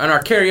 On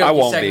our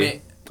karaoke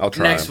segment I'll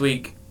try next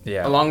week.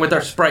 Yeah. Along with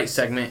our Sprite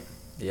segment.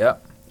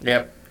 Yep.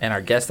 And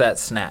our Guess That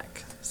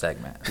Snack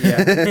segment.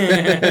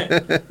 Yeah.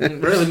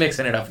 Really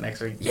mixing it up next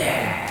week.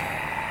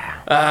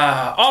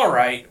 Yeah. All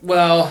right.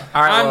 Well,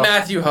 I'm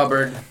Matthew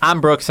Hubbard.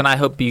 I'm Brooks, and I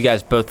hope you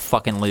guys both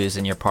fucking lose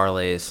in your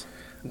parlays.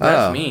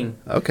 That's mean.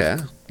 Okay.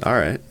 All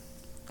right.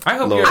 I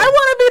hope I want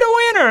to be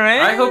the winner,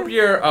 man. I hope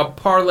you're a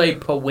parlay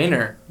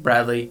winner,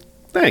 Bradley.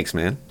 Thanks,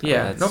 man.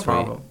 Yeah, no sweet.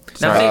 problem.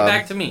 Now say it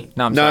back to me.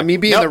 No, I'm sorry. Me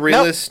being the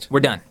realist. We're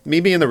done. Me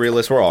being the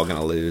realist, we're all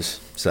gonna lose.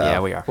 So Yeah,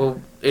 we are. Well,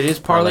 it is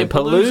parlay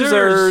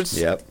Paloozers.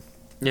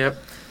 Yep.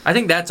 I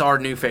think that's our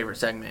new favorite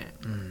segment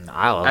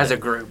I love as it. a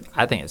group.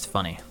 I think it's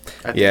funny.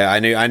 Yeah,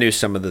 I knew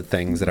some of the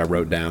things that I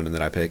wrote down and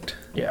that I picked.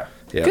 Yeah.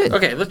 Yeah. Good.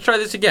 Okay, let's try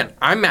this again.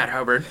 I'm Matt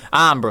Hubbard.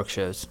 I'm Brooke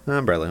Shows.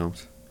 I'm Bradley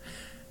Holmes.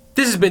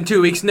 This has been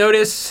 2 weeks'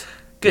 notice.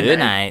 Good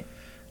night.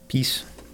 Peace.